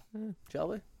 So, shall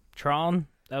we? Tron,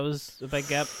 that was a big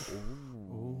gap.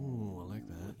 Ooh, I like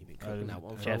that. You've been cooking that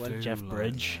one for Jeff- a while. Jeff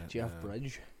Bridge. Jeff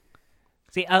Bridge.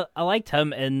 See, I liked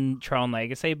him in Tron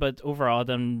Legacy, but overall, I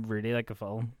didn't really like the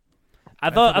film. I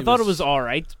thought it was all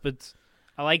right, but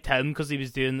I liked him because he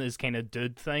was doing this kind of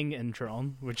dude thing in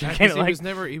Tron, which I kind Because of he liked. was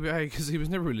never, because he was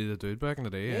never really the dude back in the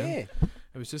day. Yeah. Yeah.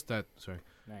 It was just that. Sorry,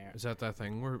 Nah, yeah. is that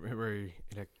thing where he,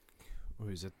 like, who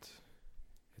is it?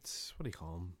 It's what do you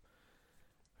call him?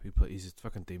 Who play? He's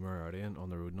fucking Dean Moriarty on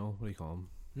the road and all. What do you call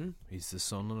him? He's the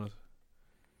son in it.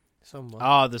 Someone.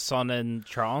 Oh, the son in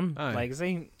Tron Aye.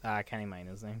 Legacy. I can't even mind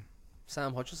his name.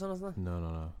 Sam Hutchison, isn't it?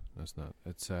 No, that's not.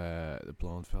 It's the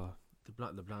blonde fella. The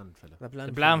blonde fella. The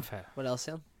The Bland. Blamfa. What else,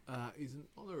 Sam? He's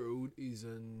on the road. He's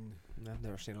in I've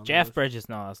never seen on Jeff the road. Bridges.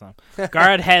 No, that's not.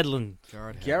 Garrett Hedlund.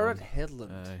 Garrett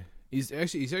Hedlund. He's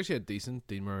actually a decent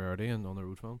Dean Moriarty in on the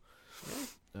road film.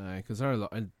 Because I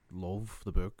love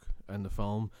the book and the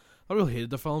film. I really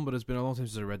hated the film, but it's been a long time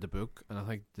since I read the book, and I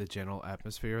think the general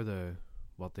atmosphere,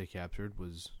 what they captured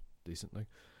was decent. Like,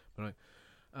 but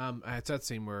it's that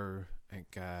scene where I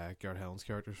think Garrett Hedlund's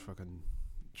character's fucking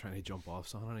trying to jump off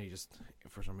something, and he just,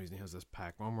 for some reason, he has this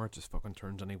Pac-Man where it just fucking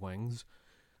turns any wings.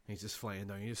 And he's just flying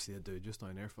down. You just see a dude just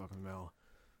down there, fucking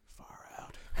far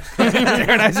out.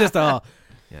 And I just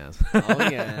yes. Oh,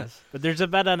 yes. But there's a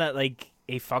bit in it like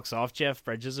he fucks off Jeff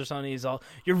Bridges or something. He's all,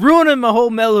 "You're ruining my whole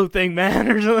mellow thing, man,"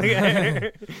 or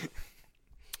something.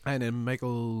 And then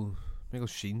Michael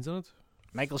Sheen's in it.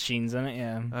 Michael Sheen's in it,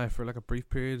 yeah. For like a brief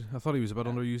period. I thought he was a bit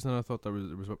underused, and I thought there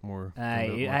was a bit more. I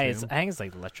to him. think it's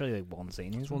like literally like one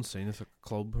scene. It's one scene. It's a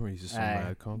club where he's just some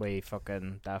mad cunt. way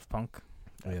fucking Daft Punk.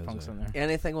 Yeah, Daft Punk's that's in there.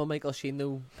 Anything with Michael Sheen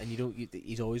though, and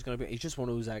he's always gonna be. He's just one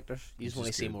of those actors. You He's just want to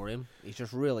just see good. more of him. He's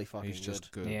just really fucking He's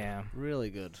just good. Yeah,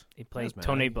 Really good. he played That's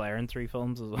Tony mad. Blair in 3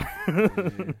 films as well.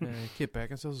 Kate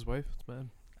Beckinsale's his wife. It's mad.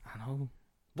 I know.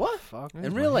 What? Fuck.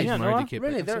 In real life? Yeah, Married no, to Kate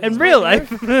really, Beckinsale. they're- In It's real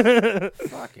really life.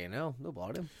 Fucking hell, no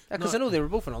bother him. Because I know they were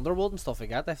both in Underworld and stuff like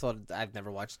that. I thought I've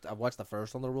watched the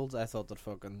first Underworld. I thought that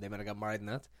fucking they might have got married in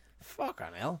that.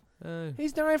 Fucking hell,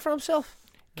 he's doing right for himself.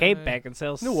 Kate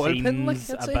Beckinsale No oil pin, like,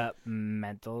 seems I'd a say. bit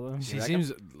mental though. She reckon?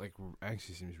 seems like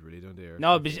actually seems really down to earth.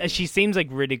 No, but she seems like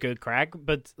really good crack.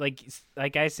 But like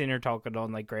I seen her talking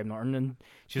on like Graham Norton, and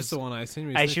she Just was. the one I seen. Aye,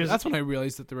 Recently. she was- That's when I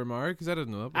realized that they were married because I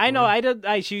didn't know that. I know, before.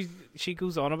 I did. She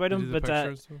goes on about You him, did the but picture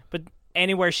and stuff? but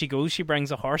anywhere she goes, she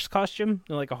brings a horse costume.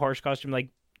 You know, like a horse costume, like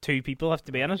 2 people have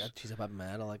to be in it. God, she's a bit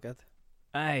mad. I like it.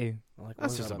 Aye, I like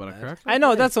That's ones just that a bit are of mad. crack. I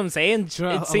know. That's what I'm saying. Do you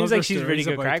know, I It love seems their like she's really stories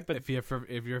good about crack, but if you have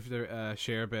to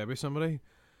share a baby with somebody,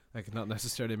 like not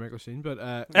necessarily Michael Sheen, but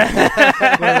if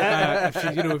she,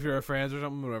 if you're a friend or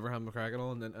something, whatever, having a crack and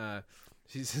all, and then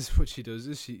she says what she does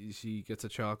is she gets a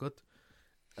chocolate,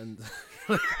 and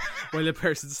while the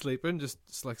person's sleeping, just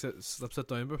slips it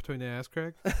down between the ass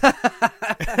crack,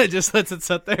 just lets it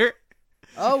sit there.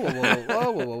 Oh,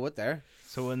 whoa, what there?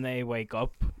 so when they wake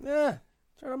up, Yeah,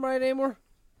 they're not married anymore.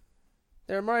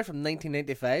 They're married from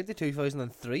 1995 to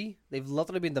 2003. They've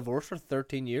literally been divorced for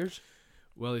 13 years.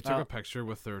 Well, he took Oh. a picture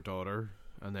with their daughter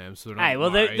and them. So they're not Aye,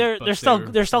 well married, they're but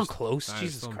they're still close. aye,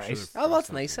 Jesus so I'm sure Christ. they're Oh, that's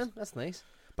still nice close. then. That's nice.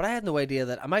 But I had no idea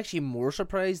that. I'm actually more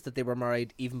surprised that they were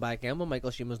married even back then when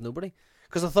Michael Sheen was nobody.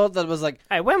 Because I thought that it was like,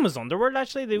 Hey, when was Underworld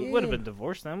actually? They would have Yeah. been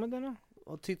divorced then, would they not?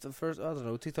 well, I don't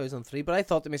know, 2003. But I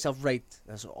thought to myself, right,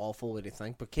 that's an awful way to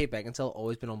think. But Kate Beckinsale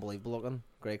always been unbelievable looking,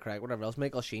 great crack, whatever else.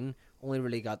 Michael Sheen only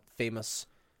really got famous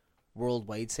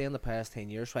worldwide, say, in the past 10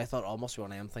 years. So I thought almost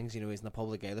one of them things. You know, he's in the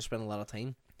public eye. They're spending a lot of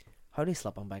time. How did he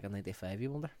slip on back in '95?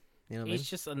 You wonder. You know what I mean? He's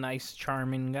just a nice,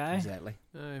 charming guy. Exactly.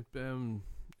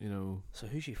 You know, So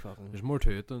who's she fucking? there's more to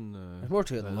it than There's more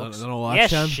to it than looks. all that, Yes,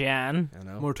 Shan. Shan. I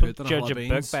know. More to it than Judge a a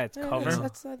book by its Yeah, cover.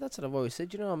 that's what I've always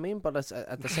said. You know what I mean? But it's,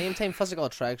 at the same time, physical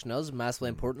attraction is massively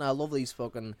important. I love these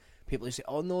fucking people who say,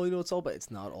 "Oh no, you know it's all about." It's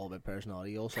not all about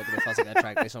personality. You also have to be physically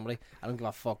attracted by somebody. I don't give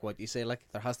a fuck what you say. Like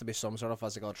there has to be some sort of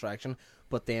physical attraction,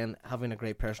 but then having a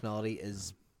great personality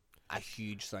is a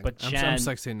huge thing. But I'm Shan,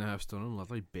 16 and a half stone. I'm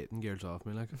literally baiting girls off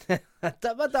me like.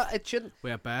 but it shouldn't.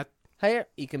 Wait, a bat? Higher,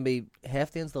 you can be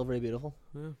hefty and still very beautiful.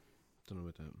 Yeah. Don't know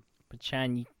about that. but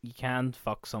Shan, you can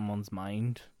fuck someone's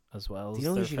mind as well. Do as you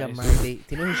know who their she got face. married?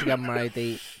 Do you know who she got married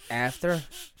to after?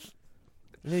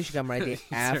 You know who she got married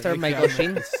to after Certainly Michael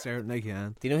can. Sheen? Certainly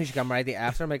can. Do you know who she got married to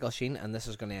after Michael Sheen? And this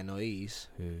is going to annoy you.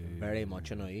 Very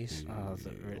much annoy you. Oh, is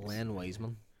it really? Len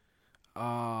Wiseman.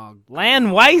 Oh,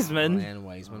 Lan Wiseman, Len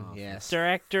Wiseman, yes.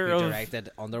 director Who of directed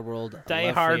Underworld, Die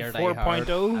Live Hard Free or Die Hard,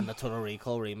 4.0. and the Total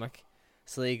Recall remake.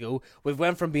 So there you go. We've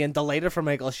went from being delighted for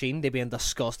Michael Sheen to being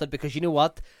disgusted because you know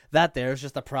what? That there's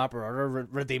just a proper order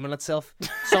redeeming itself.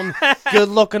 Some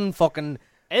good-looking fucking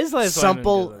is Les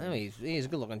simple. Wiseman good? I mean, he's a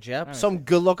good-looking chap. Oh, Some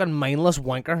good-looking mindless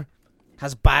wanker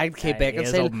has bagged Kate Aye, he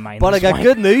is old Beckinsale. mindless But I got wanker.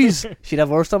 good news. She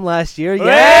divorced him last year. Yes!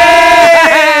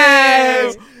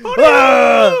 Yes! She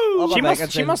Up must,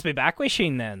 Beckinsale. she must be back with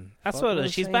Sheen then. That's Fuck what it was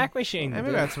is. She's saying. back with Sheen.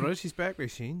 maybe that's right. She's back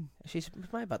with Sheen. She's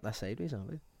my about that sideways, aren't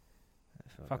we?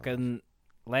 Fucking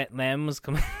Lem was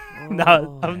coming.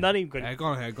 No, I'm not even going. Go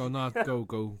on ahead. Go not go.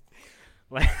 Go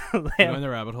Lem, down the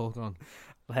rabbit hole. Go on.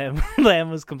 Lem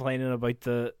was complaining about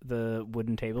the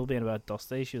wooden table being about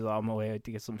dusty. She was on my way out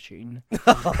to get some Sheen.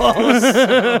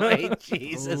 Sorry,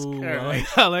 Jesus Ooh,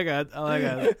 Christ. I like that.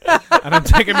 And I'm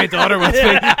taking my daughter with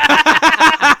me.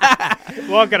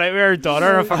 Walking out with her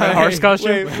daughter in a fucking horse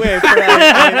costume. Wait for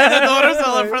The daughter's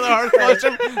all up for the horse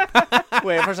costume.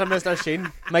 Wait for some Mr.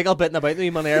 Sheen. Michael bitten about me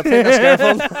on an airplane. A scare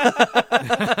phone.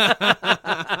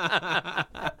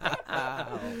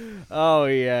 Oh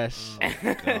yes.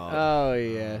 Oh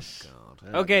yes.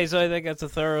 Okay, so I think that's a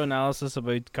thorough analysis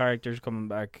about characters coming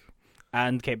back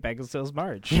and Kate Beckinsale's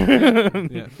marriage. Yeah.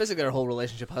 Basically, our whole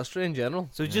relationship history in general.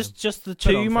 So just the Bit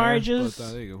two unfair, marriages.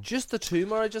 but, there you go. Just the two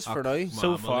marriages for now.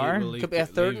 So far. Could be a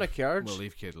third and a carriage. We'll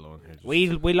leave Kate alone here. We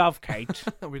love Kate.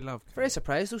 we love Kate. Very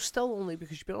surprised though. Still only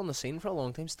because she's been on the scene for a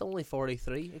long time. Still only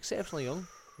 43. Exceptionally young.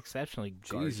 Exceptionally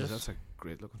gorgeous. Jesus, that's a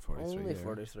great looking 43. Only there.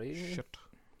 43. Shit.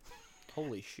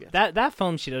 Holy shit. That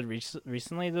film she did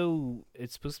recently though,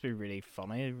 it's supposed to be really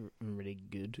funny and really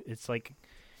good. It's like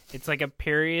a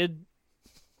period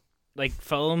like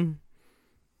film,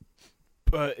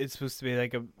 but it's supposed to be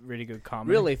like a really good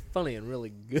comedy. Really funny and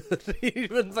really good. You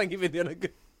wouldn't think you'd be doing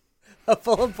a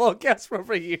film podcast for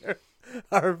over a year.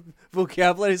 Our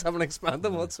vocabularies haven't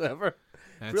expanded whatsoever.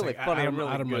 And it's Really like funny and Adam,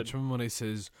 really Adam good. Richmond when he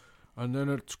says, and then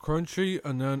it's crunchy,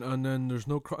 and then there's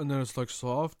no, and then it's like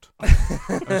soft.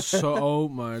 It's so, oh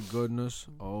my goodness.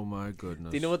 Do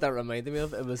you know what that reminded me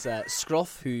of? It was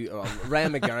Scruff,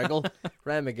 Ryan McGarrigle.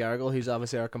 Ryan McGarrigle, who's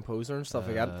obviously our composer and stuff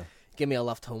like that, gave me a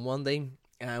lift home one day,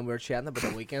 and we were chatting about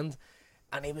the weekend,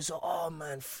 and he was oh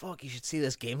man, fuck, you should see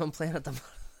this game I'm playing at the moment.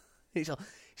 He's all, you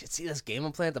should see this game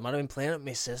I'm playing at the moment. I've been playing it with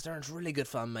my sister, and it's a really good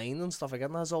for my mind and stuff like that.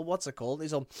 And I was all, what's it called?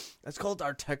 He's all, it's called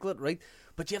Articulate, right?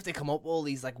 But you have to come up with all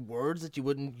these like words that you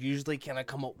wouldn't usually kind of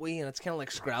come up with, and it's kind of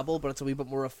like Scrabble, but it's a wee bit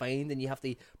more refined, and you have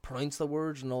to pronounce the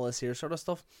words and all this here sort of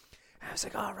stuff. And I was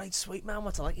like, all right, sweet man,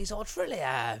 what's it like? He's all, it's really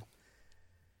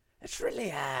that's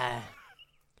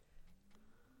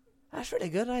really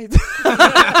good, right?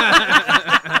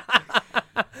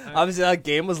 Obviously, that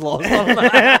game was lost on him.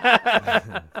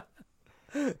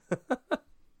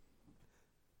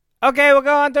 Okay, we'll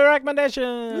go on to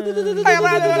recommendations.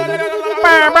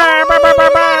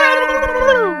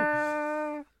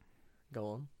 Go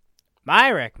on.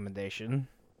 My recommendation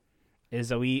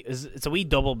is it's a wee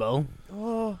double bill.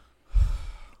 Oh,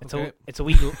 Okay. It's a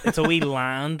wee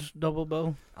land double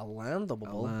bill. a land double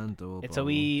ball. It's a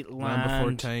wee Land Before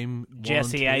land Time.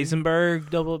 Jesse Eisenberg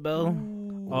double bill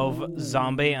of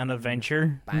zombie and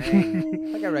adventure. Bang. I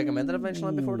think I recommended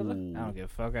Adventureland before, did I? I don't give a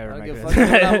fuck. I don't give a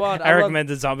recommended fuck. You know what? I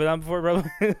recommended Zombieland before, bro.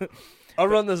 I'll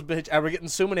run this bitch. We're getting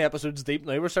so many episodes deep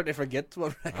now. We're starting to forget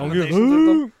what recommendations we've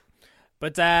done.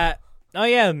 But oh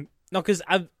yeah, no, because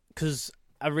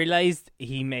I realized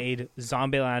he made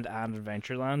Zombieland and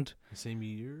Adventureland The same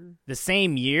year. the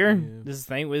same year. Yeah. This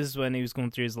thing was when he was going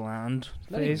through his land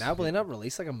Not even phase. now, but they not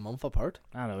released like a month apart.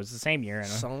 I don't know. It's the same year. I know.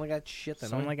 Something like that shit.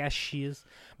 Something like that shiz.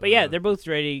 But yeah, they're both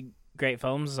really great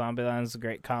films. Zombieland's a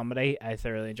great comedy. I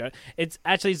thoroughly enjoyed it. It's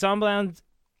actually Zombieland.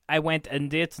 I went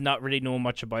into it not really knowing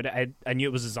much about it. I knew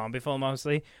it was a zombie film,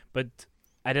 obviously, but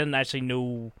I didn't actually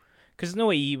know. Because no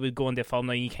way you would go into a film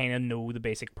now you kind of know the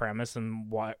basic premise and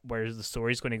where the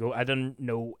story's going to go. I didn't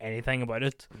know anything about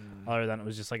it other than it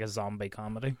was just like a zombie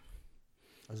comedy.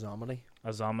 A zombie.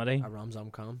 A zombie. A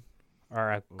rom-com.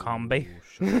 Or a combi.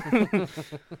 Oh,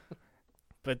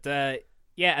 But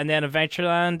yeah, and then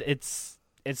Adventureland,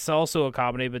 it's also a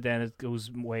comedy, but then it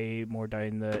goes way more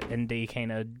down the indie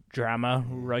kind of drama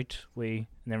route. And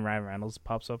then Ryan Reynolds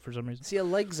pops up for some reason. See, I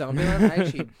like Zombieland. I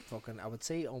actually I would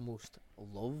say almost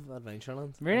love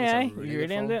Adventureland. Really, I think it's a you good really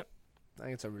film. into it? I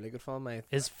think it's a really good film,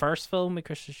 His first film with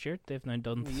Kristen Stewart, they've now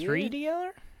done 3 Yeah.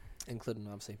 together. including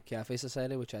obviously Cafe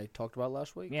Society, which I talked about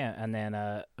last week. Yeah, and then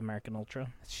American Ultra.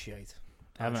 It's shite.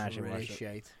 I haven't That's actually really watched it.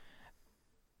 shite.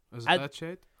 Is I- it that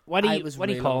shit? What do I you was what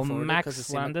do you really call looking him? forward to it 'cause Max I've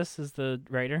seen it. Landis is the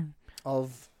writer.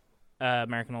 Of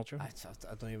American Ultra. I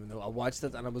don't even know. I watched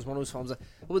it and it was one of those films that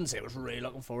I wouldn't say I was really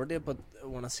looking forward to it, but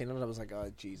when I seen it, I was like,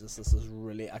 oh Jesus, this is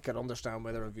really. I could understand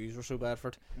why the reviews were so bad for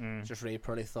it. It's just really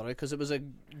pretty thorough because it was a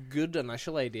good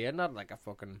initial idea, not like a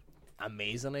fucking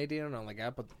amazing idea or nothing like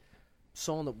that, but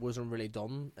something that wasn't really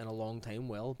done in a long time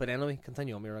well. But anyway,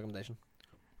 continue on with your recommendation.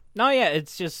 No, yeah,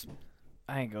 it's just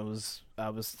I think I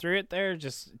was through it there.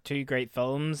 Just 2 great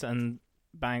films and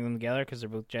bang them together because they're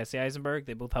both Jesse Eisenberg.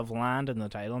 They both have Land in the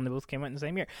title, and they both came out in the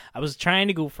same year. I was trying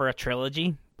to go for a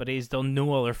trilogy, but he's done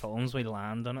no other films with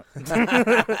Land on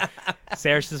it.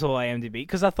 Searched his whole IMDb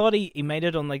because I thought he might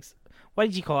have done like what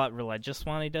did you call that religious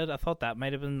one he did? I thought that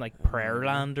might have been like Prayer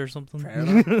Land or something.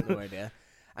 Prayerland? No idea.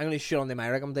 I'm going to shoot on to my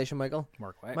recommendation, Michael.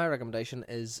 Mark White. My recommendation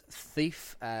is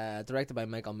Thief, directed by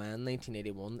Michael Mann,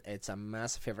 1981. It's a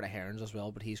massive favourite of Heron's as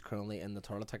well, but he's currently in the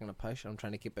toilet taking a push. I'm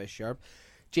trying to keep it sharp.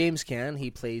 James Caan,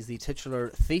 he plays the titular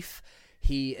thief.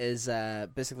 He is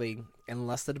basically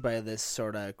enlisted by this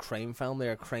sort of crime family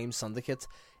or crime syndicate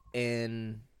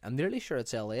in, I'm nearly sure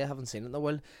it's LA, I haven't seen it in a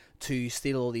while, to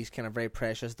steal all these kind of very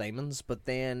precious diamonds. But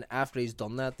then after he's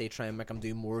done that, they try and make him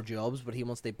do more jobs, but he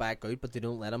wants to back out, but they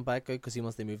don't let him back out because he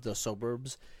wants to move to the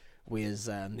suburbs with his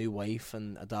new wife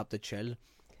and adopted child.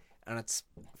 And it's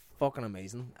fucking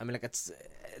amazing. I mean, like, it's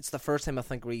the first time I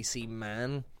think where you see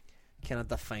man kind of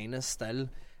define his style,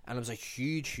 and it was a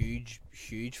huge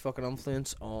fucking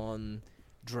influence on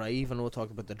Drive. I know we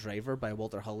talked about The Driver by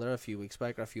Walter Hill there a few weeks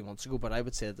back or a few months ago, but I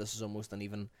would say that this is almost an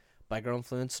even bigger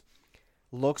influence.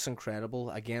 Looks incredible.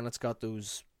 Again, it's got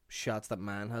those shots that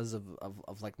man has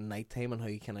of like nighttime and how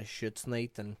he kind of shoots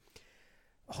night and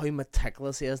how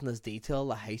meticulous he is in his detail,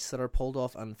 the heists that are pulled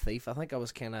off. And Thief, I think I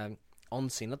was kind of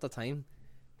unseen at the time,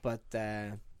 but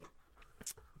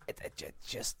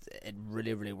it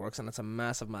really works, and it's a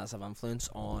massive influence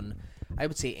on, I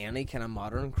would say, any kind of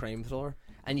modern crime thriller.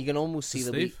 And you can almost see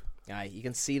you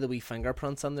can see the wee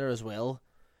fingerprints in there as well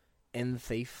in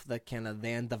Thief that kind of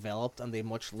then developed and the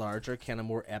much larger kind of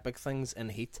more epic things in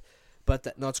Heat. But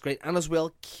no, it's great. And as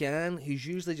well, Caan, who's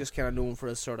usually just kind of known for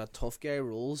his sort of tough guy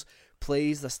roles,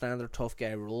 plays the standard tough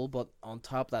guy role, but on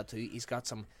top of that too, he's got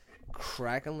some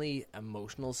crackingly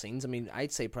emotional scenes. I mean,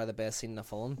 I'd say probably the best scene in the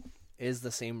film is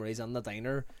the scene where he's in the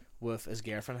diner with his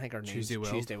girlfriend. I think her name's Tuesday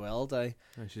Weld.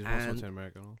 She's also to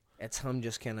American. It's him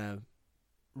just kind of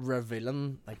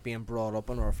revealing, like, being brought up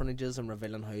in orphanages and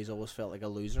revealing how he's always felt like a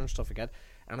loser and stuff like that.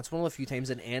 And it's one of the few times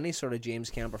in any sort of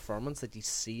James Caan performance that you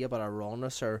see about a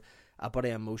rawness or a bit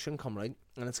of emotion come out.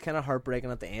 And it's kind of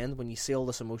heartbreaking at the end when you see all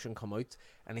this emotion come out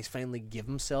and he's finally give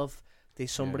himself to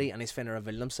somebody and he's finally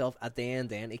revealed himself. At the end,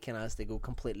 then he kind of has to go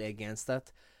completely against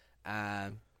that.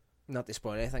 Not to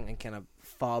spoil anything, and kind of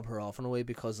fob her off in a way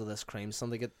because of this crime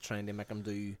syndicate trying to make him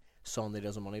do something he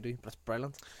doesn't want to do. But it's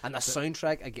brilliant. And the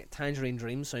soundtrack, I get Tangerine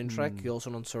Dream soundtrack, you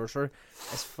also on Sorcerer,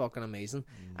 is fucking amazing.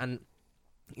 And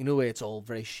you know, it's all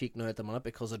very chic now at the minute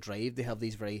because of Drive. They have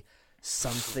these very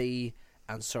synthy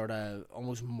and sort of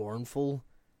almost mournful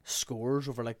scores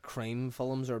over like crime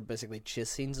films or basically chase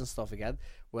scenes and stuff like that.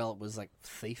 Well, it was like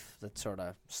Thief that sort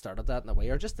of started that in a way,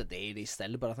 or just the 80s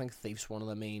style, but I think Thief's one of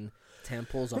the main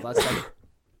temples of that style.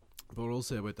 But what I'll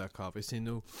say about that coffee scene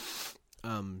though,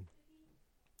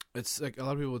 it's like a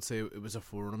lot of people would say it was a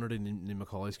forerunner to Neil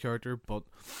Macaulay's character, but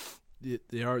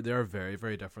they are very,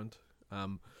 very different.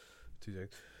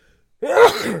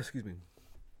 Excuse me.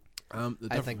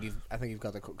 I think you've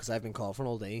got the because I've been coughing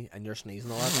all day and you're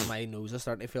sneezing a lot and my nose is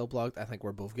starting to feel blocked. I think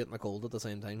we're both getting a cold at the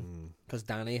same time because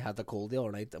Danny had the cold the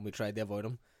other night and we tried to avoid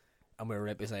him and we were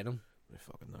right beside him.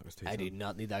 I do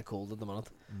not need that cold at the minute.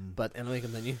 But anyway,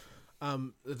 continue.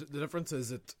 The difference is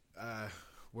that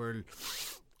where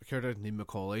character Neil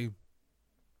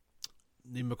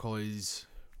Macaulay's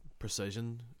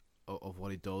precision of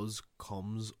what he does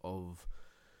comes of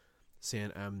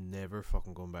saying, I'm never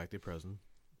fucking going back to prison.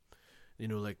 You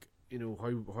know, like, you know,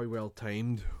 how well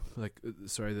timed, like,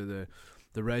 the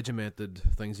regimented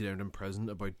things he learned in prison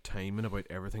about time and about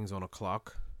everything's on a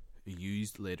clock, he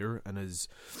used later in his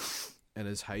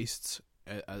heists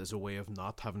as a way of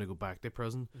not having to go back to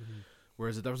prison.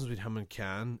 Whereas the difference between him and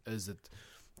Caan is that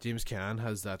James Caan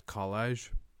has that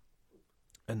collage,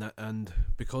 and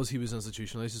because he was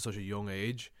institutionalized at such a young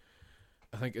age,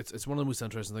 I think it's one of the most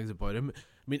interesting things about him.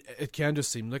 I mean, it can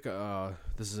just seem like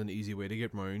this is an easy way to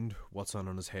get round what's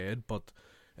on his head, but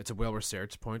it's a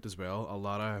well-researched point as well. A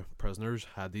lot of prisoners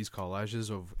had these collages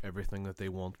of everything that they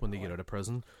want when they get out of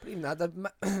prison. But even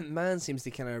that man seems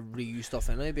to kind of reuse stuff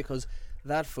anyway, because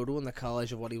that photo in the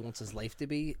collage of what he wants his life to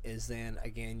be is then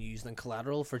again used in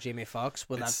Collateral for Jamie Foxx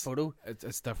with that photo.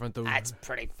 It's different though. It's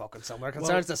pretty fucking similar.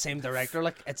 Considering it's the same director,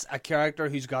 like it's a character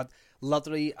who's got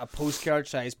literally a postcard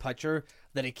size picture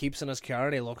that he keeps in his car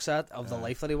and he looks at of the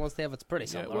life that he wants to have. It's pretty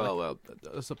similar. Yeah, well,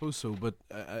 I suppose so, but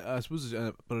I suppose,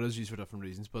 but it is used for different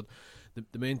reasons. But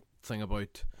the main thing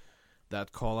about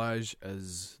that collage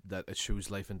is that it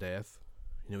shows life and death.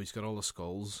 You know, he's got all the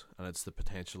skulls, and it's the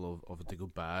potential of it to go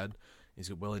bad. He's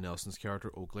got Willie Nelson's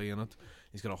character Oakley in it.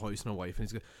 He's got a house and a wife,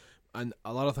 and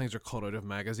a lot of things are cut out of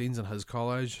magazines in his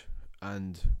collage.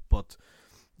 But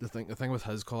the thing with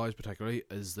his collage particularly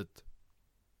is that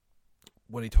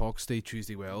when he talks to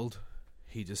Tuesday Weld,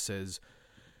 he just says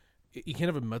he kind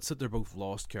of admits that they're both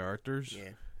lost characters,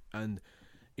 and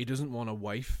he doesn't want a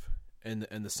wife in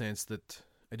the sense that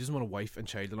he doesn't want a wife and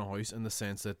child in a house in the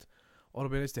sense that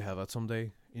it'd be nice to have that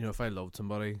someday. You know, if I loved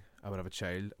somebody, I would have a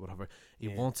child. He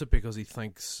wants it because he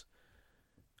thinks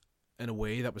in a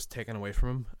way that was taken away from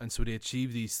him, and so to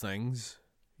achieve these things,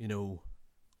 you know,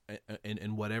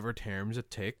 in whatever terms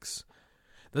it takes.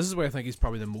 This is why I think he's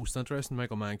probably the most interesting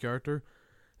Michael Mann character,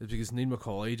 is because Neil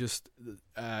Macaulay just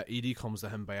Edie comes to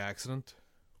him by accident,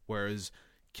 whereas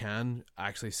Caan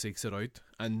actually seeks it out,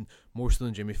 and more so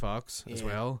than Jamie Foxx as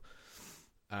well.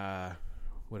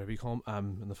 Whatever you call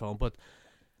him in the film, but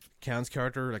Caan's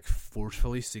character like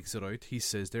forcefully seeks it out. He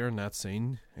says there in that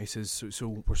scene, he says,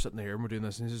 so we're sitting here and we're doing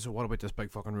this, and he says, so what about this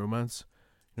big fucking romance?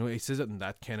 You know, he says it in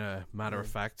that kind of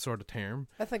matter-of-fact sort of term.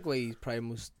 I think why he's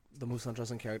probably the most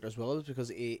interesting character as well is because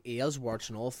he is warts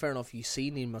and all. Fair enough, you see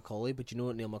Neil Macaulay, but you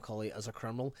know Neil Macaulay as a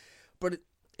criminal. But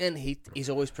in Heat, he's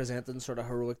always presented in sort of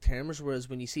heroic terms, whereas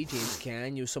when you see James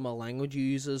Caan, you know, some of the language he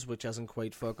uses, which isn't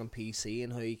quite fucking PC,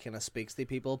 and how he kind of speaks to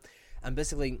people. And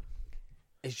basically,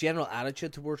 his general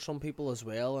attitude towards some people as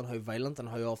well, and how violent and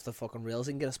how off the fucking rails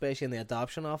he can get, especially in the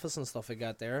adoption office and stuff like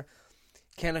that there,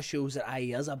 kind of shows that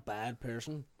he is a bad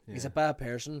person. Yeah. He's a bad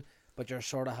person, but you're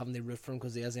sort of having to root for him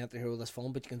because he is the anti-hero of this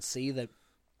film, but you can see that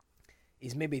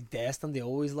he's maybe destined to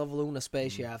always live alone,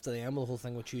 especially after the end of the whole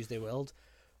thing with Tuesday Weld.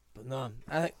 But no,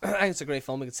 I think it's a great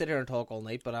film. We could sit here and talk all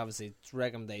night, but obviously it's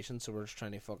recommendation, so we're just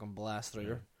trying to fucking blast through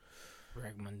her.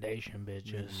 Recommendation,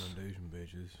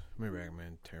 bitches. We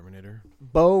recommend Terminator.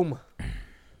 Boom.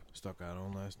 Stuck that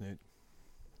on last night.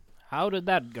 How did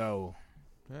that go?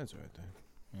 That's right there.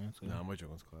 Yeah, that's good. No, my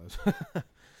joke was class.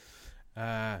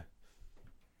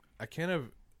 I kind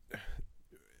of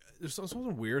there's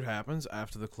something weird happens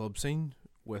after the club scene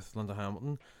with Linda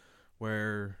Hamilton,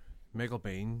 where Michael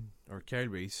Biehn or Kyle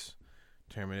Reese,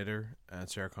 Terminator, and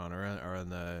Sarah Connor are in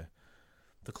the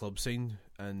club scene,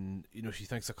 and you know she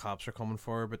thinks the cops are coming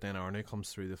for her, but then Arnie comes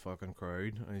through the fucking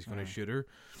crowd and he's going to shoot her.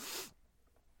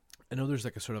 I know there's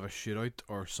like a sort of a shootout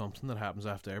or something that happens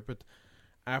after, but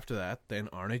after that, then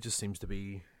Arnie just seems to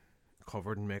be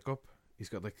covered in makeup. He's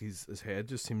got like his head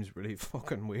just seems really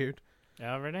fucking weird.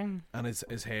 Everything, and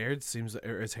his hair seems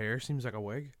like a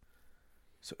wig.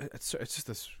 So it's just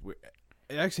this.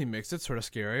 It actually makes it sort of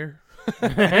scarier.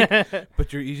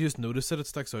 But you just notice that it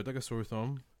sticks out like a sore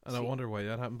thumb, and I wonder why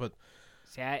that happened. But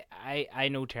see, I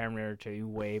know Terminator 2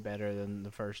 way better than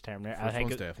the first Terminator. The first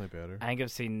one's definitely better. I think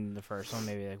I've seen the first one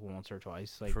maybe like once or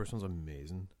twice. Like, the first one's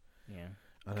amazing. Yeah,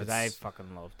 because I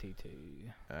fucking love T2.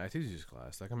 T2's just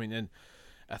class. Like, I mean, and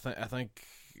I think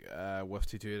with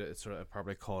T2 it's sort of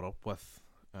probably caught up with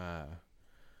the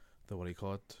what do you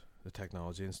call it, the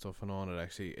technology and stuff and on.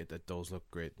 It does look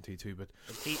great in T2, but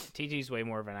T2's way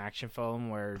more of an action film,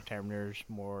 where Terminator's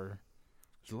more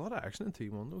There's a lot of action in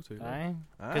T1 though too. like. Aye,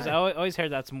 because Aye. I always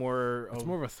heard that's more. It's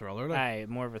more of a thriller. Like. Aye,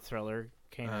 more of a thriller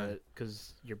kind Aye. of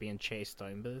because you're being chased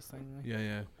down by this thing. Like.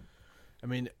 Yeah. I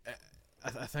mean,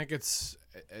 I think it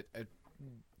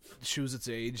shows its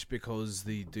age because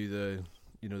they do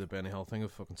the Benny Hill thing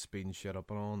of fucking speeding shit up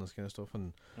and all and this kind of stuff,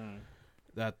 and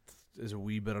that is a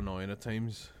wee bit annoying at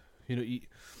times.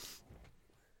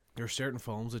 There are certain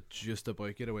films that just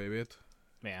about get away with it,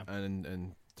 Yeah. and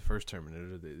in the first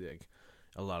Terminator, like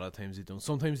a lot of times they don't.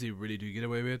 Sometimes they really do get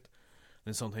away with it,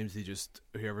 and sometimes they just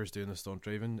whoever's doing the stunt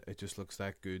driving, it just looks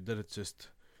that good that it's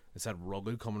that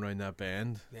rugged coming around that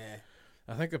bend. Yeah.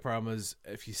 I think the problem is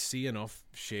if you see enough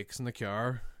shakes in the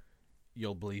car,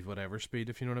 you'll believe whatever speed,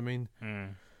 if you know what I mean.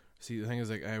 See, the thing is,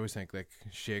 like, I always think, like,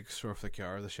 shakes or if the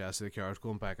chassis of the car is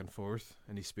going back and forth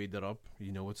and you speed that up,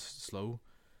 you know it's slow.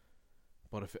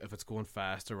 But if it's going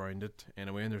fast around it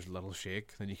anyway and there's a little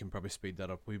shake, then you can probably speed that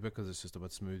up a wee bit because it's just a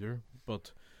bit smoother.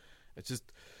 But it's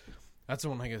just, that's the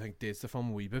one thing I think dates the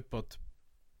film a wee bit, but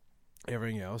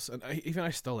everything else, and I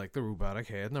still like the robotic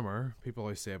head in the mirror. People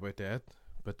always say about that,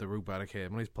 but the robotic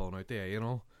head when he's pulling out the eye and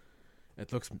all,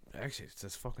 it looks, actually, it's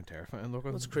just fucking terrifying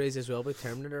looking. What's crazy as well about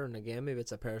Terminator, and again, maybe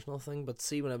it's a personal thing, but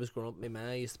see, when I was growing up, my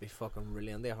ma used to be fucking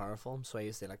really into horror films, so I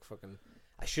used to like fucking,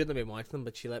 I shouldn't have been watching them,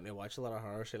 but she let me watch a lot of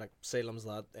horror. She like Salem's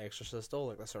Lot, Exorcist, all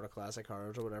like the sort of classic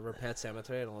horrors or whatever, Pet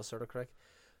Sematary and all that sort of crack.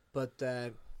 But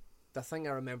the thing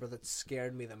I remember that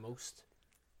scared me the most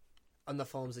on the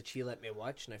films that she let me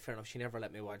watch, and fair enough, she never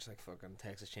let me watch like fucking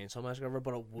Texas Chainsaw Massacre,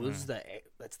 but it was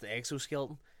it's the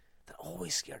exoskeleton that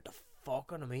always scared the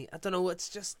fuck out of me. I don't know, it's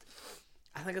just,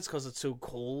 I think it's because it's so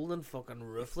cold and fucking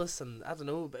ruthless, and I don't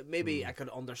know, but maybe I could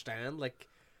understand like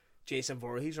Jason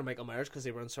Voorhees or Michael Myers because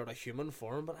they were in sort of human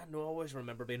form, but I always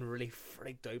remember being really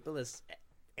freaked out by this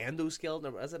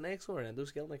endoskeleton. Is it an exo or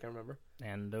endoskeleton? I can't remember.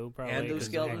 Endo probably.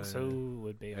 Endoskeleton. Exo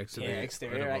would be. Exterior.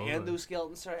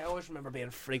 Endoskeleton. Sorry, I always remember being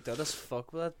freaked out as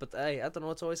fuck with it, but I don't know,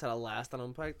 it's always had a lasting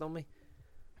impact on me.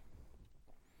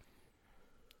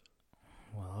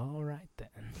 Well, all right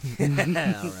then.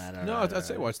 No, I'd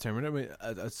say watch Terminator. I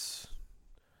mean, it's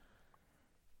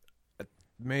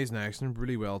amazing action,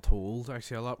 really well told.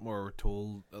 Actually, a lot more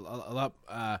told. A lot.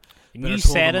 And better you told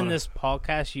said than in what this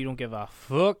podcast you don't give a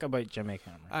fuck about Jimmy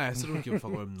Cameron. I still don't give a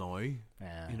fuck about him now.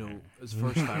 Yeah. You know, his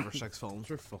first 5 or 6 films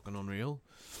were fucking unreal.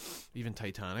 Even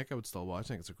Titanic, I would still watch. I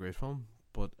think it's a great film.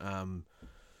 But I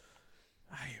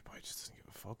just doesn't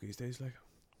give a fuck these days. Like,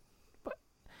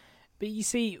 But you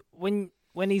see, when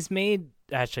he's made,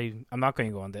 actually, I'm not going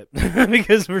to go on that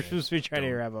because we're supposed to be trying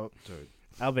to wrap up. dude.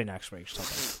 I'll be next week.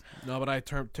 Something. No, but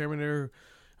Terminator.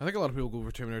 I think a lot of people go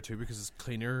for Terminator 2 because it's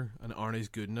cleaner and Arnie's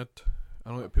good in it. I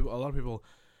don't know, a lot of people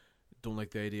don't like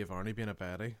the idea of Arnie being a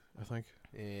baddie. I think.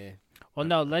 Yeah. Well,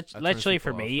 no, turns literally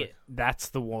for people off, me, like. that's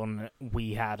the one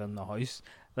we had in the house.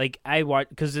 Like I watched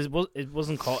because it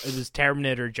wasn't called. It was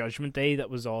Terminator Judgment Day that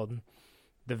was on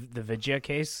the Vidya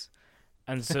case,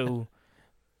 and so.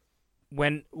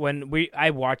 When I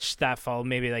watched that film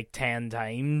maybe like 10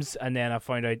 times, and then I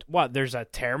found out there's a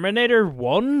Terminator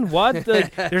 1. What?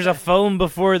 Like, there's a film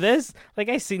before this. Like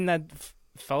I seen that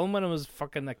film when I was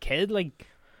fucking a kid. Like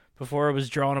before I was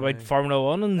drawn about Formula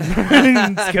 1 and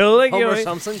in school. Like Homer you know,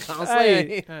 Simpson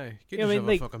constantly. Hey, get Yeah, I mean, yourself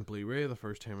like- a fucking Blu-ray of the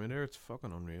first Terminator. It's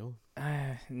fucking unreal.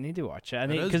 I need to watch it. I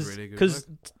It need is because really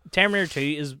good, Terminator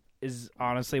 2 is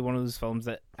honestly one of those films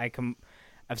that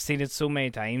I've seen it so many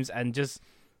times, and just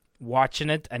watching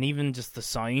it and even just the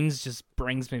sounds just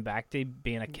brings me back to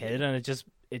being a kid, and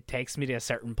it takes me to a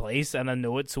certain place, and I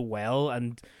know it so well,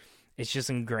 and it's just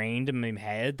ingrained in my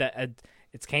head that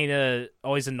it's kind of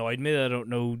always annoyed me that I don't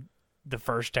know the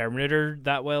first Terminator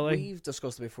that well. Like. We've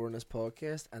discussed it before in this so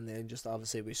and then just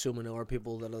obviously we so many other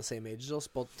people that are the same age as us,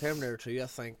 but Terminator 2 I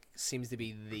think seems to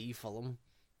be the film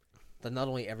that not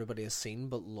only everybody has seen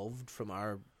but loved from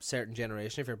our certain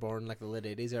generation. If you're born like the late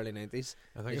 80s, early 90s,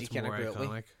 I that think you it's kinda more grew up with.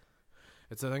 iconic.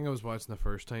 It's the thing I was watching the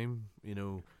first time. You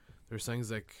know, there's things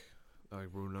like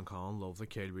Ronan and Colin love the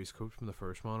Kyle Reese coat from the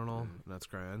first one and all, and that's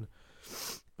grand.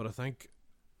 But I think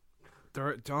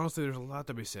honestly, there's a lot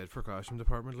to be said for costume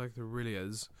department. Like there really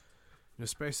is, you know,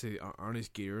 especially Arnie's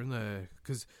gear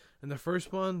because in the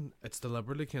first one it's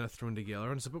deliberately kind of thrown together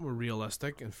and it's a bit more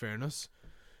realistic. In fairness,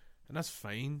 and that's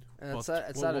fine. And it's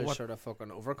but that sort of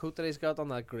fucking overcoat that he's got on,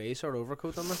 that grey sort of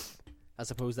overcoat on it,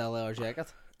 as opposed to that leather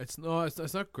jacket. It's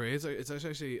not grey. It's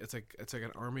like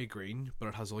an army green, but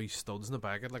it has all these studs in the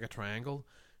back, like a triangle.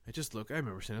 I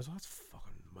remember seeing it. Oh, that's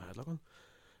fucking mad looking.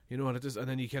 You know, and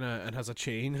then you kind of, it has a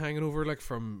chain hanging over like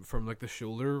from like the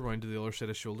shoulder round to the other side of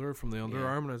the shoulder from the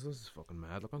underarm, and this is fucking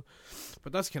mad looking.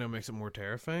 But that's kind of makes it more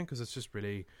terrifying because it's just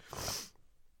really,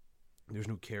 there's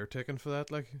no caretaking for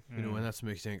that, like, you know, and that's what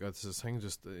makes you think, oh, it's this thing,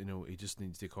 just, you know, he just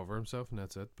needs to cover himself and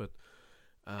that's it. But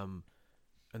and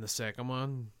the second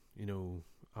one, you know,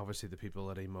 obviously the people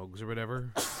that he mugs or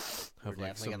whatever have like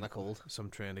definitely in the cold. some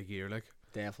trendy gear, like.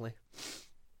 Definitely.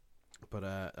 But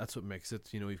that's what makes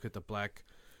it, you know, you've got the black,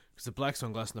 because the black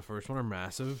sunglasses in the first one are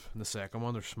massive, and the second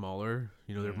one they're smaller,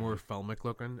 you know, they're more filmic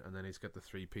looking, and then he's got the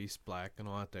 3-piece black and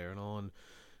all that there and all, and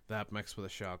that mixed with a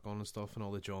shotgun and stuff, and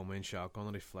all the John Wayne shotgun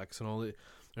that he flicks and all the,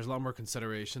 there's a lot more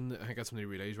consideration. I think that's when they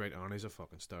realise, right, Arnie's a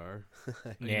fucking star.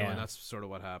 And, you know, and that's sort of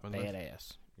what happened. Like,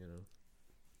 Badass. you know.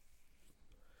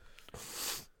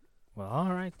 Well,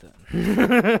 all right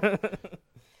then.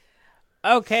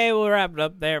 Okay, we'll wrap it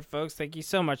up there, folks. Thank you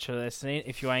so much for listening.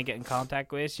 If you want to get in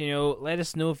contact with us, you know, let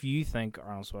us know if you think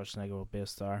Arnold Schwarzenegger will be a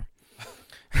star.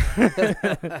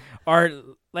 Or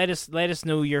let us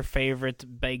know your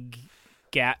favorite big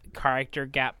character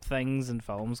gap things in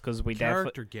films, because we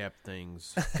Character gap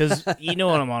things. because you know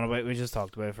what I'm on about. We just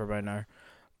talked about it for about an hour,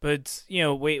 but you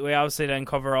know, we obviously didn't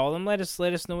cover all of them. Let us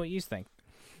know what you think.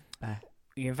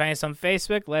 You can find us on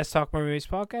Facebook, Let's Talk More Movies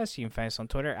Podcast. You can find us on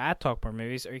Twitter at Talk More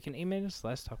Movies, or you can email us,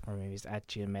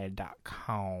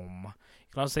 letstalkmoremovies@gmail.com. You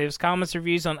can also leave us comments,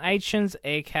 reviews on iTunes,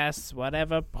 Acasts,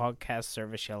 whatever podcast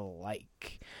service you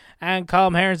like. And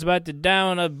Colm Heron's about to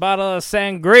down a bottle of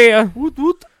sangria. Woot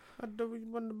woot. I don't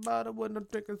even want to bother when I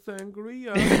drink a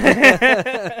sangria.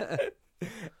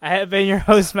 I have been your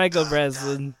host, Michael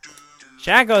Breslin.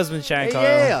 Shanko's been Shanko.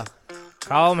 Yeah.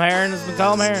 Colm Heron has been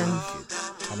Colm Heron.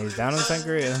 And he's down in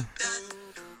Sangria.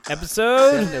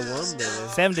 Episode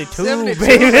 72, 72,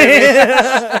 baby.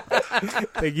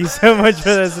 Thank you so much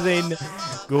for listening.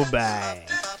 Goodbye.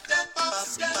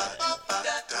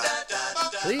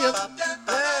 See ya.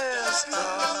 Let's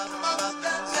talk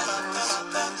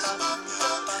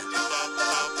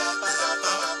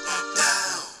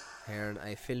Heron,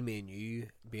 I feel me and you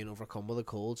being overcome with a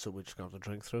cold, so we're just going to have to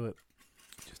drink through it.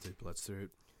 Just take blitz through it.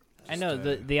 I know,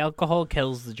 the alcohol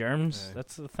kills the germs. Yeah.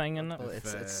 That's the thing, isn't it? Well,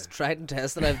 it's tried and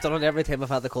tested. I've done it every time I've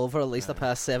had the cold for at least the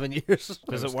past 7 years.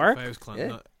 Does it work? If I was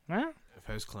Clinton, Yeah. Huh? if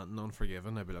I was Clinton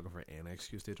Unforgiven, I'd be looking for any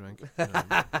excuse to drink.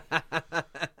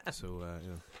 So,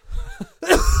 you know.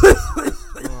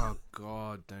 Oh,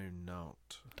 God, do not.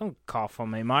 Don't cough on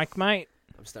me, Mike, mate.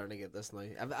 I'm starting to get this now.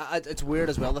 It's weird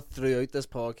as well that throughout this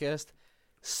podcast,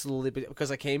 slowly,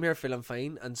 because I came here feeling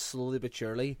fine, and slowly but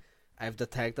surely, I've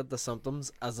detected the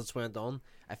symptoms as it's went on.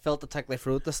 I felt the tickly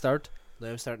throat at the start. Now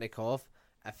I'm starting to cough.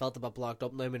 I felt a bit blocked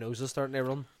up. Now my nose is starting to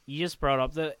run. You just brought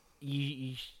up that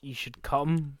you should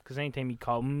come, because anytime you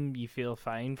come, you feel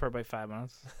fine for about 5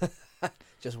 minutes.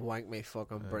 Just wank my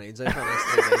fucking brains out for the next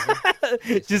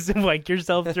 3 days. Just wank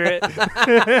yourself through it. I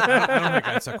don't think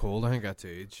that's a cold. I think that's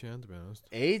AIDS, yeah, to be honest.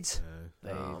 AIDS?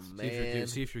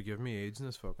 AIDS. See if you're giving me AIDS in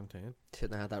this fucking tent.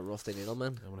 Shouldn't have had that rusty needle,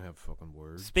 man. I'm gonna have fucking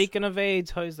words. Speaking of AIDS,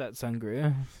 how's that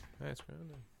sangria? That's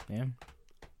grand. Yeah.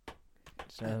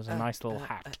 So it was a nice little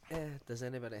hack. Does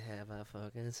anybody have a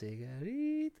fucking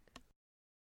cigarette?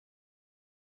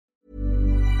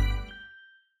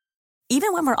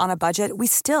 Even when we're on a budget, we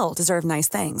still deserve nice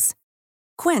things.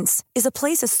 Quince is a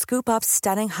place to scoop up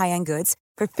stunning high-end goods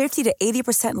for 50 to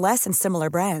 80% less than similar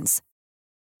brands.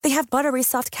 They have buttery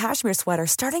soft cashmere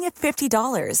sweaters starting at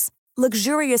 $50,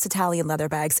 luxurious Italian leather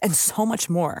bags, and so much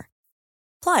more.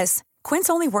 Plus, Quince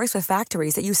only works with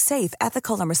factories that use safe,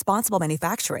 ethical, and responsible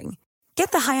manufacturing.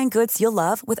 Get the high-end goods you'll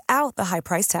love without the high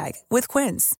price tag with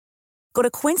Quince. Go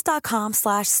to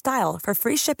quince.com/style for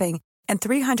free shipping and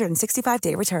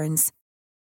 365-day returns.